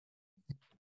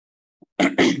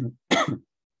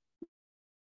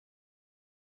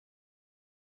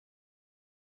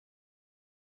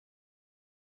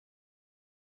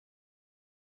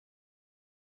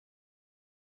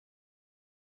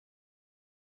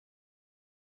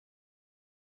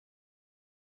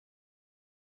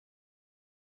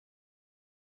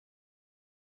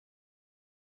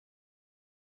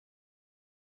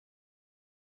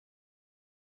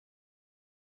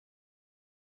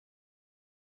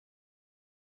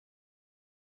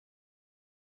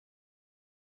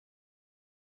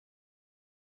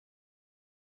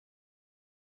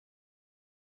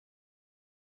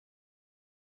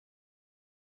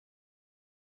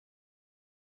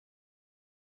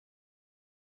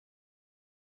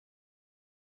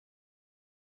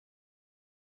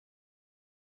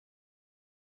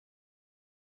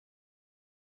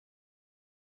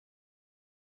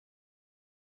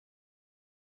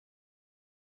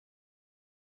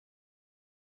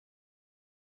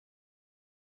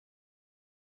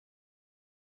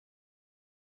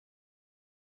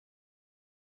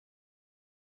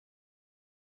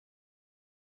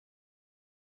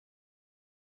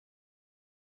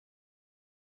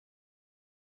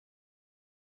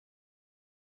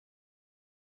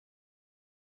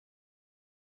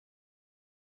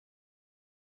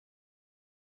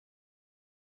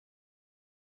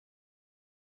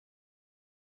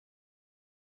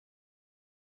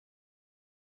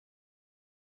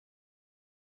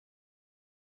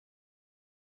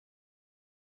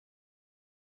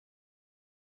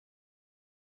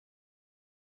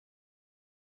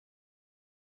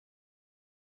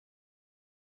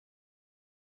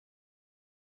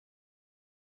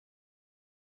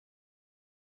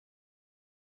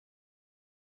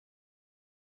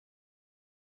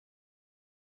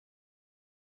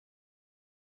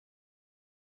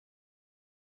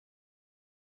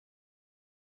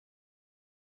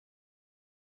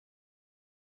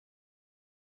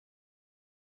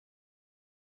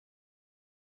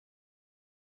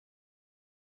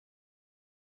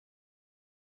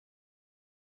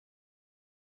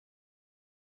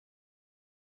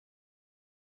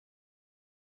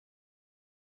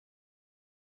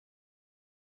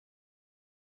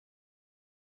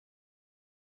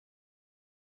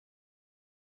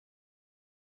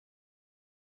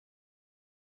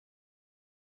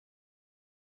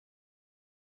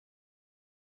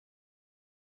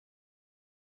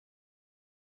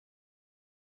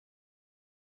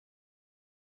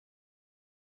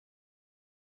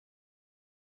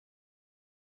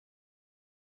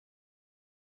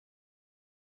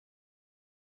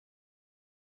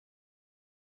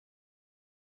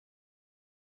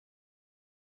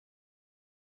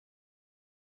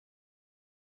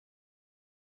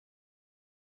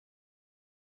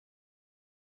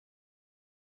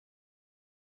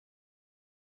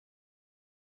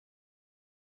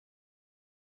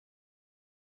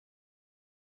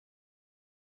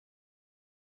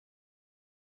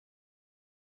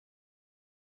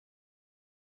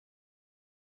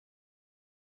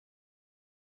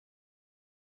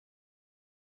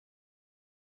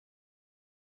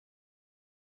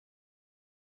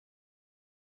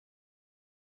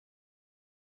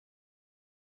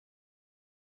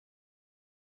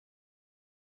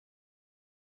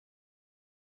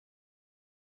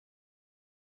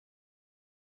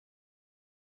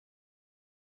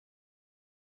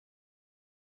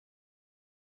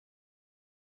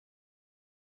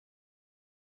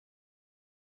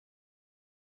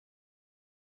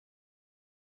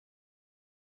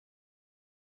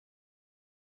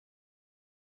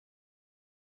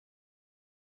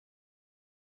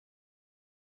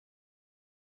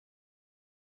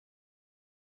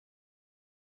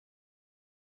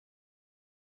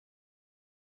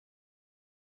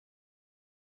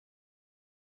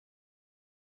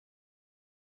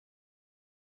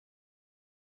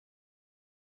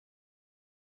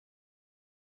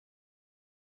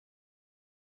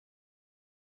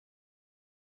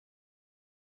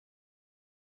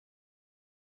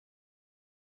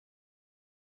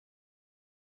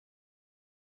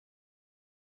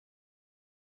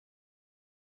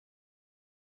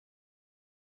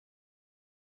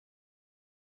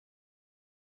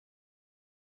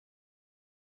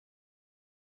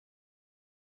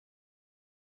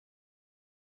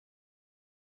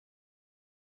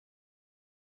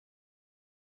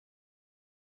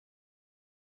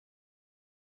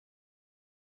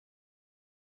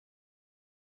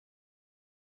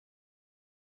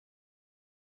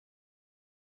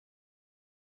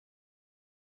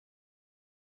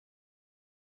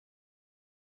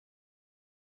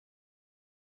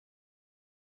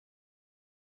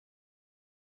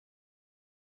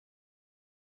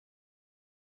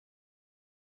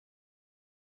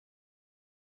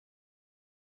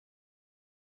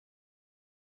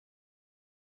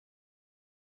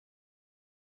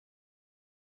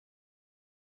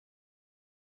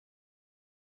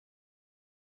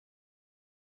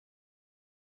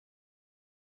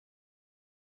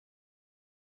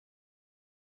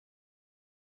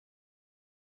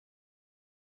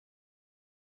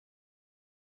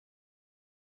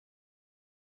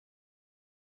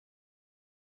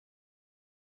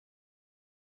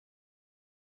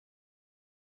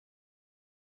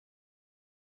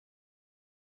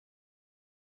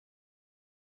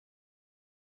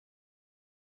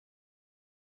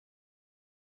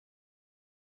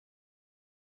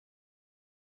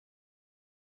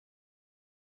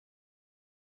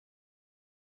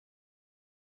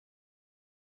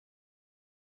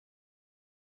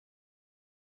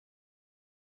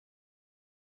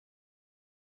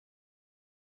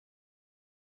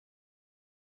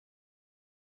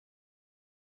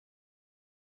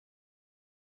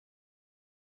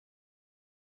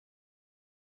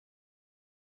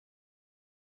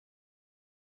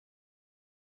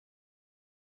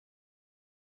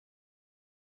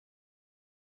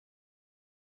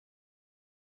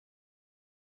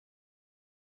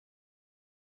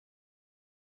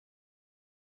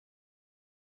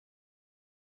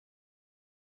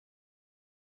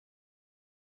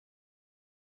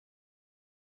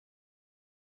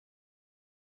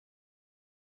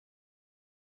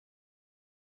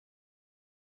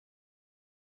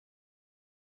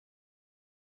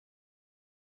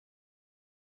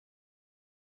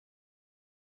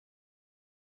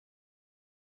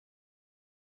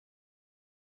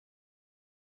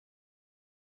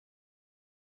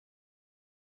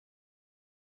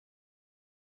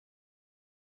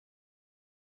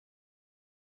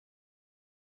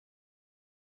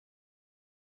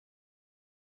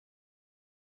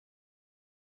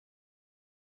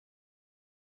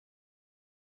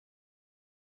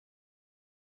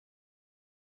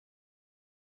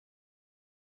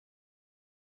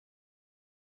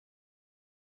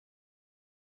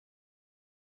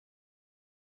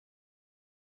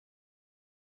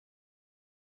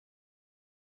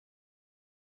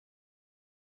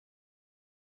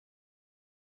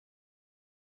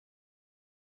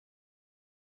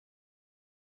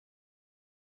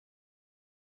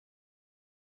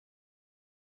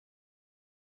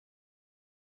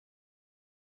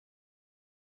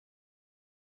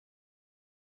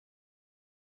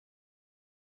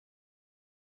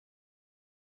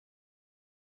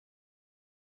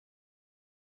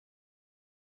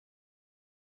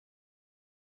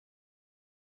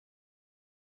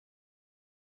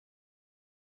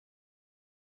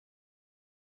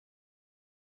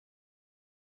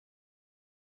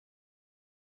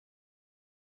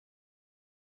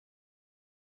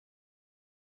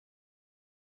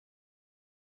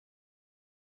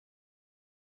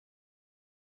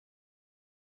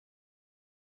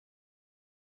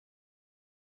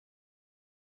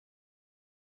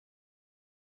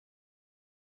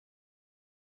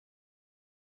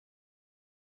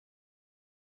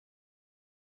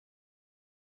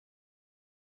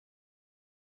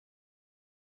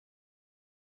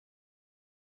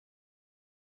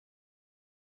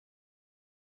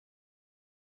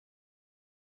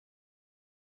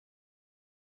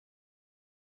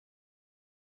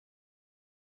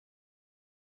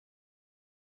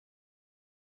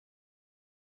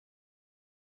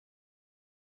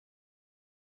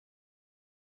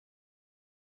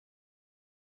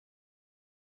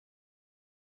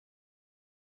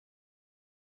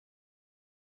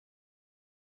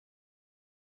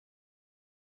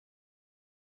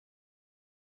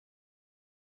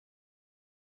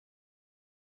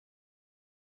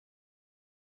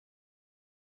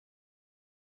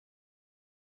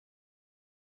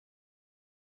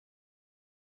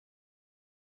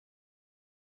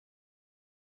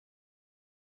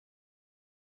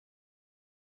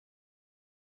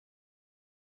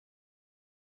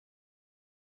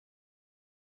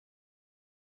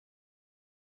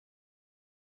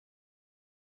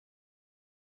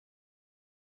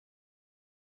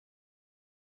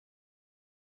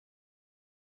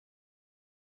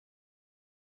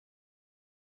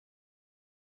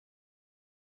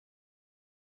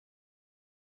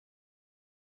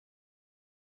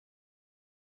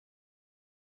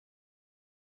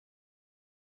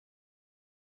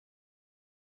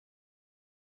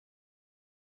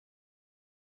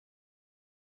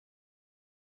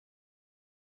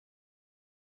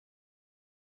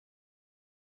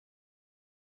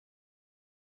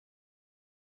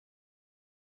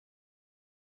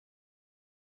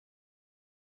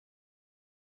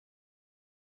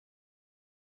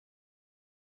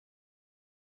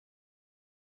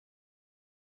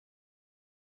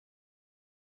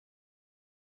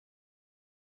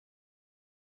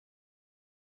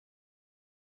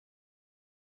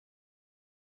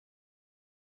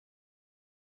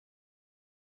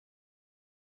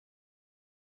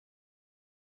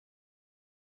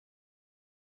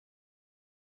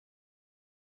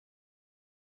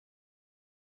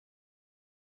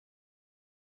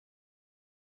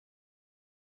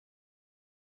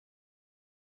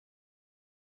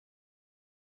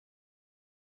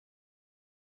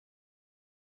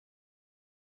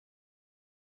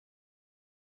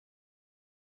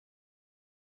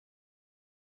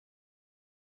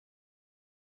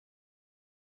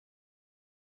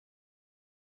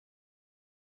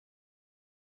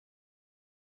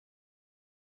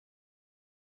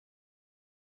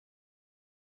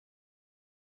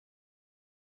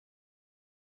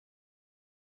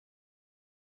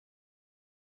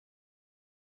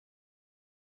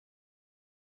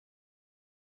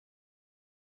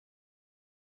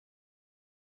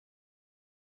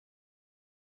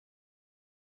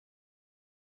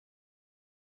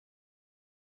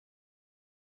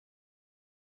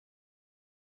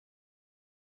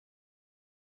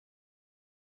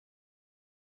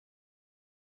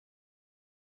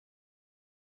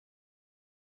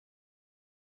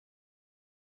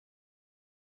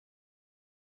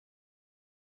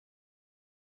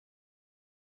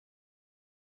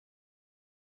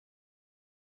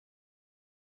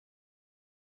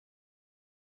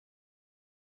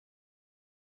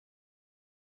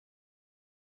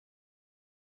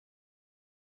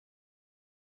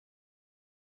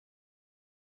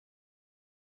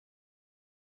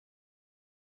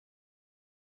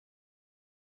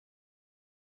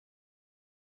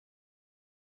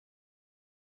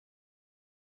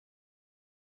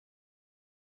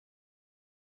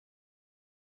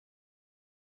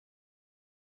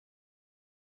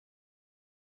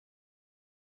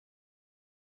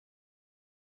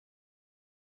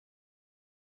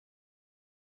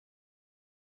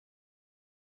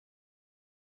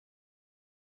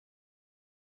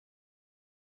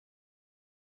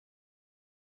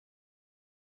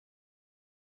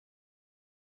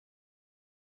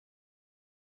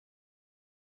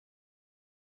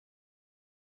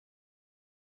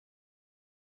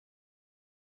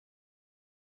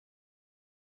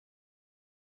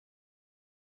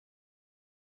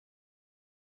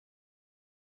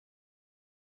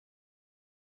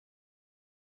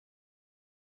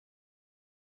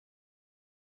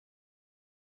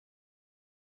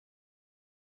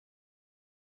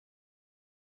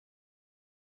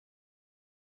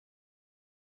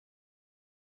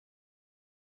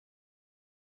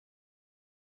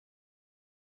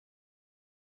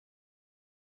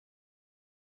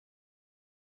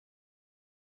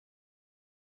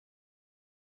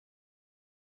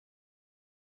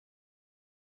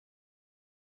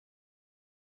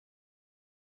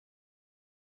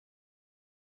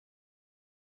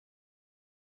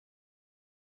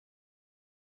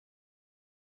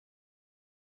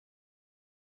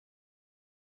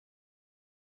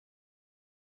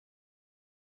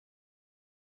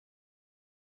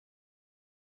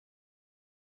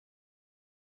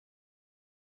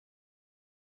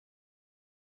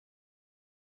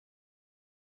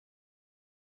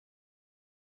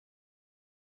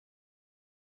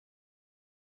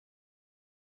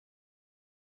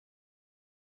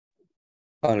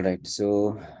 All right,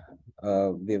 so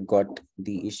we've got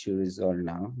the issue resolved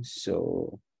now.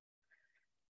 So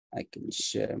I can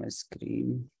share my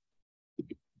screen.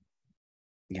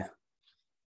 Yeah.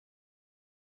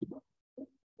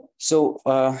 So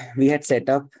we had set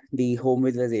up the home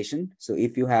visualization. So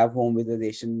if you have home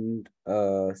visualization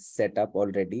set up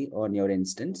already on your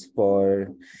instance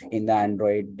for in the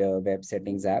Android web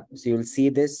settings app, so you'll see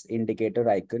this indicator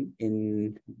icon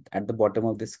at the bottom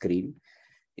of the screen.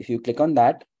 If you click on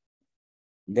that,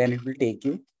 then it will take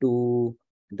you to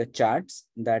the charts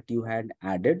that you had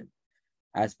added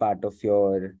as part of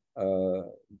your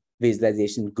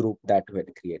visualization group that we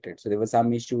had created. So there was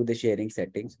some issue with the sharing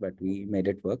settings, but we made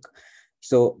it work.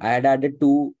 So I had added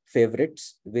two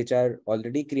favorites, which are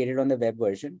already created on the web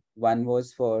version. One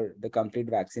was for the complete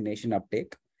vaccination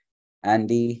uptake, and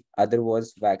the other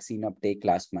was vaccine uptake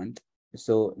last month.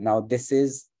 So now this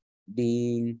is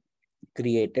being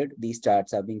created. These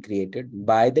charts are being created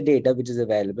by the data which is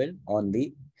available on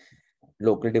the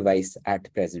local device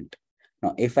at present.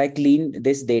 Now, if I clean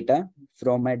this data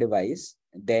from my device,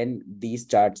 then these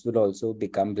charts will also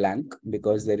become blank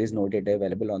because there is no data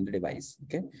available on the device.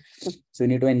 Okay. So you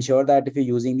need to ensure that if you're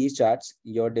using these charts,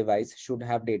 your device should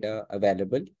have data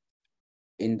available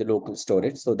in the local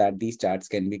storage so that these charts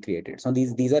can be created. So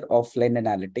these are offline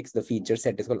analytics. The feature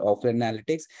set is called offline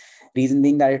analytics. Reason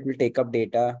being that it will take up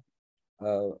data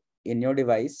in your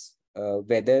device,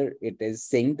 whether it is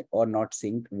synced or not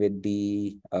synced with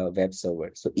the web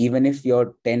server. So even if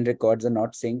your 10 records are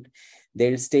not synced,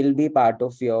 they'll still be part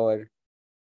of your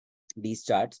these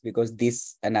charts because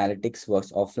this analytics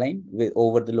works offline with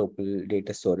over the local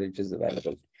data storage is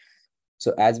available.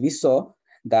 So as we saw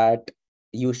that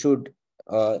you should,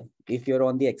 if you're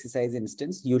on the exercise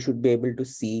instance, you should be able to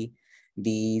see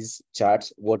these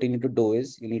charts. What you need to do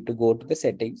is you need to go to the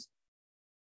settings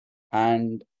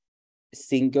and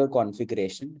sync your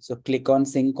configuration. So click on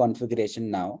sync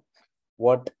configuration now.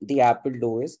 What the app will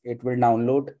do is it will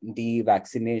download the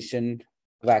vaccine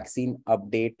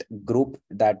update group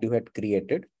that you had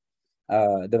created,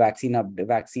 the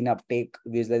vaccine uptake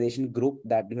visualization group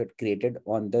that you had created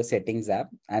on the settings app,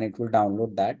 and it will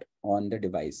download that on the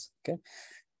device. Okay.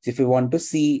 So if you want to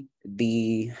see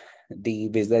the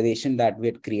visualization that we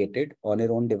had created on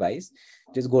your own device,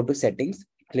 just go to settings,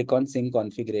 click on sync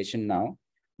configuration now.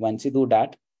 Once you do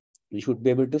that, you should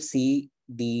be able to see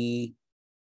the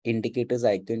indicators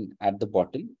icon at the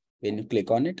bottom. When you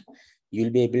click on it, you'll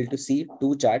be able to see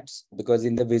two charts because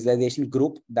in the visualization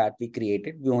group that we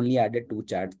created, we only added two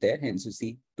charts there. Hence, you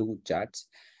see two charts.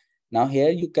 Now here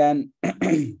you can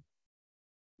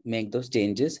make those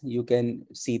changes. You can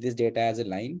see this data as a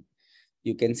line.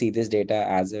 You can see this data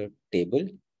as a table,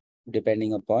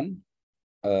 depending upon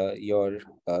your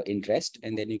interest,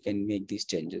 and then you can make these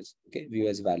changes. Okay, view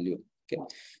as value. Okay,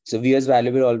 so view as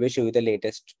value will always show you the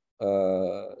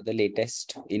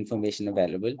latest information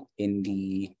available in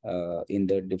the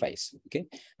device. Okay,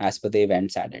 as per the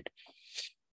events added.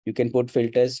 You can put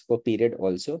filters for period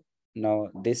also. Now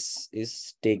this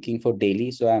is taking for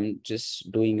daily, so I'm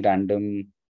just doing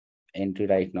random entry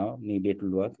right now. Maybe it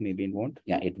will work, maybe it won't.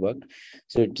 Yeah, it worked.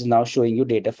 So it is now showing you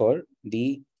data for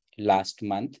the last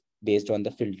month based on the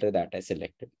filter that I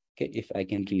selected. Okay, if I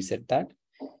can reset that,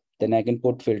 then I can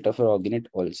put filter for organic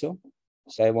also.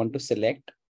 So I want to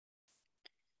select.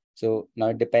 So now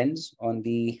it depends on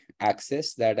the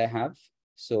access that I have.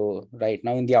 So right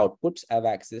now in the outputs, I have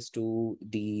access to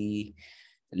the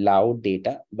loud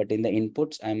data, but in the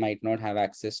inputs, I might not have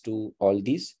access to all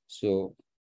these. So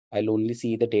I'll only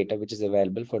see the data which is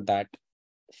available for that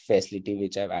facility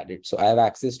which I've added. So I have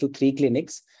access to 3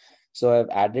 clinics. So I've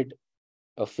added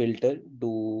a filter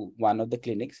to one of the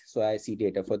clinics. So I see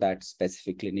data for that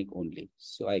specific clinic only.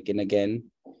 So I can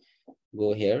again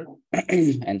go here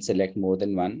and select more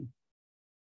than one.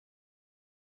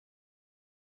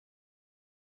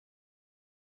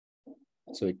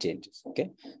 So it changes.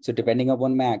 Okay. So depending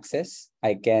upon my access,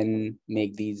 I can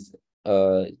make these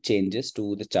changes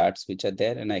to the charts which are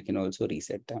there, and I can also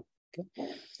reset them. Okay.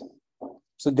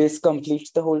 So this completes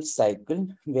the whole cycle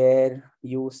where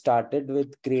you started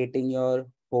with creating your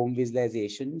home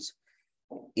visualizations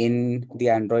in the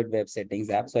Android web settings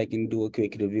app. So I can do a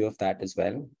quick review of that as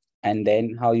well. And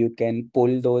then how you can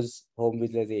pull those home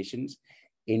visualizations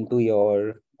into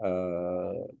your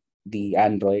the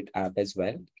Android app as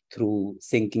well through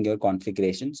syncing your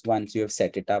configurations once you have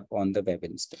set it up on the web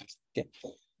instance. Okay.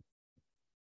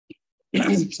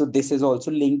 So this is also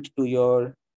linked to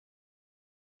your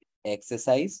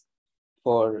exercise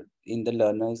for in the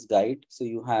learner's guide. So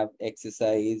you have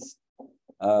exercise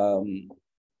 5,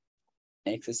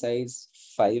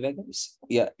 I guess.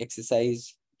 Yeah,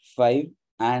 exercise 5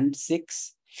 and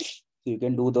 6. So you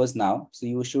can do those now. So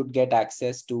you should get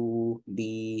access to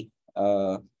the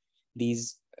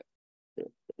these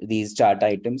chart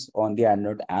items on the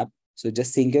Android app. So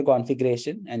just sync your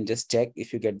configuration and just check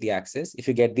if you get the access. If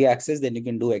you get the access, then you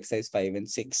can do exercise 5 and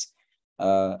 6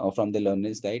 or from the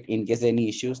learner's guide. In case any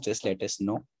issues, just let us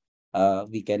know.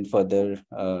 We can further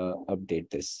update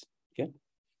this. Okay.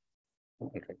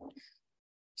 All right.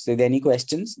 So if there are any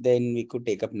questions, then we could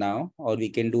take up now, or we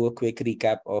can do a quick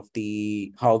recap of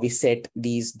how we set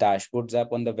these dashboards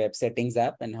up on the web settings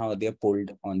app and how they're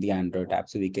pulled on the Android app.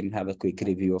 So we can have a quick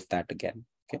review of that again.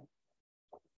 Okay.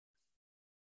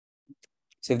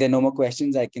 So if there are no more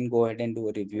questions, I can go ahead and do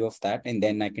a review of that, and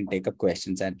then I can take up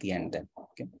questions at the end then.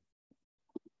 Okay.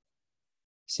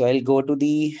 So I'll go to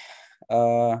the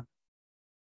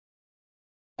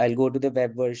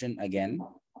web version again.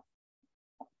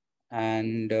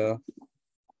 And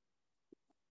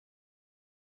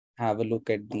have a look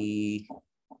at the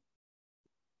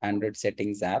Android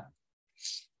settings app.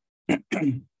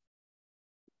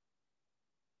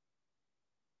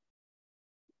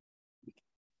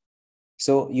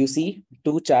 So you see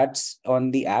 2 charts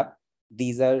on the app.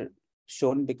 These are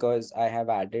shown because I have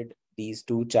added these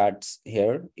 2 charts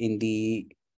here in the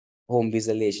home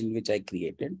visualization, which I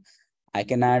created. I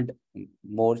can add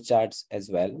more charts as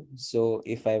well. So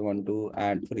if I want to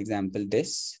add, for example,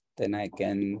 this, then I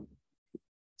can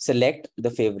select the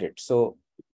favorite. So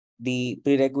the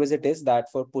prerequisite is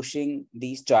that for pushing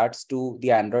these charts to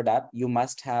the Android app, you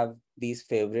must have these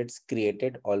favorites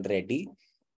created already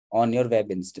on your web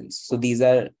instance. So these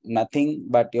are nothing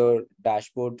but your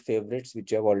dashboard favorites,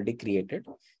 which you have already created.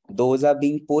 Those are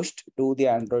being pushed to the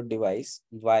Android device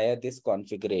via this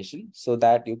configuration so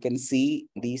that you can see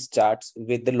these charts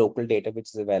with the local data, which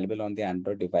is available on the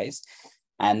Android device.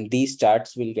 And these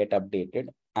charts will get updated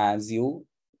as you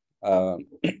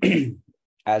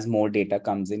as more data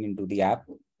comes into the app,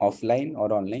 offline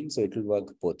or online. So it will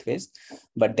work both ways.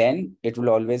 But then it will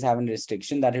always have a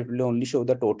restriction that it will only show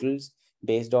the totals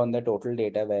based on the total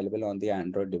data available on the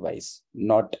Android device,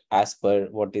 not as per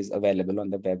what is available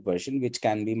on the web version, which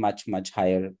can be much, much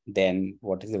higher than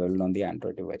what is available on the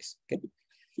Android device. Okay.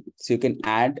 So you can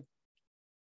add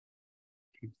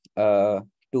to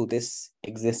this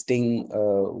existing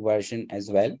version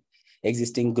as well,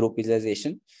 existing group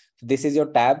visualization. This is your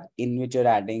tab in which you're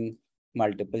adding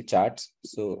multiple charts.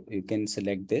 So you can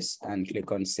select this and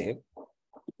click on save.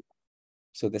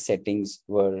 So the settings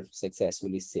were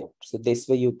successfully saved. So this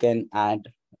way you can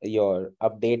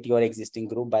update your existing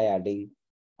group by adding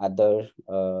other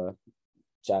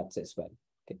charts as well.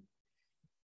 Okay.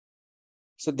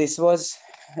 So this was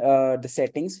the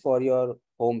settings for your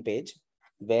home page,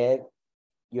 where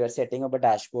you are setting up a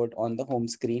dashboard on the home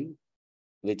screen,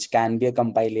 which can be a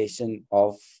compilation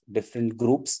of different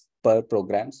groups per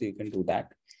program. So you can do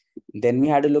that. Then we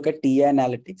had a look at TI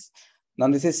analytics. Now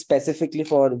this is specifically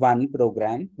for one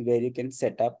program where you can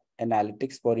set up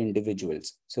analytics for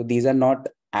individuals. So these are not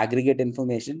aggregate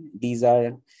information. These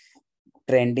are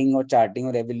trending or charting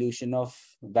or evolution of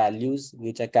values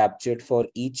which are captured for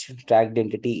each tracked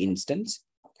entity instance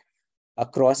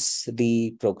across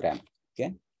the program.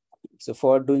 Okay. So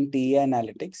for doing TI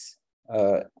analytics,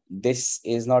 this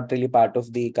is not really part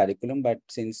of the curriculum, but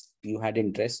since you had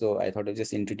interest, so I thought of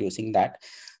just introducing that.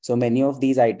 So many of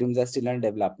these items are still in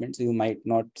development, so you might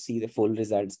not see the full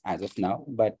results as of now,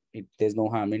 but there's no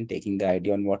harm in taking the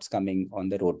idea on what's coming on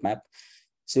the roadmap.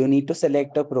 So you need to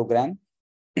select a program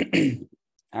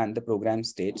and the program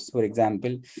stage. For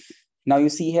example, now you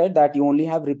see here that you only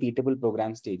have repeatable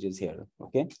program stages here,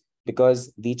 okay?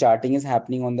 Because the charting is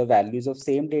happening on the values of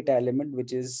same data element,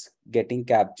 which is getting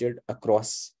captured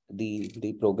across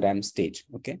the program stage,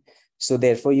 okay? So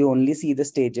therefore, you only see the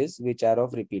stages which are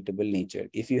of repeatable nature.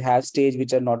 If you have stage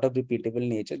which are not of repeatable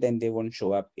nature, then they won't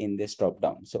show up in this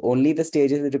drop-down. So only the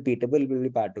stages repeatable will be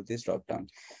part of this drop-down.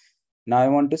 Now I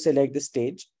want to select the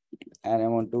stage and I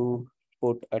want to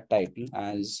put a title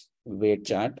as weight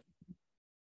chart.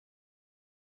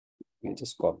 I'll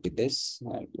just copy this.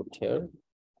 I'll put here.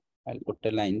 I'll put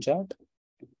a line chart,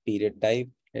 period type,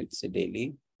 let's say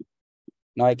daily.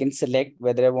 Now I can select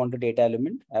whether I want a data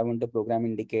element, I want a program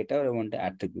indicator, or I want an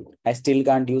attribute. I still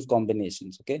can't use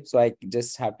combinations, okay? So I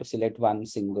just have to select one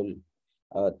single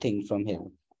thing from here.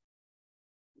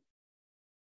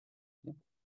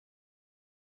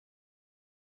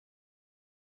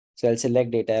 So I'll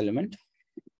select data element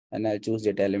and I'll choose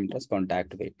data element as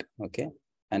contact weight, okay?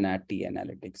 And add T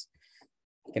analytics.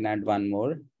 I can add one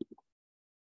more.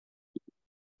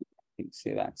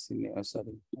 Say vaccine,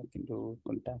 sorry, I can do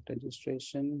contact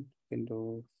registration, I can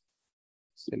do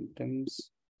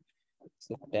symptoms,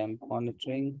 temp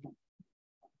monitoring,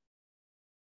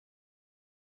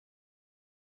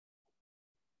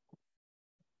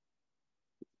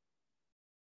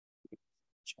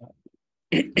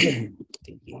 the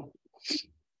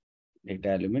data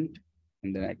element,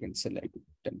 and then I can select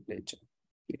temperature.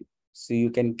 Okay. So you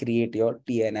can create your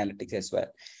TI analytics as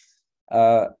well.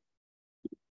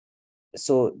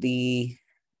 So the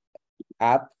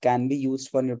app can be used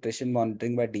for nutrition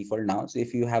monitoring by default now. So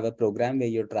if you have a program where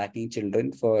you're tracking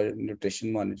children for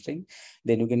nutrition monitoring,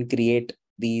 then you can create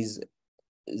these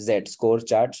Z-score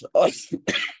charts or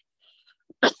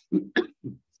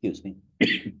excuse me,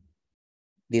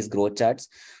 these growth charts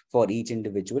for each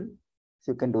individual.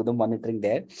 So you can do the monitoring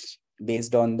there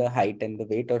based on the height and the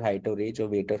weight, or height or age, or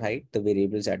weight or height, the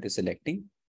variables that you're selecting.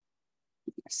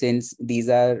 Since these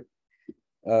are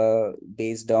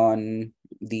based on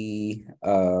the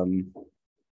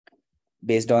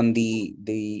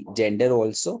gender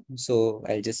also, so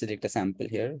I'll just select a sample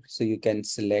here. So you can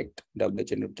select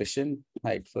WHO nutrition,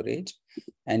 height for age,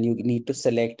 and you need to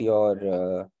select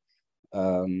your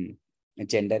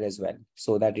gender as well,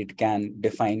 so that it can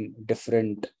define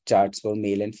different charts for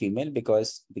male and female,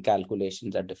 because the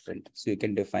calculations are different. So you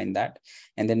can define that,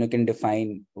 and then you can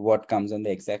define what comes on the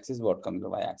x-axis, what comes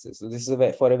on the y-axis. So this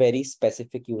is for a very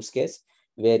specific use case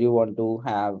where you want to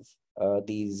have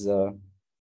these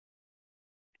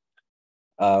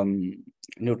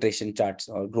nutrition charts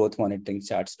or growth monitoring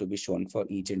charts to be shown for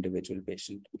each individual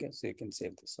patient. Okay, so you can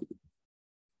save this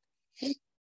one.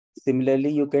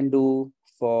 Similarly, you can do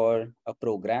for a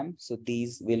program. So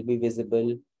these will be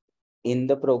visible in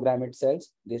the program itself.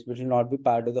 This will not be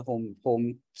part of the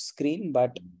home screen,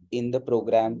 but in the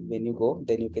program, when you go,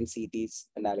 then you can see these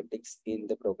analytics in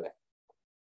the program.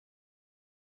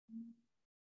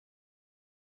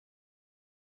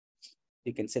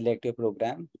 You can select your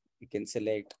program. You can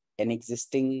select an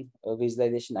existing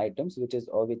visualization items, which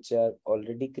are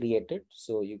already created.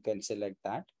 So you can select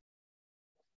that.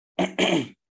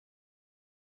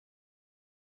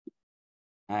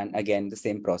 And again, the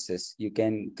same process. You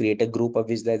can create a group of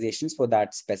visualizations for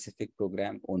that specific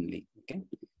program only. Okay.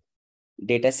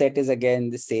 Data set is again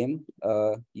the same.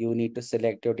 You need to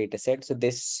select your data set. So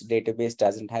this database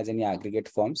doesn't have any aggregate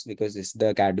forms, because the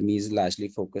academy is largely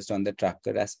focused on the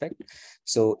tracker aspect.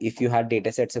 So if you had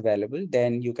data sets available,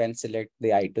 then you can select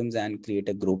the items and create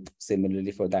a group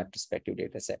similarly for that respective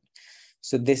data set.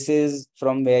 So this is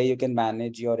from where you can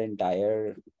manage your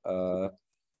entire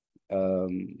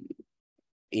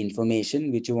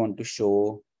information which you want to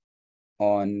show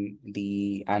on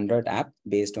the Android app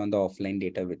based on the offline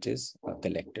data which is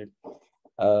collected.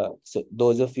 So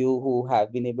those of you who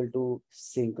have been able to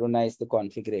synchronize the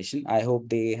configuration, I hope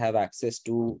they have access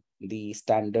to the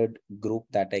standard group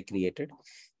that I created.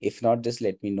 If not, just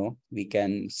let me know. We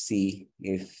can see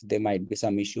if there might be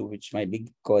some issue which might be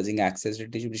causing access.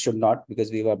 We should not,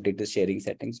 because we've updated sharing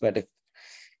settings, but if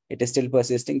it is still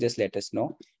persisting, just let us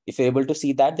know. If you're able to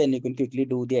see that, then you can quickly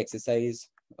do the exercise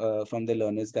from the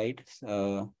learner's guide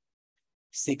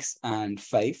 6 and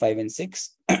 5 and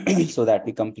 6, so that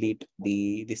we complete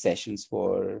the sessions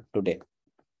for today.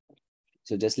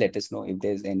 So just let us know if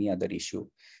there's any other issue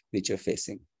which you're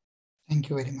facing. Thank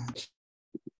you very much.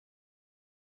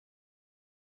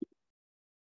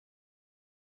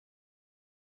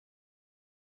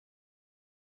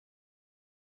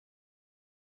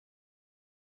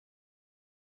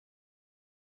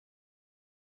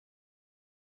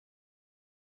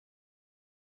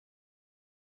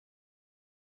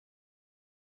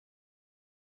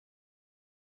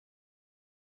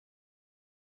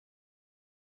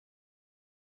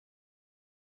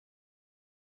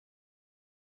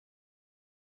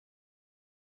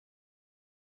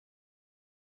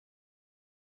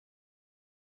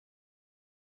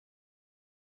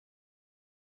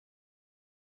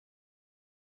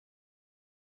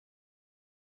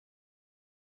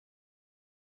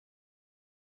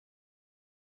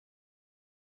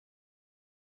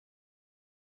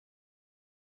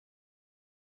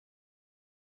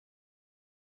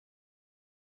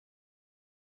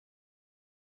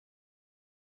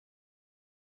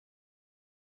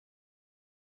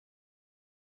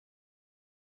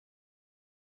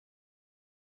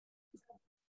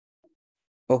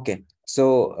 Okay,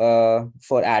 so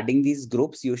for adding these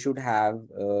groups, you should have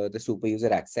the super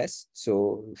user access.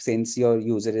 So since your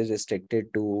user is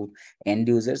restricted to end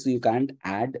users, so you can't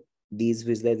add these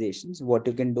visualizations. What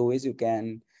you can do is you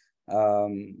can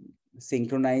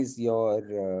synchronize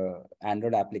your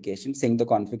Android application, sync the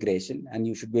configuration, and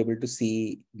you should be able to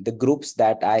see the groups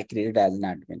that I created as an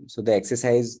admin. So the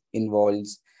exercise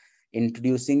involves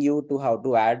introducing you to how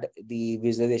to add the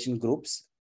visualization groups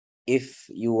if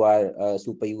you are a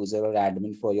super user or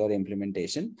admin for your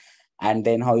implementation. and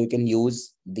then how you can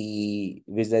use the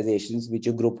visualizations which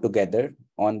you group together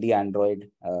on the Android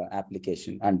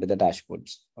application under the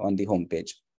dashboards on the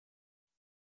homepage.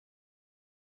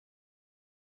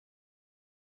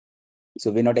 So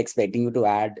we're not expecting you to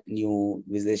add new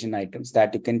visualization items.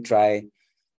 That you can try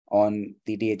on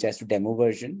the DHIS2 demo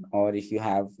version, or if you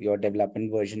have your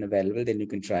development version available, then you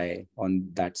can try on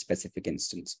that specific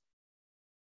instance.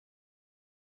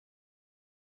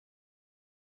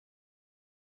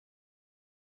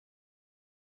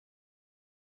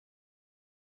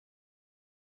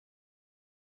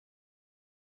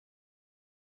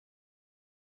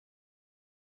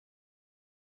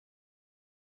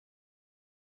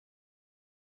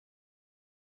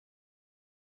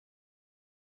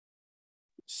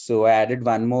 So I added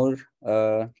one more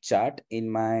chart in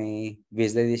my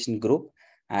visualization group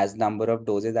as number of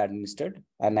doses administered,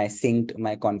 and I synced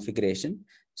my configuration.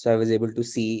 So I was able to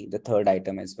see the third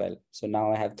item as well. So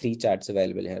now I have 3 charts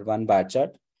available here, one bar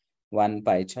chart, one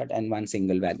pie chart, and one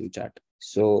single value chart.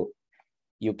 So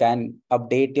you can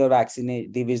update your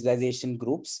the visualization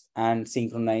groups and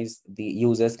synchronize, the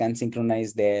users can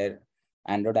synchronize their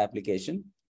Android application,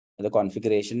 the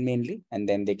configuration mainly, and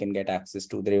then they can get access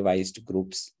to the revised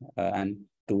groups and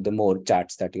to the more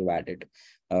charts that you've added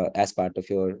as part of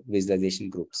your visualization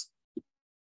groups.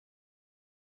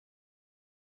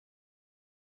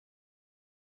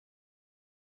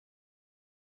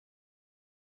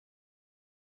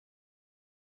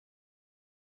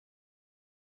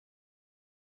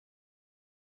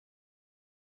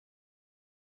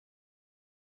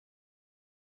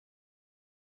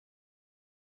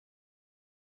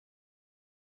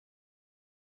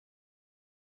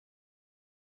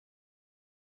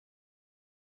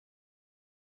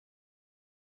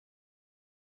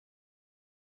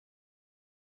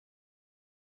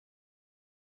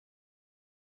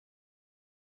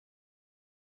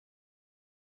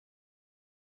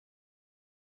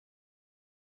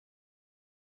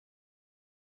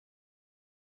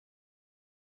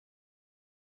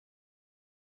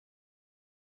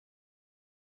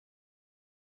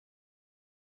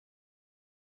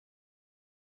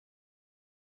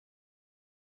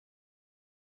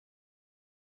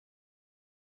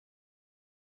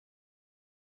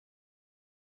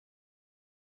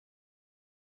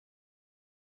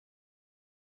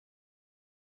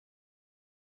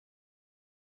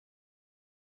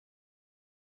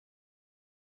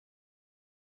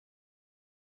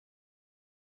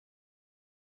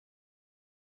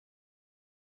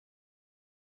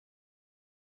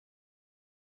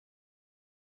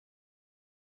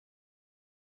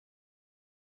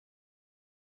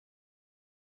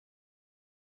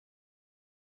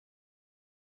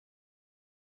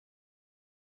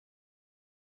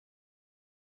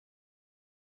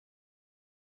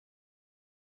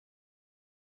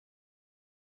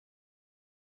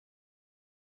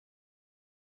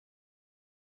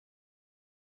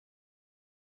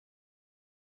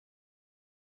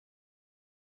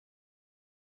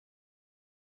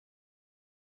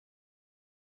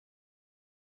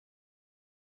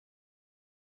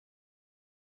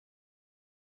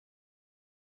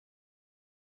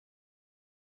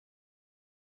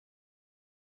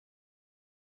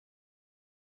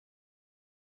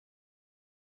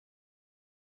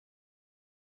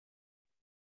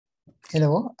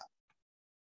 Hello.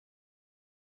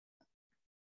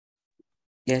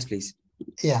 Yes, please.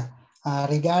 Yeah.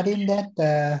 Regarding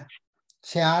that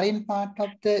sharing part of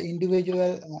the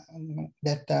individual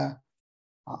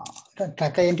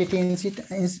tracker entity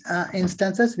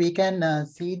instances, we can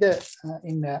see the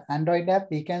in the Android app,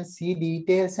 we can see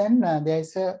details, and there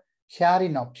is a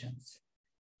sharing options.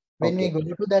 When we go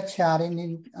to that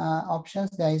sharing options,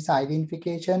 there is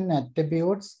identification,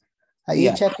 attributes.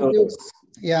 Each attributes,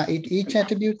 each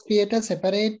attribute create a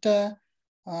separate that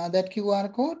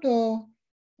QR code. Or?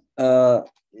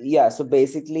 Yeah, so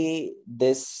basically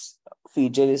this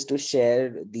feature is to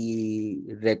share the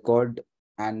record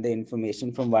and the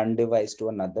information from one device to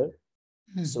another.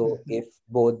 So if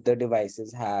both the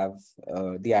devices have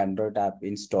the Android app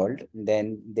installed,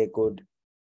 then they could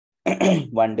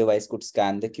one device could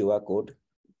scan the QR code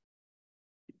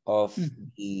of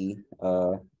the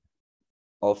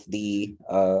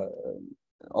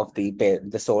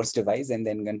source device, and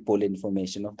then can pull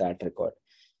information of that record.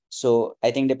 So I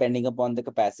think depending upon the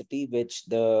capacity which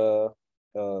the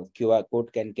QR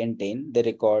code can contain, the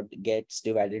record gets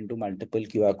divided into multiple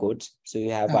QR codes. So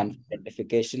you have one for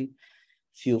identification,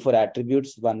 few for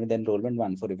attributes, one with enrollment,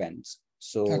 one for events.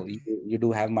 So you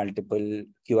do have multiple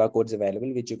QR codes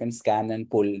available, which you can scan and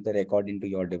pull the record into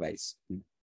your device.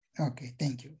 Okay,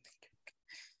 thank you.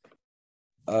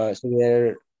 So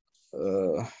we're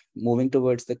moving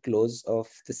towards the close of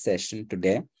the session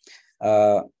today.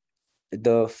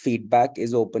 The feedback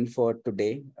is open for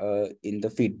today. In the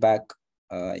feedback,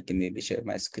 I can maybe share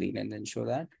my screen and then show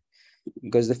that,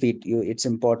 because it's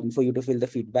important for you to fill the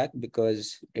feedback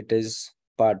because it is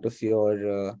part of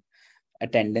your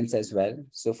attendance as well.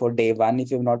 So for day one,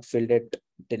 if you've not filled it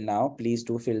till now, please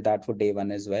do fill that for day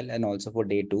one as well, and also for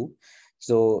day two.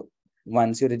 So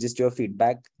once you register your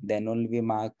feedback, then only we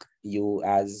mark you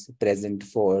as present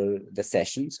for the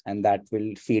sessions, and that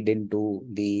will feed into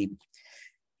the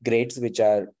grades which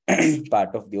are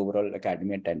part of the overall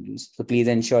academy attendance. So please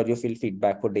ensure you fill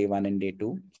feedback for day one and day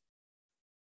two,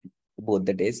 both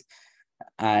the days.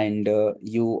 And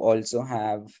you also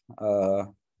have a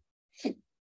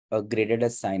graded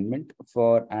assignment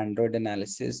for Android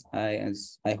analysis, I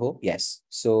hope. Yes.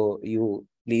 So you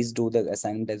please do the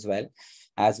assignment as well.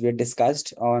 As we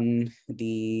discussed on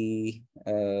the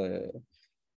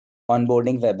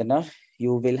onboarding webinar,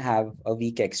 you will have a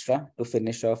week extra to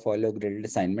finish off all your graded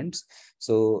assignments.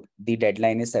 So the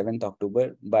deadline is 7th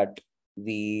October, but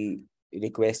we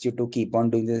request you to keep on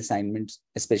doing the assignments,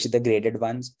 especially the graded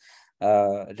ones,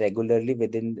 regularly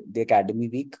within the academy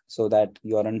week, so that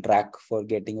you are on track for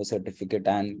getting a certificate,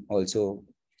 and also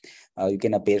you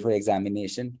can appear for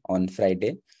examination on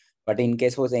Friday. But in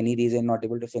case for any reason not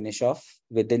able to finish off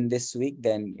within this week,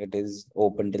 then it is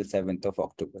open till 7th of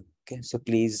October. Okay, so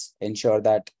please ensure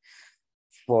that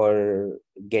for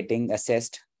getting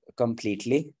assessed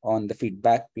completely on the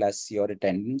feedback plus your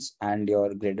attendance and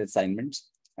your graded assignments,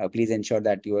 please ensure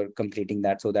that you are completing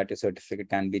that so that your certificate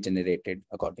can be generated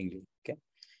accordingly. Okay.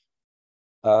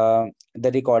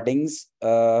 The recordings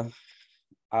are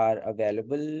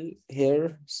available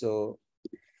here. So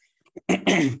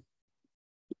I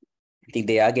think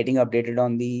they are getting updated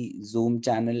on the Zoom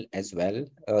channel as well.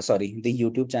 Sorry, the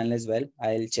YouTube channel as well.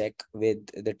 I'll check with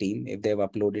the team if they've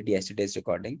uploaded yesterday's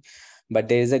recording. But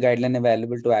there is a guideline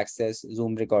available to access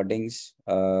Zoom recordings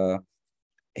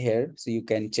here. So you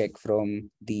can check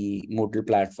from the Moodle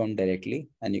platform directly,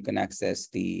 and you can access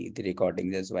the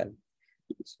recordings as well.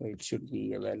 So it should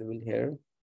be available here.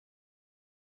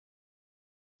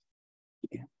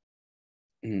 Yeah.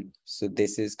 So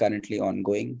this is currently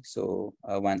ongoing. So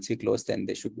once we close, then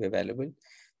they should be available.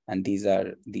 And these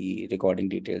are the recording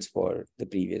details for the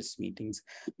previous meetings,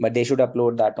 but they should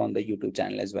upload that on the YouTube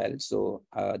channel as well. So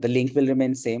the link will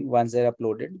remain same. Once they're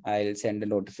uploaded, I'll send a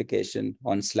notification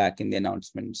on Slack in the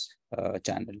announcements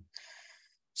channel.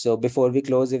 So before we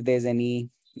close, if there's any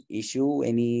issue,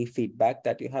 any feedback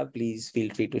that you have, please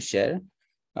feel free to share.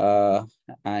 We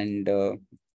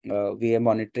are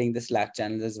monitoring the Slack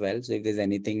channels as well. So if there's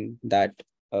anything that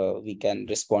we can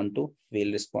respond to,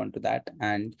 we'll respond to that.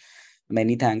 And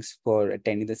many thanks for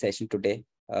attending the session today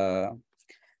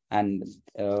and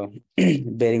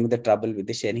bearing with the trouble with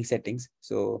the sharing settings.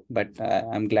 So, but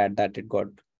I'm glad that it got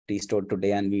restored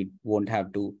today, and we won't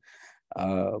have to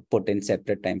put in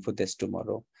separate time for this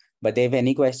tomorrow. But if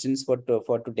any questions for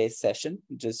today's session,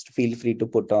 just feel free to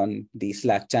put on the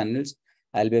Slack channels.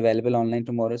 I'll be available online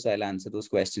tomorrow, so I'll answer those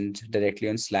questions directly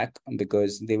on Slack,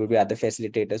 because there will be other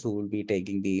facilitators who will be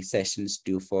taking the sessions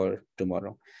due for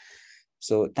tomorrow.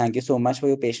 So thank you so much for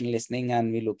your patient listening,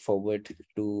 and we look forward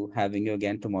to having you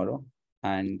again tomorrow.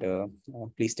 And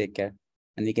please take care,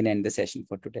 and we can end the session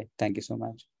for today. Thank you so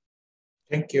much.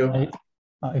 Thank you.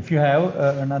 If you have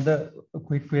another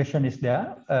quick question is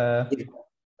there.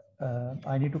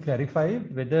 I need to clarify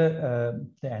whether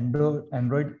the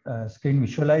Android screen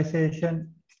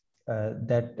visualization,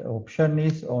 that option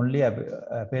is only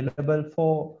available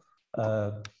for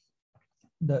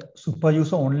the super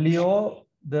user only, or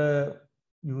the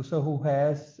user who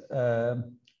has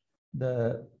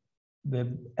the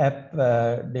web app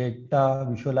data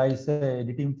visualizer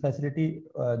editing facility,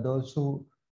 those who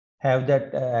have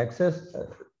that access,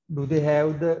 do they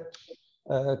have the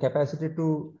capacity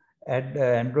to add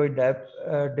Android app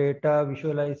data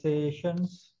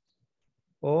visualizations,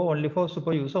 or only for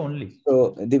super user only?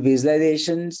 So the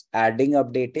visualizations adding,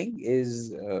 updating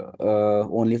is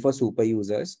only for super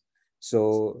users.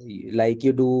 So like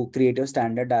you do create a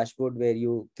standard dashboard where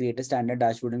you create a standard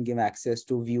dashboard and give access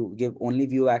to give only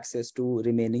view access to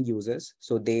remaining users.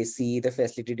 So they see the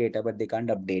facility data, but they can't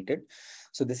update it.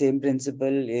 So the same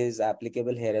principle is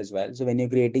applicable here as well. So when you're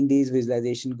creating these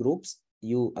visualization groups,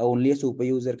 only a super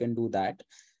user can do that.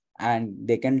 And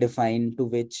they can define to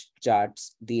which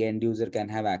charts the end user can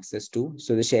have access to.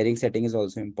 So the sharing setting is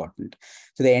also important.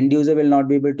 So the end user will not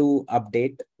be able to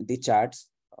update the charts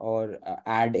or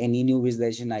add any new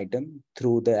visualization item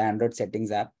through the Android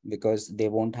settings app, because they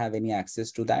won't have any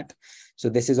access to that. So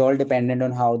this is all dependent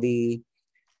on how the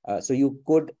So you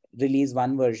could release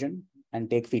one version and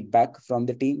take feedback from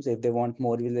the team. So if they want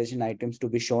more visualization items to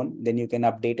be shown, then you can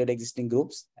update your existing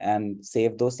groups and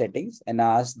save those settings and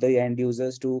ask the end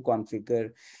users to configure,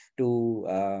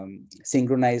 to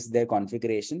synchronize their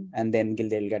configuration, and then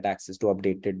they'll get access to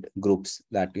updated groups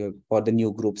that you, or the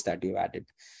new groups that you've added.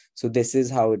 So this is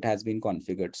how it has been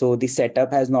configured. So the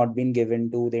setup has not been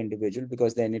given to the individual,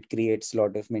 because then it creates a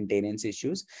lot of maintenance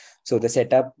issues. So the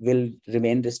setup will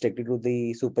remain restricted to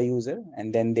the super user,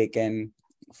 and then they can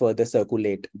further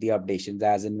circulate the updations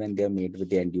as and when they're made with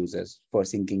the end users for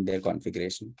syncing their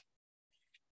configuration.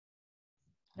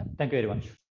 Thank you very much.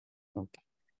 Okay.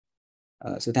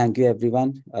 So thank you,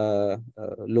 everyone.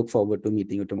 Look forward to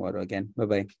meeting you tomorrow again.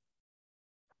 Bye-bye.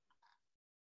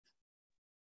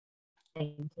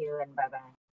 Thank you and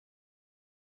bye-bye.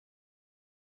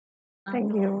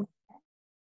 Thank you.